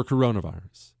for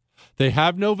coronavirus. They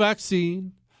have no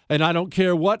vaccine. And I don't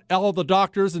care what all the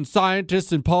doctors and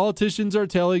scientists and politicians are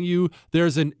telling you,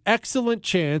 there's an excellent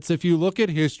chance, if you look at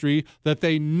history, that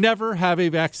they never have a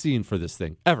vaccine for this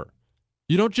thing, ever.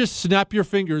 You don't just snap your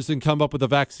fingers and come up with a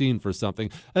vaccine for something.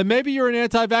 And maybe you're an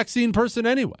anti-vaccine person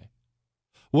anyway.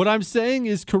 What I'm saying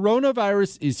is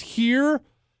coronavirus is here,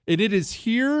 and it is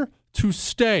here to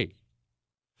stay.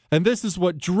 And this is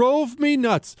what drove me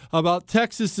nuts about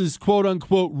Texas's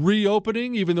quote-unquote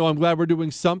reopening, even though I'm glad we're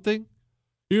doing something.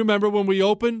 You remember when we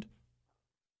opened?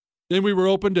 And we were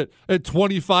opened at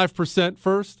 25%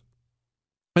 first.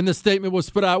 And the statement was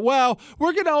put out, well,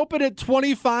 we're going to open at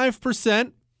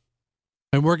 25%.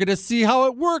 And we're going to see how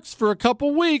it works for a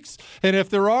couple weeks. And if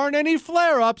there aren't any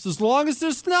flare-ups, as long as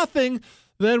there's nothing,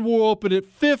 then we'll open at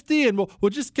 50. And we'll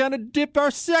just kind of dip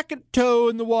our second toe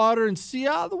in the water and see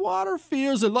how the water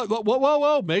feels. And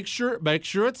whoa, make sure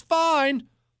it's fine.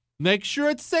 Make sure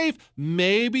it's safe.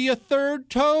 Maybe a third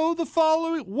toe the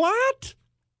following. What?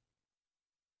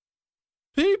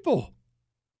 People,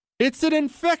 it's an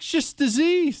infectious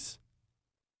disease.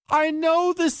 I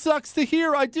know this sucks to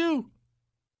hear. I do.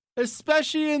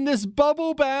 Especially in this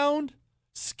bubble-bound,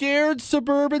 scared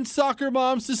suburban soccer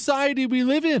mom society we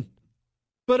live in.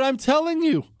 But I'm telling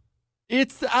you,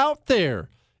 it's out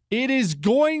there. It is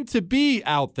going to be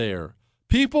out there.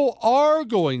 People are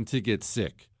going to get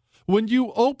sick. When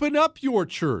you open up your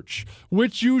church,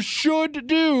 which you should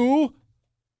do,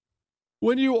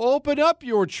 when you open up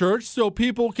your church so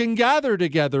people can gather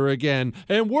together again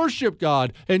and worship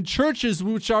God, and churches,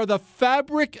 which are the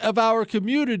fabric of our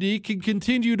community, can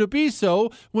continue to be so,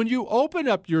 when you open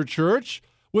up your church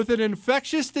with an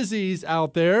infectious disease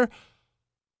out there,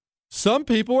 some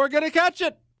people are going to catch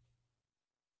it.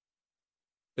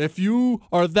 If you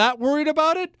are that worried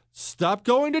about it, stop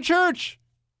going to church.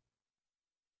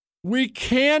 We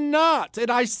cannot,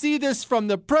 and I see this from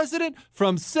the president,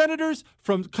 from senators,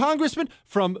 from congressmen,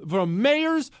 from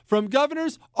mayors, from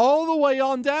governors, all the way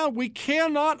on down. We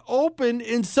cannot open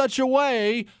in such a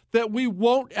way that we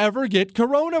won't ever get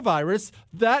coronavirus.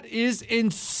 That is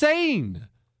insane.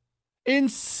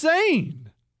 Insane.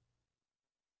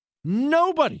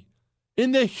 Nobody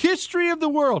in the history of the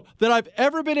world that I've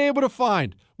ever been able to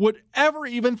find would ever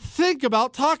even think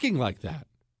about talking like that.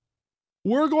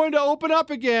 We're going to open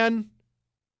up again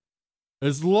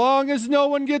as long as no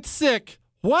one gets sick.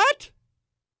 What?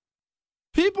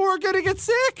 People are going to get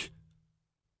sick.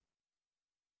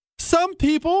 Some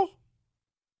people.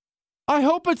 I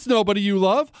hope it's nobody you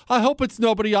love. I hope it's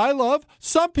nobody I love.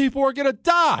 Some people are going to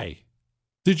die.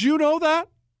 Did you know that?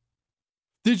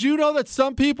 Did you know that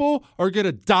some people are going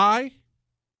to die?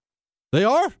 They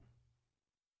are.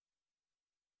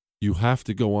 You have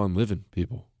to go on living,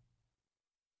 people.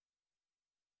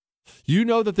 You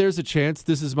know that there's a chance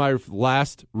this is my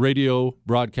last radio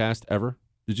broadcast ever?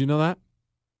 Did you know that?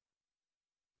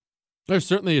 There's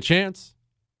certainly a chance.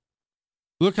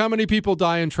 Look how many people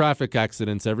die in traffic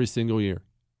accidents every single year.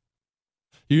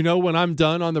 You know, when I'm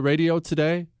done on the radio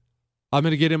today, I'm going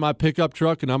to get in my pickup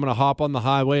truck and I'm going to hop on the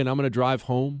highway and I'm going to drive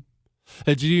home.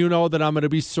 And do you know that I'm going to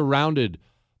be surrounded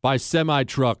by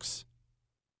semi-trucks,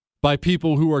 by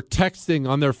people who are texting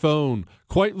on their phone,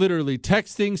 quite literally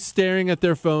texting, staring at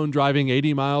their phone, driving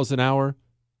 80 miles an hour?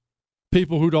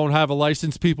 People who don't have a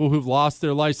license, people who've lost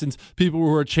their license, people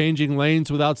who are changing lanes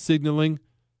without signaling.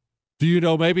 Do you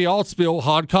know, maybe I'll spill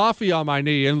hot coffee on my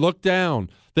knee and look down.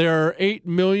 There are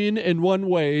 8,000,001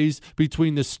 ways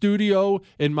between the studio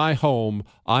and my home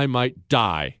I might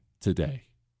die today.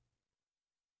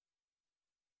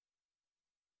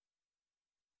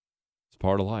 It's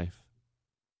part of life.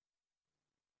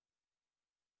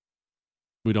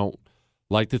 We don't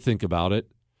like to think about it,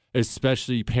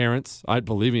 especially parents.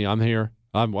 Believe me, I'm here.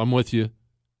 I'm with you.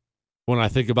 When I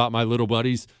think about my little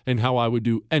buddies and how I would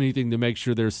do anything to make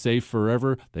sure they're safe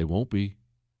forever, they won't be.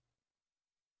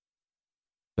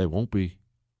 They won't be.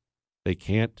 They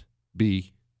can't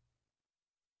be.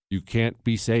 You can't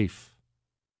be safe.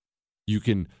 You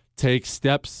can take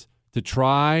steps to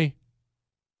try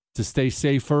to stay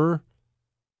safer,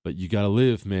 but you got to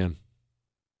live, man.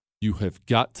 You have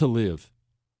got to live.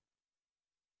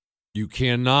 You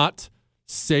cannot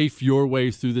safe your way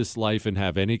through this life and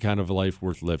have any kind of a life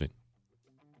worth living.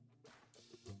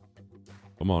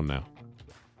 Come on now.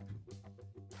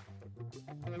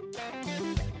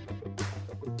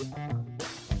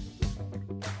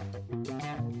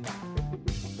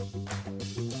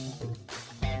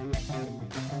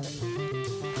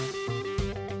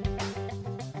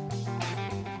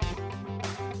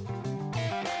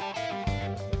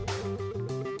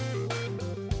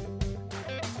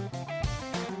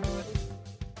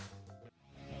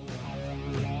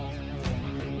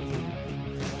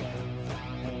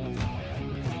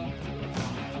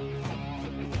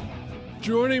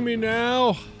 Joining me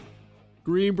now,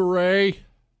 Green Beret,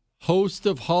 host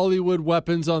of Hollywood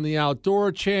Weapons on the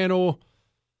Outdoor Channel,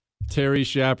 Terry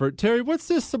Shepard. Terry, what's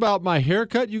this about my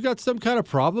haircut? You got some kind of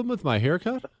problem with my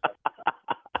haircut?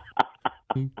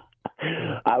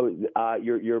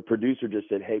 Your producer just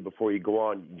said, "Hey, before you go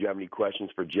on, do you have any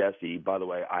questions for Jesse?" By the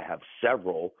way, I have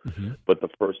several, but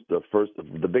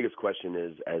the biggest question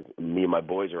is, as me and my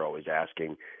boys are always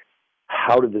asking,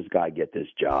 how did this guy get this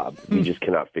job? We just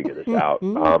cannot figure this out.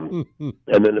 But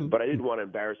I didn't want to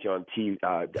embarrass you on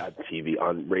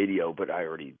on radio, but I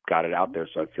already got it out there,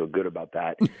 so I feel good about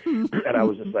that. And I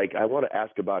was just like, I want to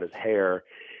ask about his hair.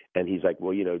 And he's like,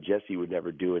 well, Jesse would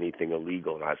never do anything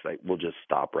illegal. And I was like, we'll just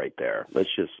stop right there. Let's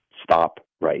just stop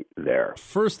right there.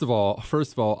 First of all,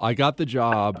 I got the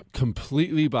job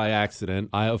completely by accident.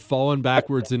 I have fallen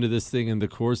backwards into this thing in the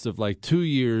course of like 2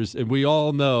 years, and we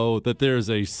all know that there's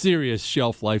a serious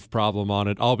shelf life problem on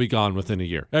it. I'll be gone within a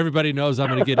year. Everybody knows I'm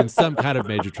going to get in some kind of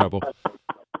major trouble.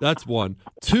 That's one.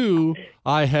 Two,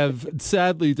 I have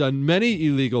sadly done many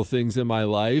illegal things in my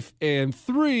life. And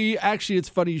three, actually, it's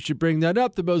funny you should bring that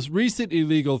up. The most recent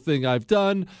illegal thing I've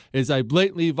done is I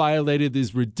blatantly violated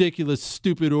these ridiculous,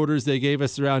 stupid orders they gave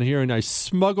us around here, and I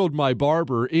smuggled my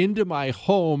barber into my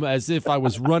home as if I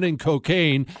was running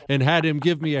cocaine and had him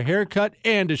give me a haircut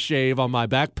and a shave on my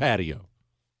back patio.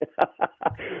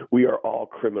 We are all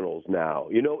criminals now.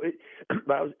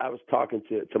 I was talking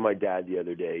to my dad the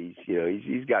other day.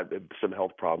 He's got some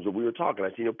health problems. But we were talking. I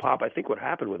said, Pop, I think what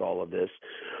happened with all of this,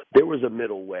 there was a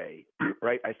middle way,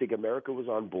 right? I think America was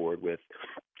on board with,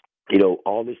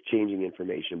 all this changing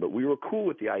information. But we were cool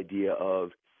with the idea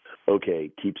of, okay,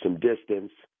 keep some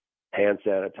distance, hand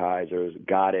sanitizers,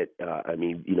 got it.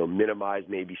 Minimize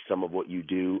maybe some of what you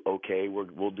do. Okay,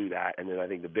 we'll do that. And then I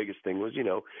think the biggest thing was,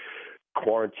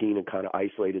 quarantine and kind of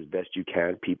isolate as best you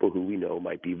can people who we know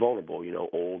might be vulnerable,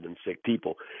 old and sick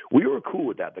people. We were cool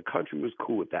with that. The country was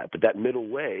cool with that. But that middle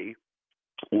way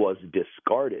was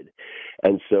discarded.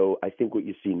 And so I think what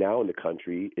you see now in the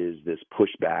country is this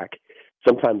pushback,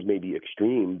 sometimes maybe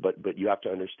extreme, but you have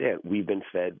to understand, we've been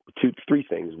fed three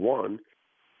things. One,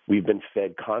 we've been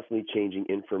fed constantly changing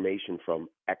information from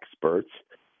experts.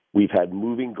 We've had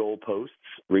moving goalposts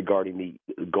regarding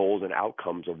the goals and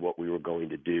outcomes of what we were going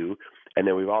to do. And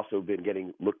then we've also been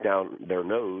getting looked down their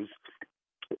nose.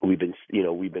 We've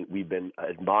been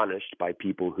admonished by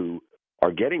people who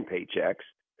are getting paychecks,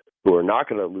 who are not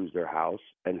going to lose their house,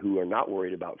 and who are not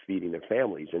worried about feeding their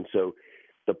families. And so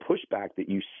the pushback that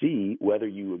you see, whether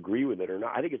you agree with it or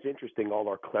not, I think it's interesting. All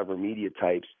our clever media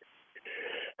types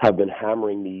have been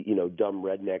hammering the, dumb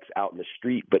rednecks out in the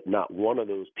street, but not one of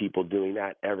those people doing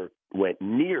that ever went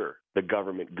near the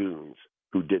government goons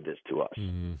who did this to us.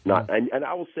 Mm-hmm. And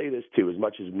I will say this too, as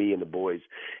much as me and the boys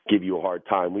give you a hard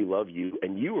time, we love you.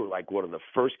 And you were like one of the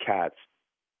first cats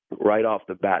right off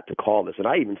the bat to call this. And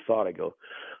I even thought, I go,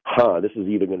 this is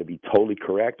either going to be totally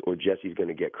correct or Jesse's going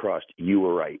to get crushed. You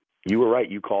were right. You were right.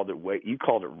 You called it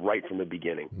right from the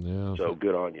beginning. Yeah. So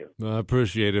good on you. I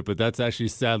appreciate it, but that's actually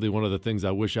sadly one of the things I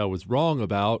wish I was wrong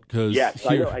about. Yes,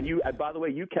 I know. And by the way,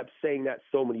 you kept saying that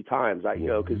so many times.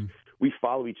 Because we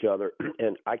follow each other,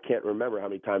 and I can't remember how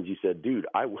many times you said, "Dude,"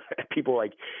 people are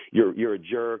like, "You're a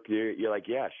jerk." You're like,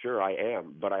 "Yeah, sure, I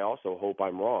am," but I also hope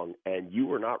I'm wrong, and you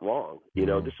were not wrong.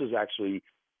 This is actually.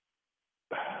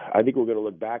 I think we're going to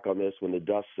look back on this when the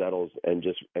dust settles, and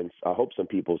I hope some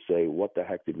people say, "What the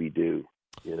heck did we do?"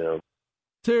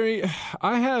 Terry,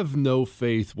 I have no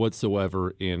faith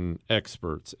whatsoever in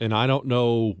experts, and I don't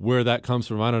know where that comes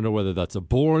from. I don't know whether that's a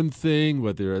born thing,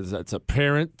 whether that's a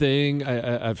parent thing.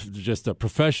 I've just a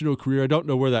professional career. I don't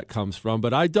know where that comes from,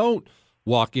 but I don't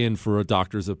walk in for a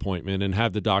doctor's appointment and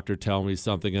have the doctor tell me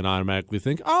something and automatically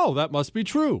think, oh, that must be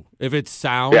true. If it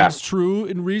sounds true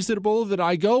and reasonable, then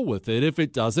I go with it. If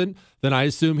it doesn't, then I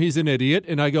assume he's an idiot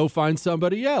and I go find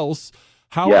somebody else.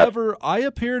 However, I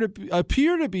appear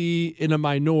to be in a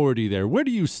minority there. Where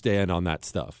do you stand on that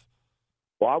stuff?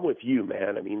 Well, I'm with you,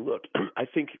 man. I mean, look, I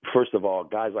think, first of all,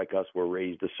 guys like us were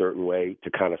raised a certain way to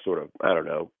kind of sort of, I don't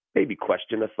know, maybe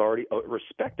question authority,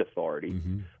 respect authority,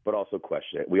 but also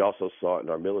question it. We also saw it in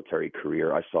our military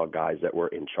career. I saw guys that were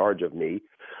in charge of me,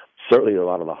 certainly a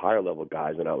lot of the higher level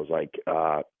guys, and I was like,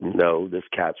 no, this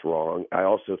cat's wrong. I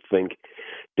also think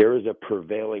there is a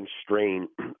prevailing strain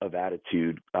of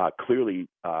attitude. Clearly,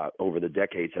 over the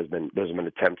decades, there's been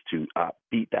attempts to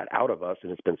beat that out of us,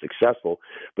 and it's been successful.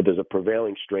 But there's a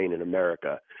prevailing strain in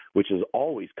America, which is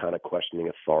always kind of questioning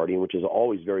authority, and which is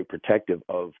always very protective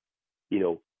of,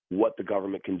 what the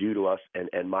government can do to us and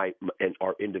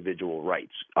our individual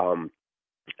rights.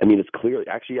 I mean, it's clear.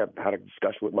 Actually, I've had a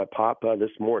discussion with my pop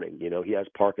this morning. He has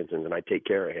Parkinson's, and I take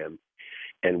care of him.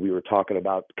 And we were talking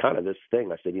about kind of this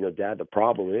thing. I said, Dad, the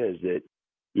problem is that,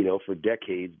 for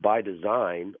decades, by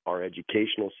design, our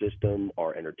educational system,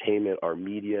 our entertainment, our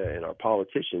media, and our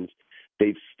politicians,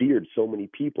 they've steered so many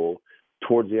people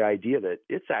towards the idea that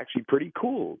it's actually pretty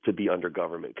cool to be under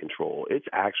government control. It's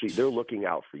actually, they're looking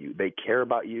out for you. They care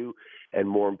about you. And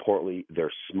more importantly,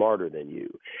 they're smarter than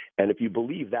you. And if you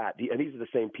believe that, and these are the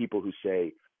same people who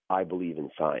say, I believe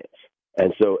in science.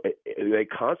 And so they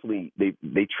constantly,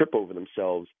 they trip over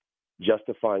themselves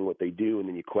justifying what they do. And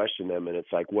then you question them and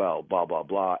it's like, well, blah, blah,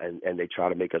 blah. And they try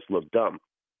to make us look dumb.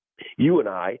 You and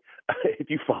I,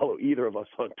 if you follow either of us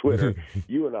on Twitter,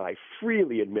 you and I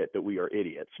freely admit that we are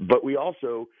idiots. But we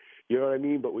also, you know what I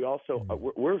mean? But we also,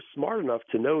 we're smart enough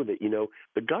to know that,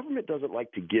 the government doesn't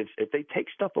like to give. If they take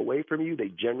stuff away from you, they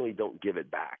generally don't give it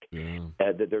back.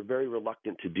 That they're very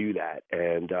reluctant to do that.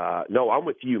 And no, I'm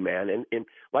with you, man. And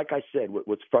like I said,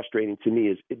 what's frustrating to me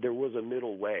is there was a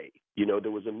middle way.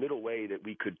 There was a middle way that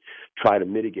we could try to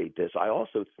mitigate this. I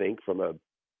also think from a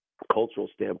cultural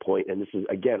standpoint, and this is,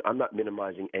 again, I'm not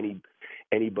minimizing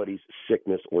anybody's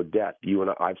sickness or death. You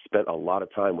and I've spent a lot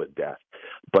of time with death,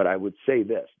 but I would say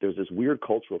this: there's this weird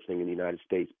cultural thing in the United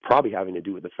States, probably having to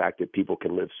do with the fact that people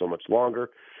can live so much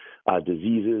longer.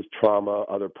 Diseases, trauma,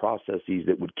 other processes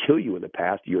that would kill you in the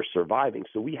past, you're surviving.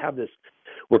 So we have this.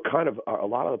 We're kind of, a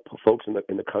lot of the folks in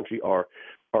the country are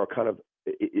kind of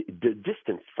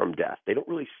distanced from death. They don't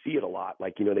really see it a lot.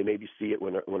 Like, they maybe see it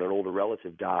when an older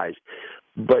relative dies.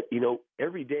 But,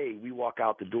 every day we walk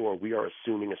out the door, we are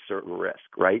assuming a certain risk,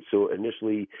 right? So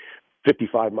initially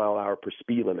 55 mile an hour per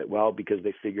speed limit. Well, because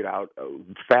they figured out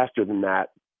faster than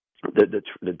that,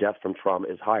 the death from trauma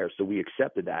is higher. So we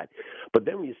accepted that. But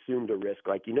then we assumed a risk,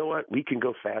 like, we can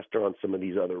go faster on some of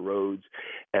these other roads.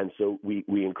 And so we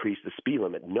increased the speed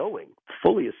limit,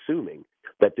 fully assuming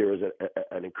that there is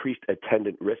an increased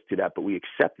attendant risk to that. But we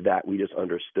accepted that. We just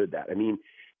understood that. I mean,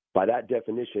 by that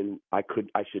definition, I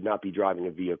should not be driving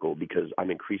a vehicle because I'm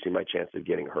increasing my chance of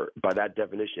getting hurt. By that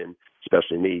definition,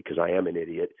 especially me, because I am an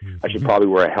idiot, I should probably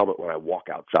wear a helmet when I walk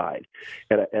outside.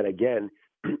 And again,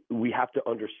 we have to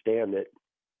understand that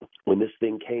when this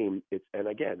thing came, and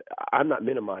again, I'm not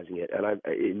minimizing it,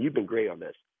 and you've been great on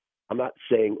this. I'm not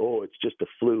saying, it's just a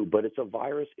flu, but it's a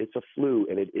virus, it's a flu,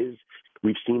 and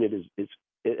we've seen it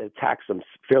it attacks some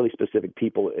fairly specific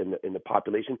people in the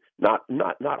population. Not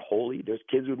wholly. There's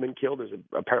kids who've been killed. There's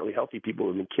apparently healthy people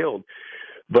who've been killed.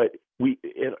 But we,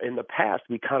 in the past,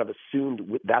 we kind of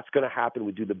assumed that's going to happen.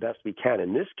 We do the best we can.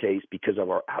 In this case, because of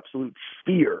our absolute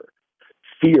fear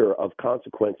of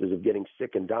consequences of getting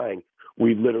sick and dying,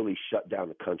 we literally shut down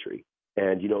the country.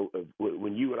 And,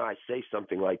 when you and I say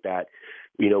something like that,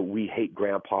 we hate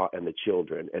grandpa and the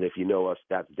children. And if you know us,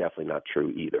 that's definitely not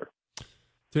true either.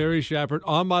 Terry Shepard,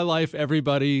 on my life,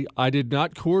 everybody, I did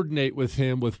not coordinate with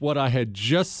him with what I had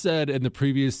just said in the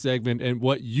previous segment and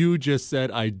what you just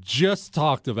said. I just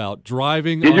talked about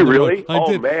driving. Did on you the really? road.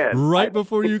 I did. Man. Right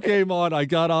before you came on, I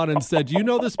got on and said, you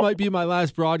know, this might be my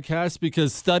last broadcast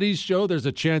because studies show there's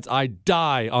a chance I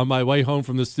die on my way home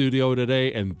from the studio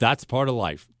today, and that's part of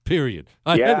life. Period.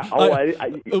 I didn't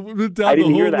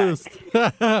hear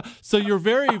that. So you're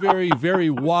very, very, very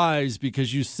wise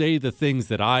because you say the things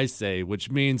that I say, which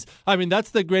means, that's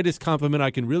the greatest compliment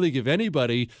I can really give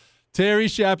anybody. Terry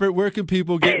Shepard, where can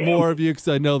people get more of you? Because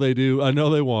I know they do. I know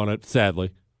they want it,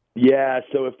 sadly. Yeah,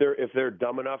 so if they're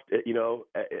dumb enough,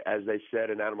 as they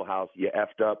said in Animal House, you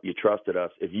effed up, you trusted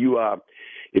us. If you want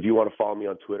to follow me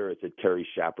on Twitter, it's at Terry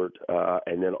Shepard.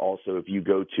 And then also if you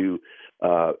go to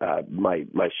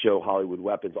my show Hollywood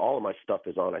Weapons, all of my stuff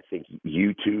is on, I think,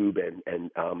 YouTube and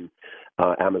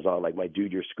Amazon. Like my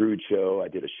Dude You're Screwed show, I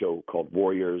did a show called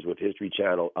Warriors with History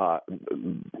Channel.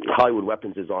 Hollywood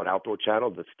Weapons is on Outdoor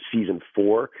Channel. That's season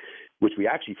 4, which we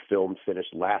actually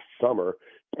finished last summer.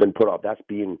 It's been put off. That's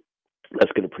going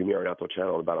to premiere on Outdoor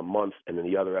Channel in about a month, and then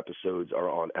the other episodes are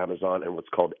on Amazon and what's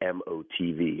called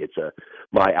MOTV. It's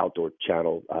my Outdoor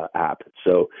Channel app.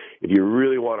 So if you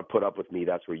really want to put up with me,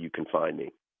 that's where you can find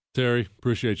me. Terry,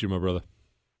 appreciate you, my brother.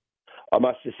 I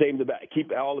must say the best.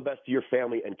 Keep all the best to your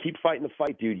family and keep fighting the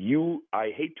fight, dude.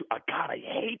 I hate to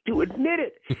admit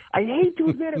it. I hate to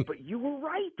admit it, but you were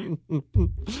right.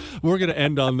 We're going to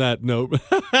end on that note.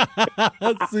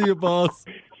 See you, boss.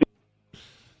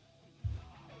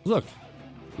 Look,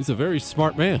 he's a very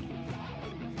smart man.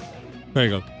 There you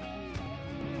go.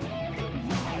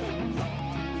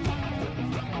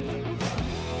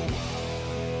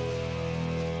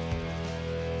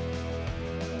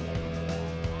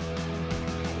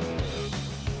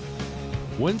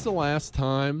 When's the last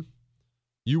time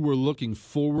you were looking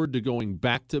forward to going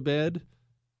back to bed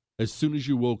as soon as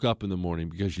you woke up in the morning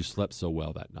because you slept so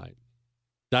well that night?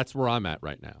 That's where I'm at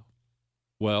right now.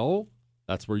 Well,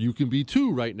 that's where you can be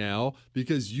too right now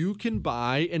because you can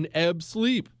buy an Ebb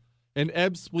Sleep. An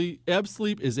Ebb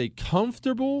Sleep is a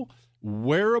comfortable,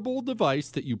 wearable device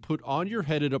that you put on your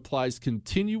head. It applies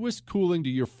continuous cooling to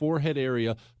your forehead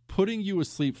area, putting you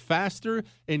asleep faster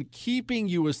and keeping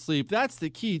you asleep. That's the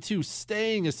key to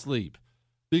staying asleep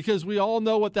because we all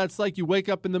know what that's like. You wake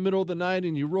up in the middle of the night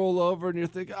and you roll over and you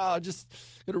think, just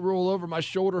going to roll over. My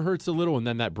shoulder hurts a little. And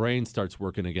then that brain starts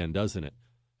working again, doesn't it?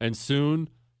 And soon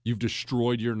you've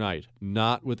destroyed your night.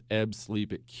 Not with Ebb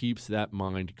Sleep. It keeps that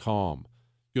mind calm.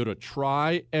 Go to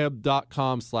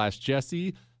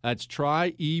tryebb.com/Jesse. That's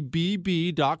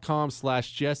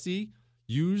tryebb.com/Jesse.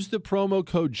 Use the promo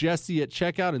code Jesse at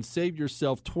checkout and save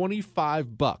yourself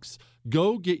 $25.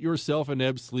 Go get yourself an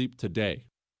Ebb Sleep today.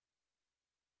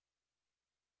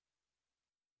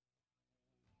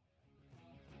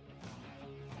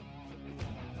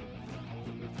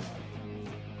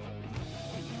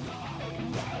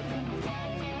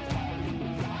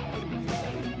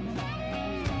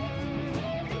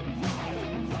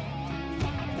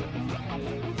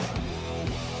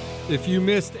 If you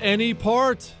missed any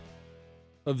part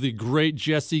of the great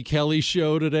Jesse Kelly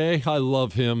show today, I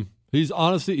love him.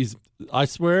 I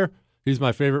swear, he's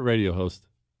my favorite radio host.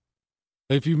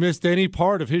 If you missed any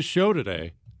part of his show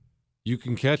today, you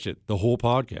can catch it, the whole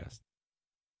podcast.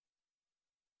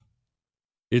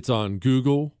 It's on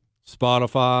Google,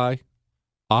 Spotify,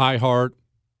 iHeart.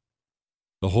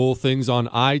 The whole thing's on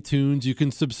iTunes. You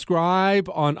can subscribe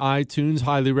on iTunes.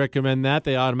 Highly recommend that.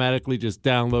 They automatically just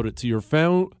download it to your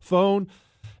phone.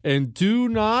 And do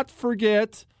not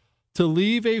forget to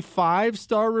leave a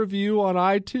 5-star review on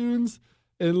iTunes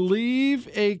and leave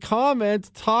a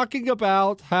comment talking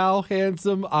about how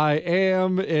handsome I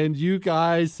am. And you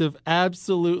guys have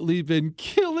absolutely been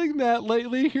killing that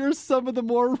lately. Here's some of the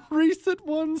more recent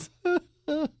ones.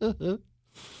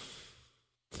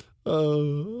 One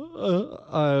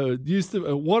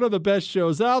of the best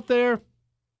shows out there,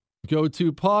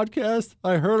 Go-To Podcast.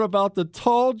 I heard about the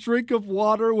tall drink of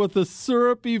water with a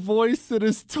syrupy voice that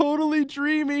is totally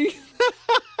dreamy.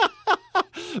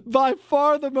 By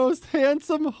far the most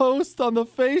handsome host on the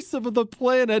face of the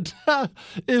planet.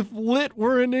 If lit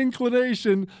were an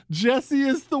inclination, Jesse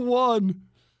is the one.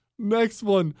 Next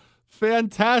one,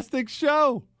 fantastic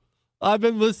show. I've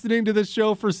been listening to the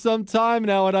show for some time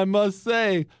now, and I must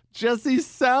say, Jesse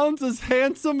sounds as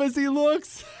handsome as he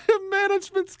looks.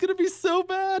 Management's going to be so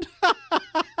bad.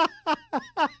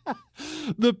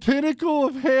 The pinnacle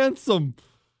of handsome.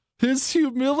 His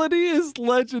humility is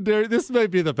legendary. This may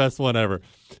be the best one ever.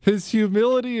 His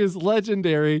humility is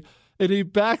legendary, and he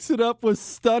backs it up with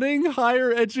stunning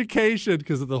higher education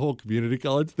because of the whole community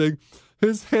college thing.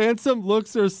 His handsome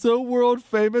looks are so world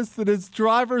famous that his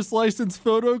driver's license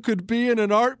photo could be in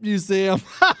an art museum.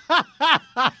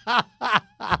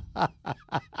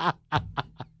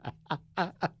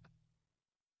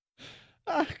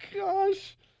 Oh,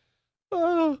 gosh.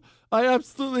 Oh, I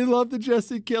absolutely love the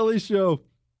Jesse Kelly Show.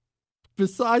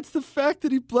 Besides the fact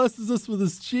that he blesses us with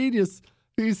his genius,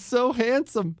 he's so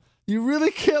handsome. You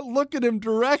really can't look at him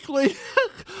directly.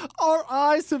 Our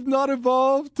eyes have not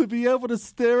evolved to be able to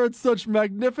stare at such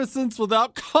magnificence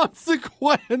without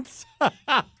consequence.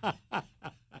 I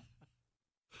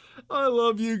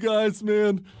love you guys,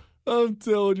 man. I'm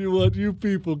telling you what, you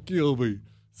people kill me.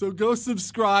 So go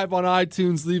subscribe on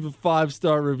iTunes, leave a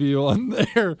 5-star review on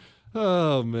there.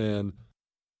 Oh, man.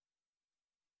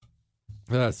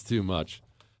 That's too much.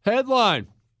 Headline.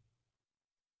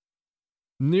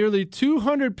 Nearly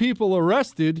 200 people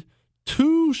arrested,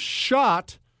 2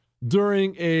 shot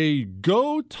during a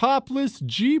Go Topless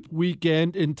Jeep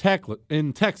weekend in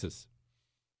Texas.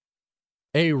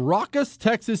 A raucous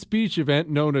Texas beach event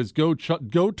known as Go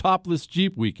Topless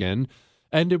Jeep Weekend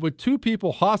ended with 2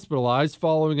 people hospitalized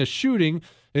following a shooting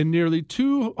and nearly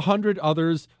 200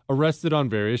 others arrested on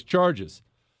various charges.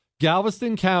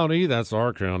 Galveston County, that's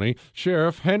our county,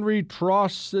 Sheriff Henry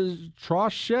Trocheset,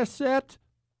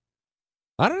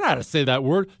 I don't know how to say that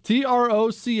word,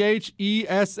 Trochesset,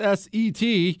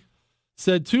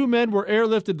 said 2 men were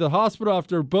airlifted to the hospital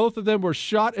after both of them were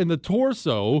shot in the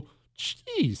torso,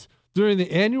 during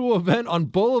the annual event on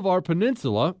Boulevard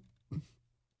Peninsula,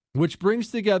 which brings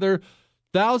together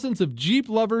thousands of Jeep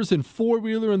lovers and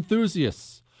four-wheeler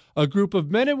enthusiasts. A group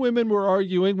of men and women were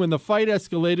arguing when the fight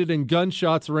escalated and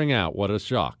gunshots rang out. What a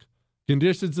shock.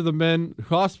 Conditions of the men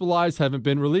hospitalized haven't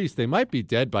been released. They might be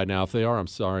dead by now. If they are, I'm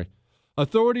sorry.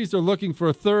 Authorities are looking for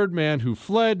a third man who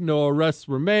fled. No arrests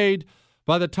were made.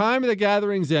 By the time the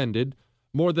gatherings ended,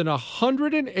 more than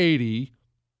 180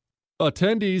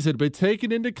 attendees had been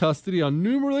taken into custody on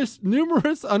numerous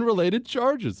unrelated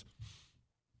charges.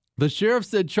 The sheriff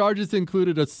said charges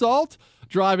included assault,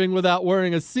 driving without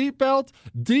wearing a seatbelt,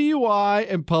 DUI,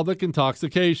 and public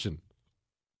intoxication.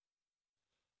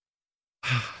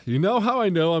 You know how I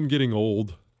know I'm getting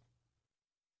old?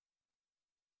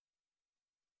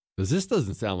 Because this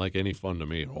doesn't sound like any fun to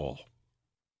me at all.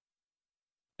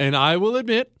 And I will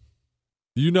admit,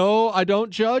 I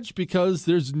don't judge because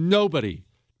there's nobody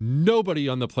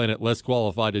on the planet less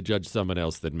qualified to judge someone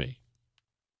else than me.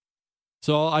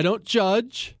 So I don't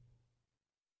judge.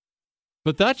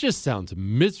 But that just sounds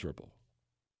miserable.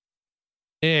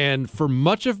 And for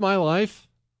much of my life,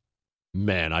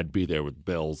 man, I'd be there with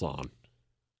bells on.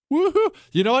 Woohoo!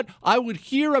 You know what? I would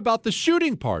hear about the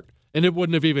shooting part, and it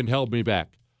wouldn't have even held me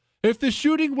back. If the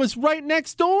shooting was right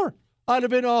next door, I'd have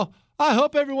been all, I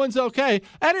hope everyone's okay.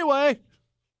 Anyway,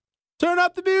 turn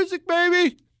up the music,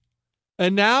 baby.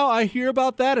 And now I hear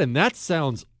about that, and that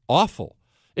sounds awful.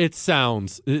 This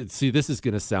is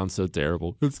going to sound so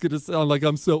terrible. It's going to sound like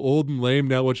I'm so old and lame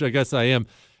now, which I guess I am.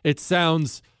 It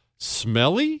sounds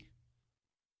smelly.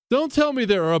 Don't tell me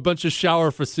there are a bunch of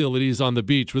shower facilities on the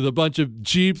beach with a bunch of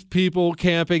Jeep people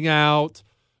camping out,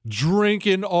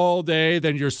 drinking all day.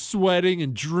 Then you're sweating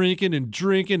and drinking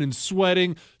and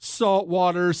sweating, salt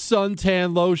water,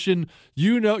 suntan lotion.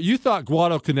 You thought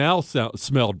Guadalcanal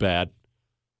smelled bad.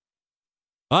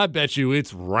 I bet you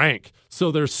it's rank.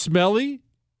 So they're smelly.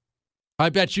 I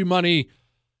bet you money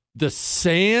the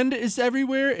sand is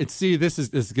everywhere. And see, this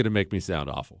is going to make me sound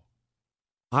awful.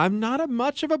 I'm not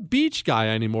much of a beach guy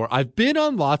anymore. I've been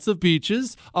on lots of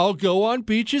beaches. I'll go on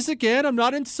beaches again. I'm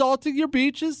not insulting your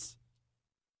beaches.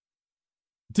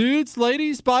 Dudes,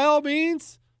 ladies, by all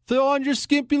means, throw on your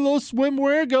skimpy little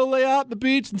swimwear, go lay out on the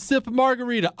beach and sip a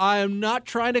margarita. I am not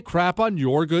trying to crap on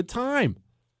your good time.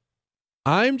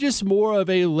 I'm just more of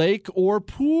a lake or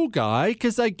pool guy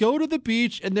because I go to the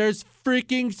beach and there's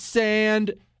freaking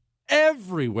sand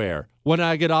everywhere when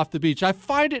I get off the beach. I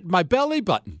find it in my belly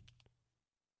button.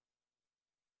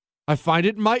 I find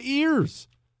it in my ears.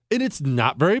 And it's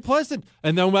not very pleasant.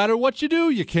 And no matter what you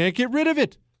do, you can't get rid of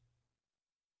it.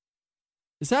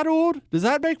 Is that old? Does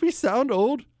that make me sound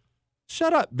old?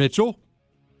 Shut up, Mitchell.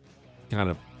 Kind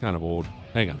of old.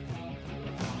 Hang on.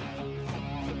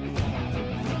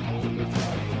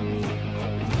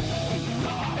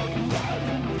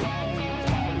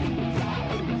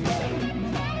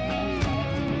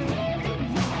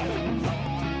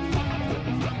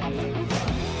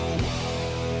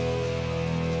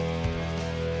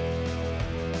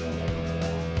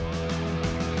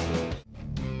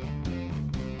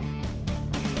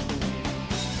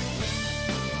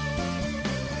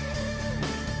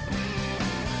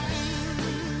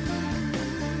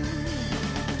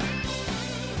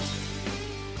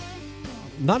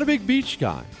 not a big beach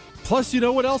guy. Plus, you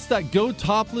know what else that Go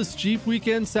Topless Jeep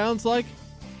weekend sounds like?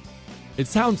 It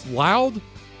sounds loud.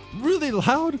 Really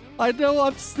loud. I know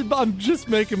I'm just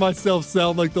making myself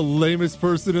sound like the lamest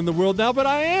person in the world now, but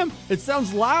I am. It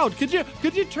sounds loud. Could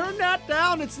you turn that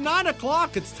down? It's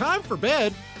 9:00. It's time for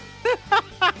bed.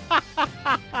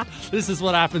 This is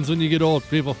what happens when you get old,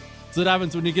 people. This is what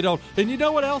happens when you get old. And you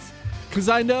know what else? Because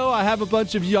I know I have a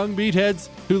bunch of young meatheads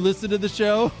who listen to the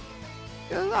show.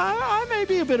 I may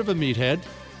be a bit of a meathead.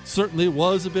 Certainly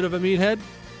was a bit of a meathead.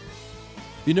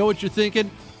 You know what you're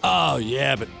thinking? Oh,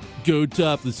 yeah, but Go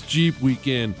Topless Jeep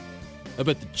weekend. I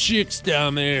bet the chicks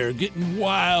down there are getting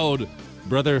wild.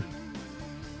 Brother,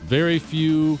 very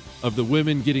few of the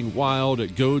women getting wild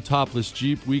at Go Topless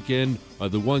Jeep weekend are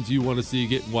the ones you want to see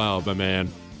getting wild, my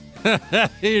man.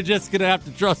 You're just going to have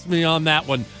to trust me on that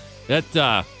one. That,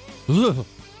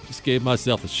 just gave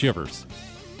myself the shivers.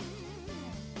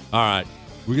 All right,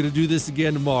 we're going to do this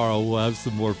again tomorrow. We'll have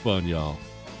some more fun, y'all.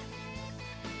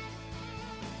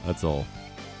 That's all.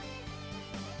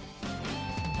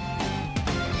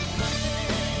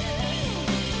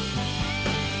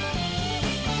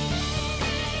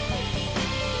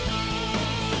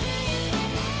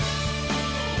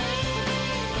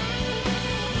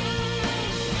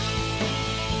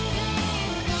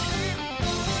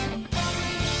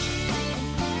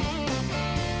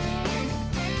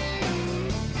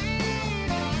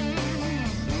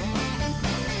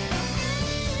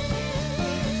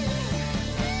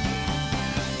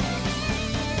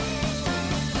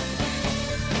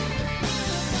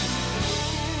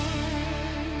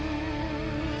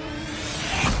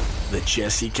 The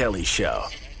Jesse Kelly Show.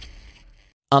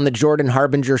 On the Jordan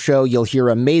Harbinger Show, you'll hear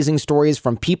amazing stories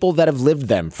from people that have lived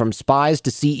them, from spies to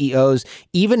CEOs,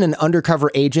 even an undercover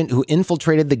agent who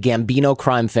infiltrated the Gambino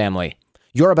crime family.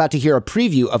 You're about to hear a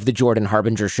preview of the Jordan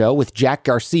Harbinger Show with Jack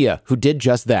Garcia, who did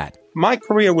just that. My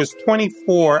career was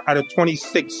 24 out of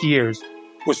 26 years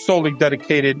was solely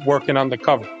dedicated working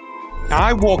undercover. Now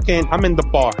I walk in, I'm in the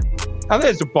bar. Now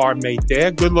there's a barmaid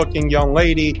there, good-looking young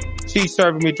lady. She's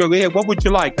serving me a drink. Hey, what would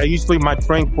you like? Usually my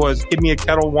drink was give me a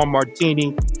Kettle One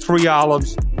martini, 3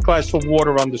 olives, glass of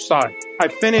water on the side. I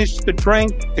finish the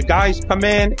drink. The guys come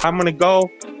in. I'm going to go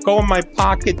in my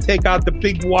pocket, take out the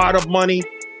big wad of money.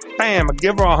 Bam, I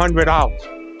give her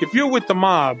 $100. If you're with the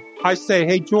mob, I say,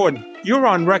 hey, Jordan, you're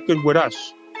on record with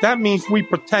us. That means we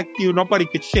protect you. Nobody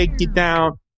could shake you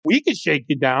down. We could shake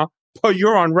you down, but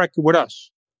you're on record with us.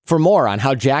 For more on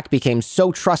how Jack became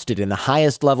so trusted in the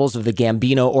highest levels of the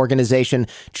Gambino organization,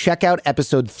 check out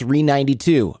episode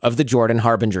 392 of The Jordan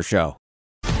Harbinger Show.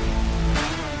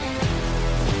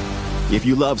 If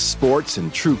you love sports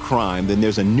and true crime, then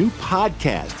there's a new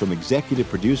podcast from executive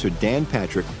producer Dan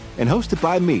Patrick and hosted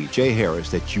by me, Jay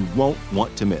Harris, that you won't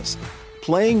want to miss.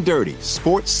 Playing Dirty: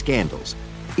 Sports Scandals.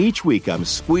 Each week, I'm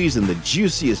squeezing the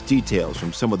juiciest details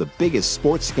from some of the biggest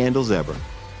sports scandals ever.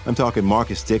 I'm talking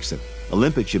Marcus Dixon,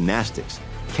 Olympic gymnastics,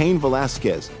 Cain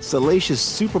Velasquez, salacious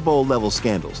Super Bowl-level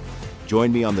scandals.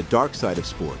 Join me on the dark side of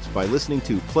sports by listening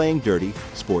to Playing Dirty: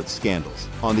 Sports Scandals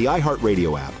on the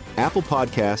iHeartRadio app, Apple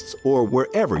Podcasts, or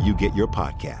wherever you get your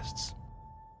podcasts.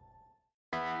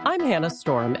 I'm Hannah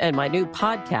Storm, and my new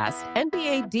podcast,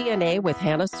 NBA DNA with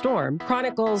Hannah Storm,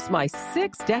 chronicles my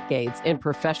 6 decades in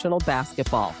professional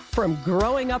basketball. From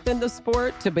growing up in the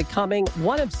sport to becoming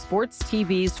one of sports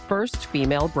TV's first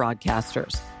female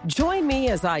broadcasters. Join me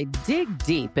as I dig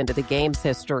deep into the game's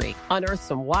history, unearth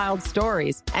some wild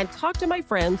stories, and talk to my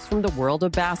friends from the world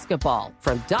of basketball,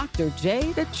 from Dr.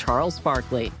 J to Charles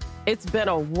Barkley. It's been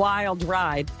a wild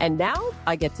ride, and now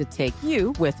I get to take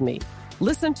you with me.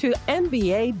 Listen to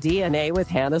NBA DNA with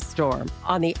Hannah Storm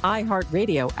on the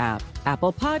iHeartRadio app,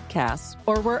 Apple Podcasts,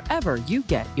 or wherever you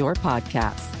get your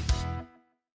podcasts.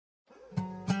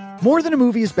 More Than a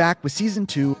Movie is back with Season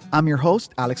 2. I'm your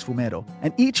host, Alex Fumero,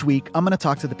 and each week I'm going to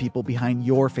talk to the people behind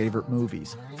your favorite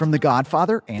movies. From The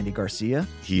Godfather, Andy Garcia.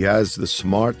 He has the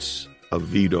smarts of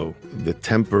Vito, the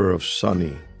temper of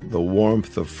Sonny, the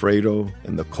warmth of Fredo,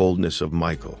 and the coldness of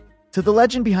Michael. To the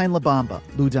legend behind La Bamba,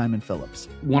 Lou Diamond Phillips.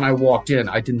 When I walked in,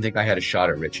 I didn't think I had a shot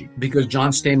at Richie because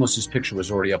John Stamos' picture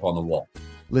was already up on the wall.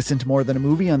 Listen to More Than a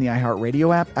Movie on the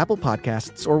iHeartRadio app, Apple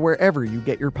Podcasts, or wherever you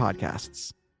get your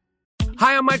podcasts.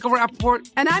 Hi, I'm Michael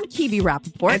Rappaport. And I'm Kibi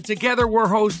Rappaport. And together we're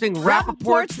hosting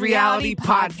Rappaport's Reality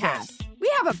Podcast. We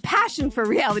have a passion for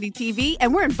reality TV,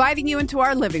 and we're inviting you into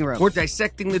our living room. We're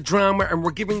dissecting the drama, and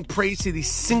we're giving praise to the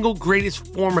single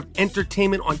greatest form of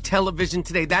entertainment on television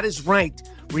today. That is right.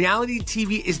 Reality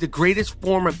TV is the greatest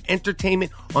form of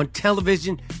entertainment on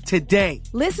television today.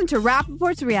 Listen to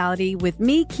Rappaport's Reality with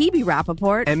me, Kibi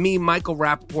Rappaport. And me, Michael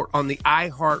Rappaport, on the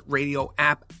iHeartRadio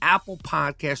app, Apple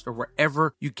Podcast, or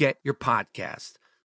wherever you get your podcast.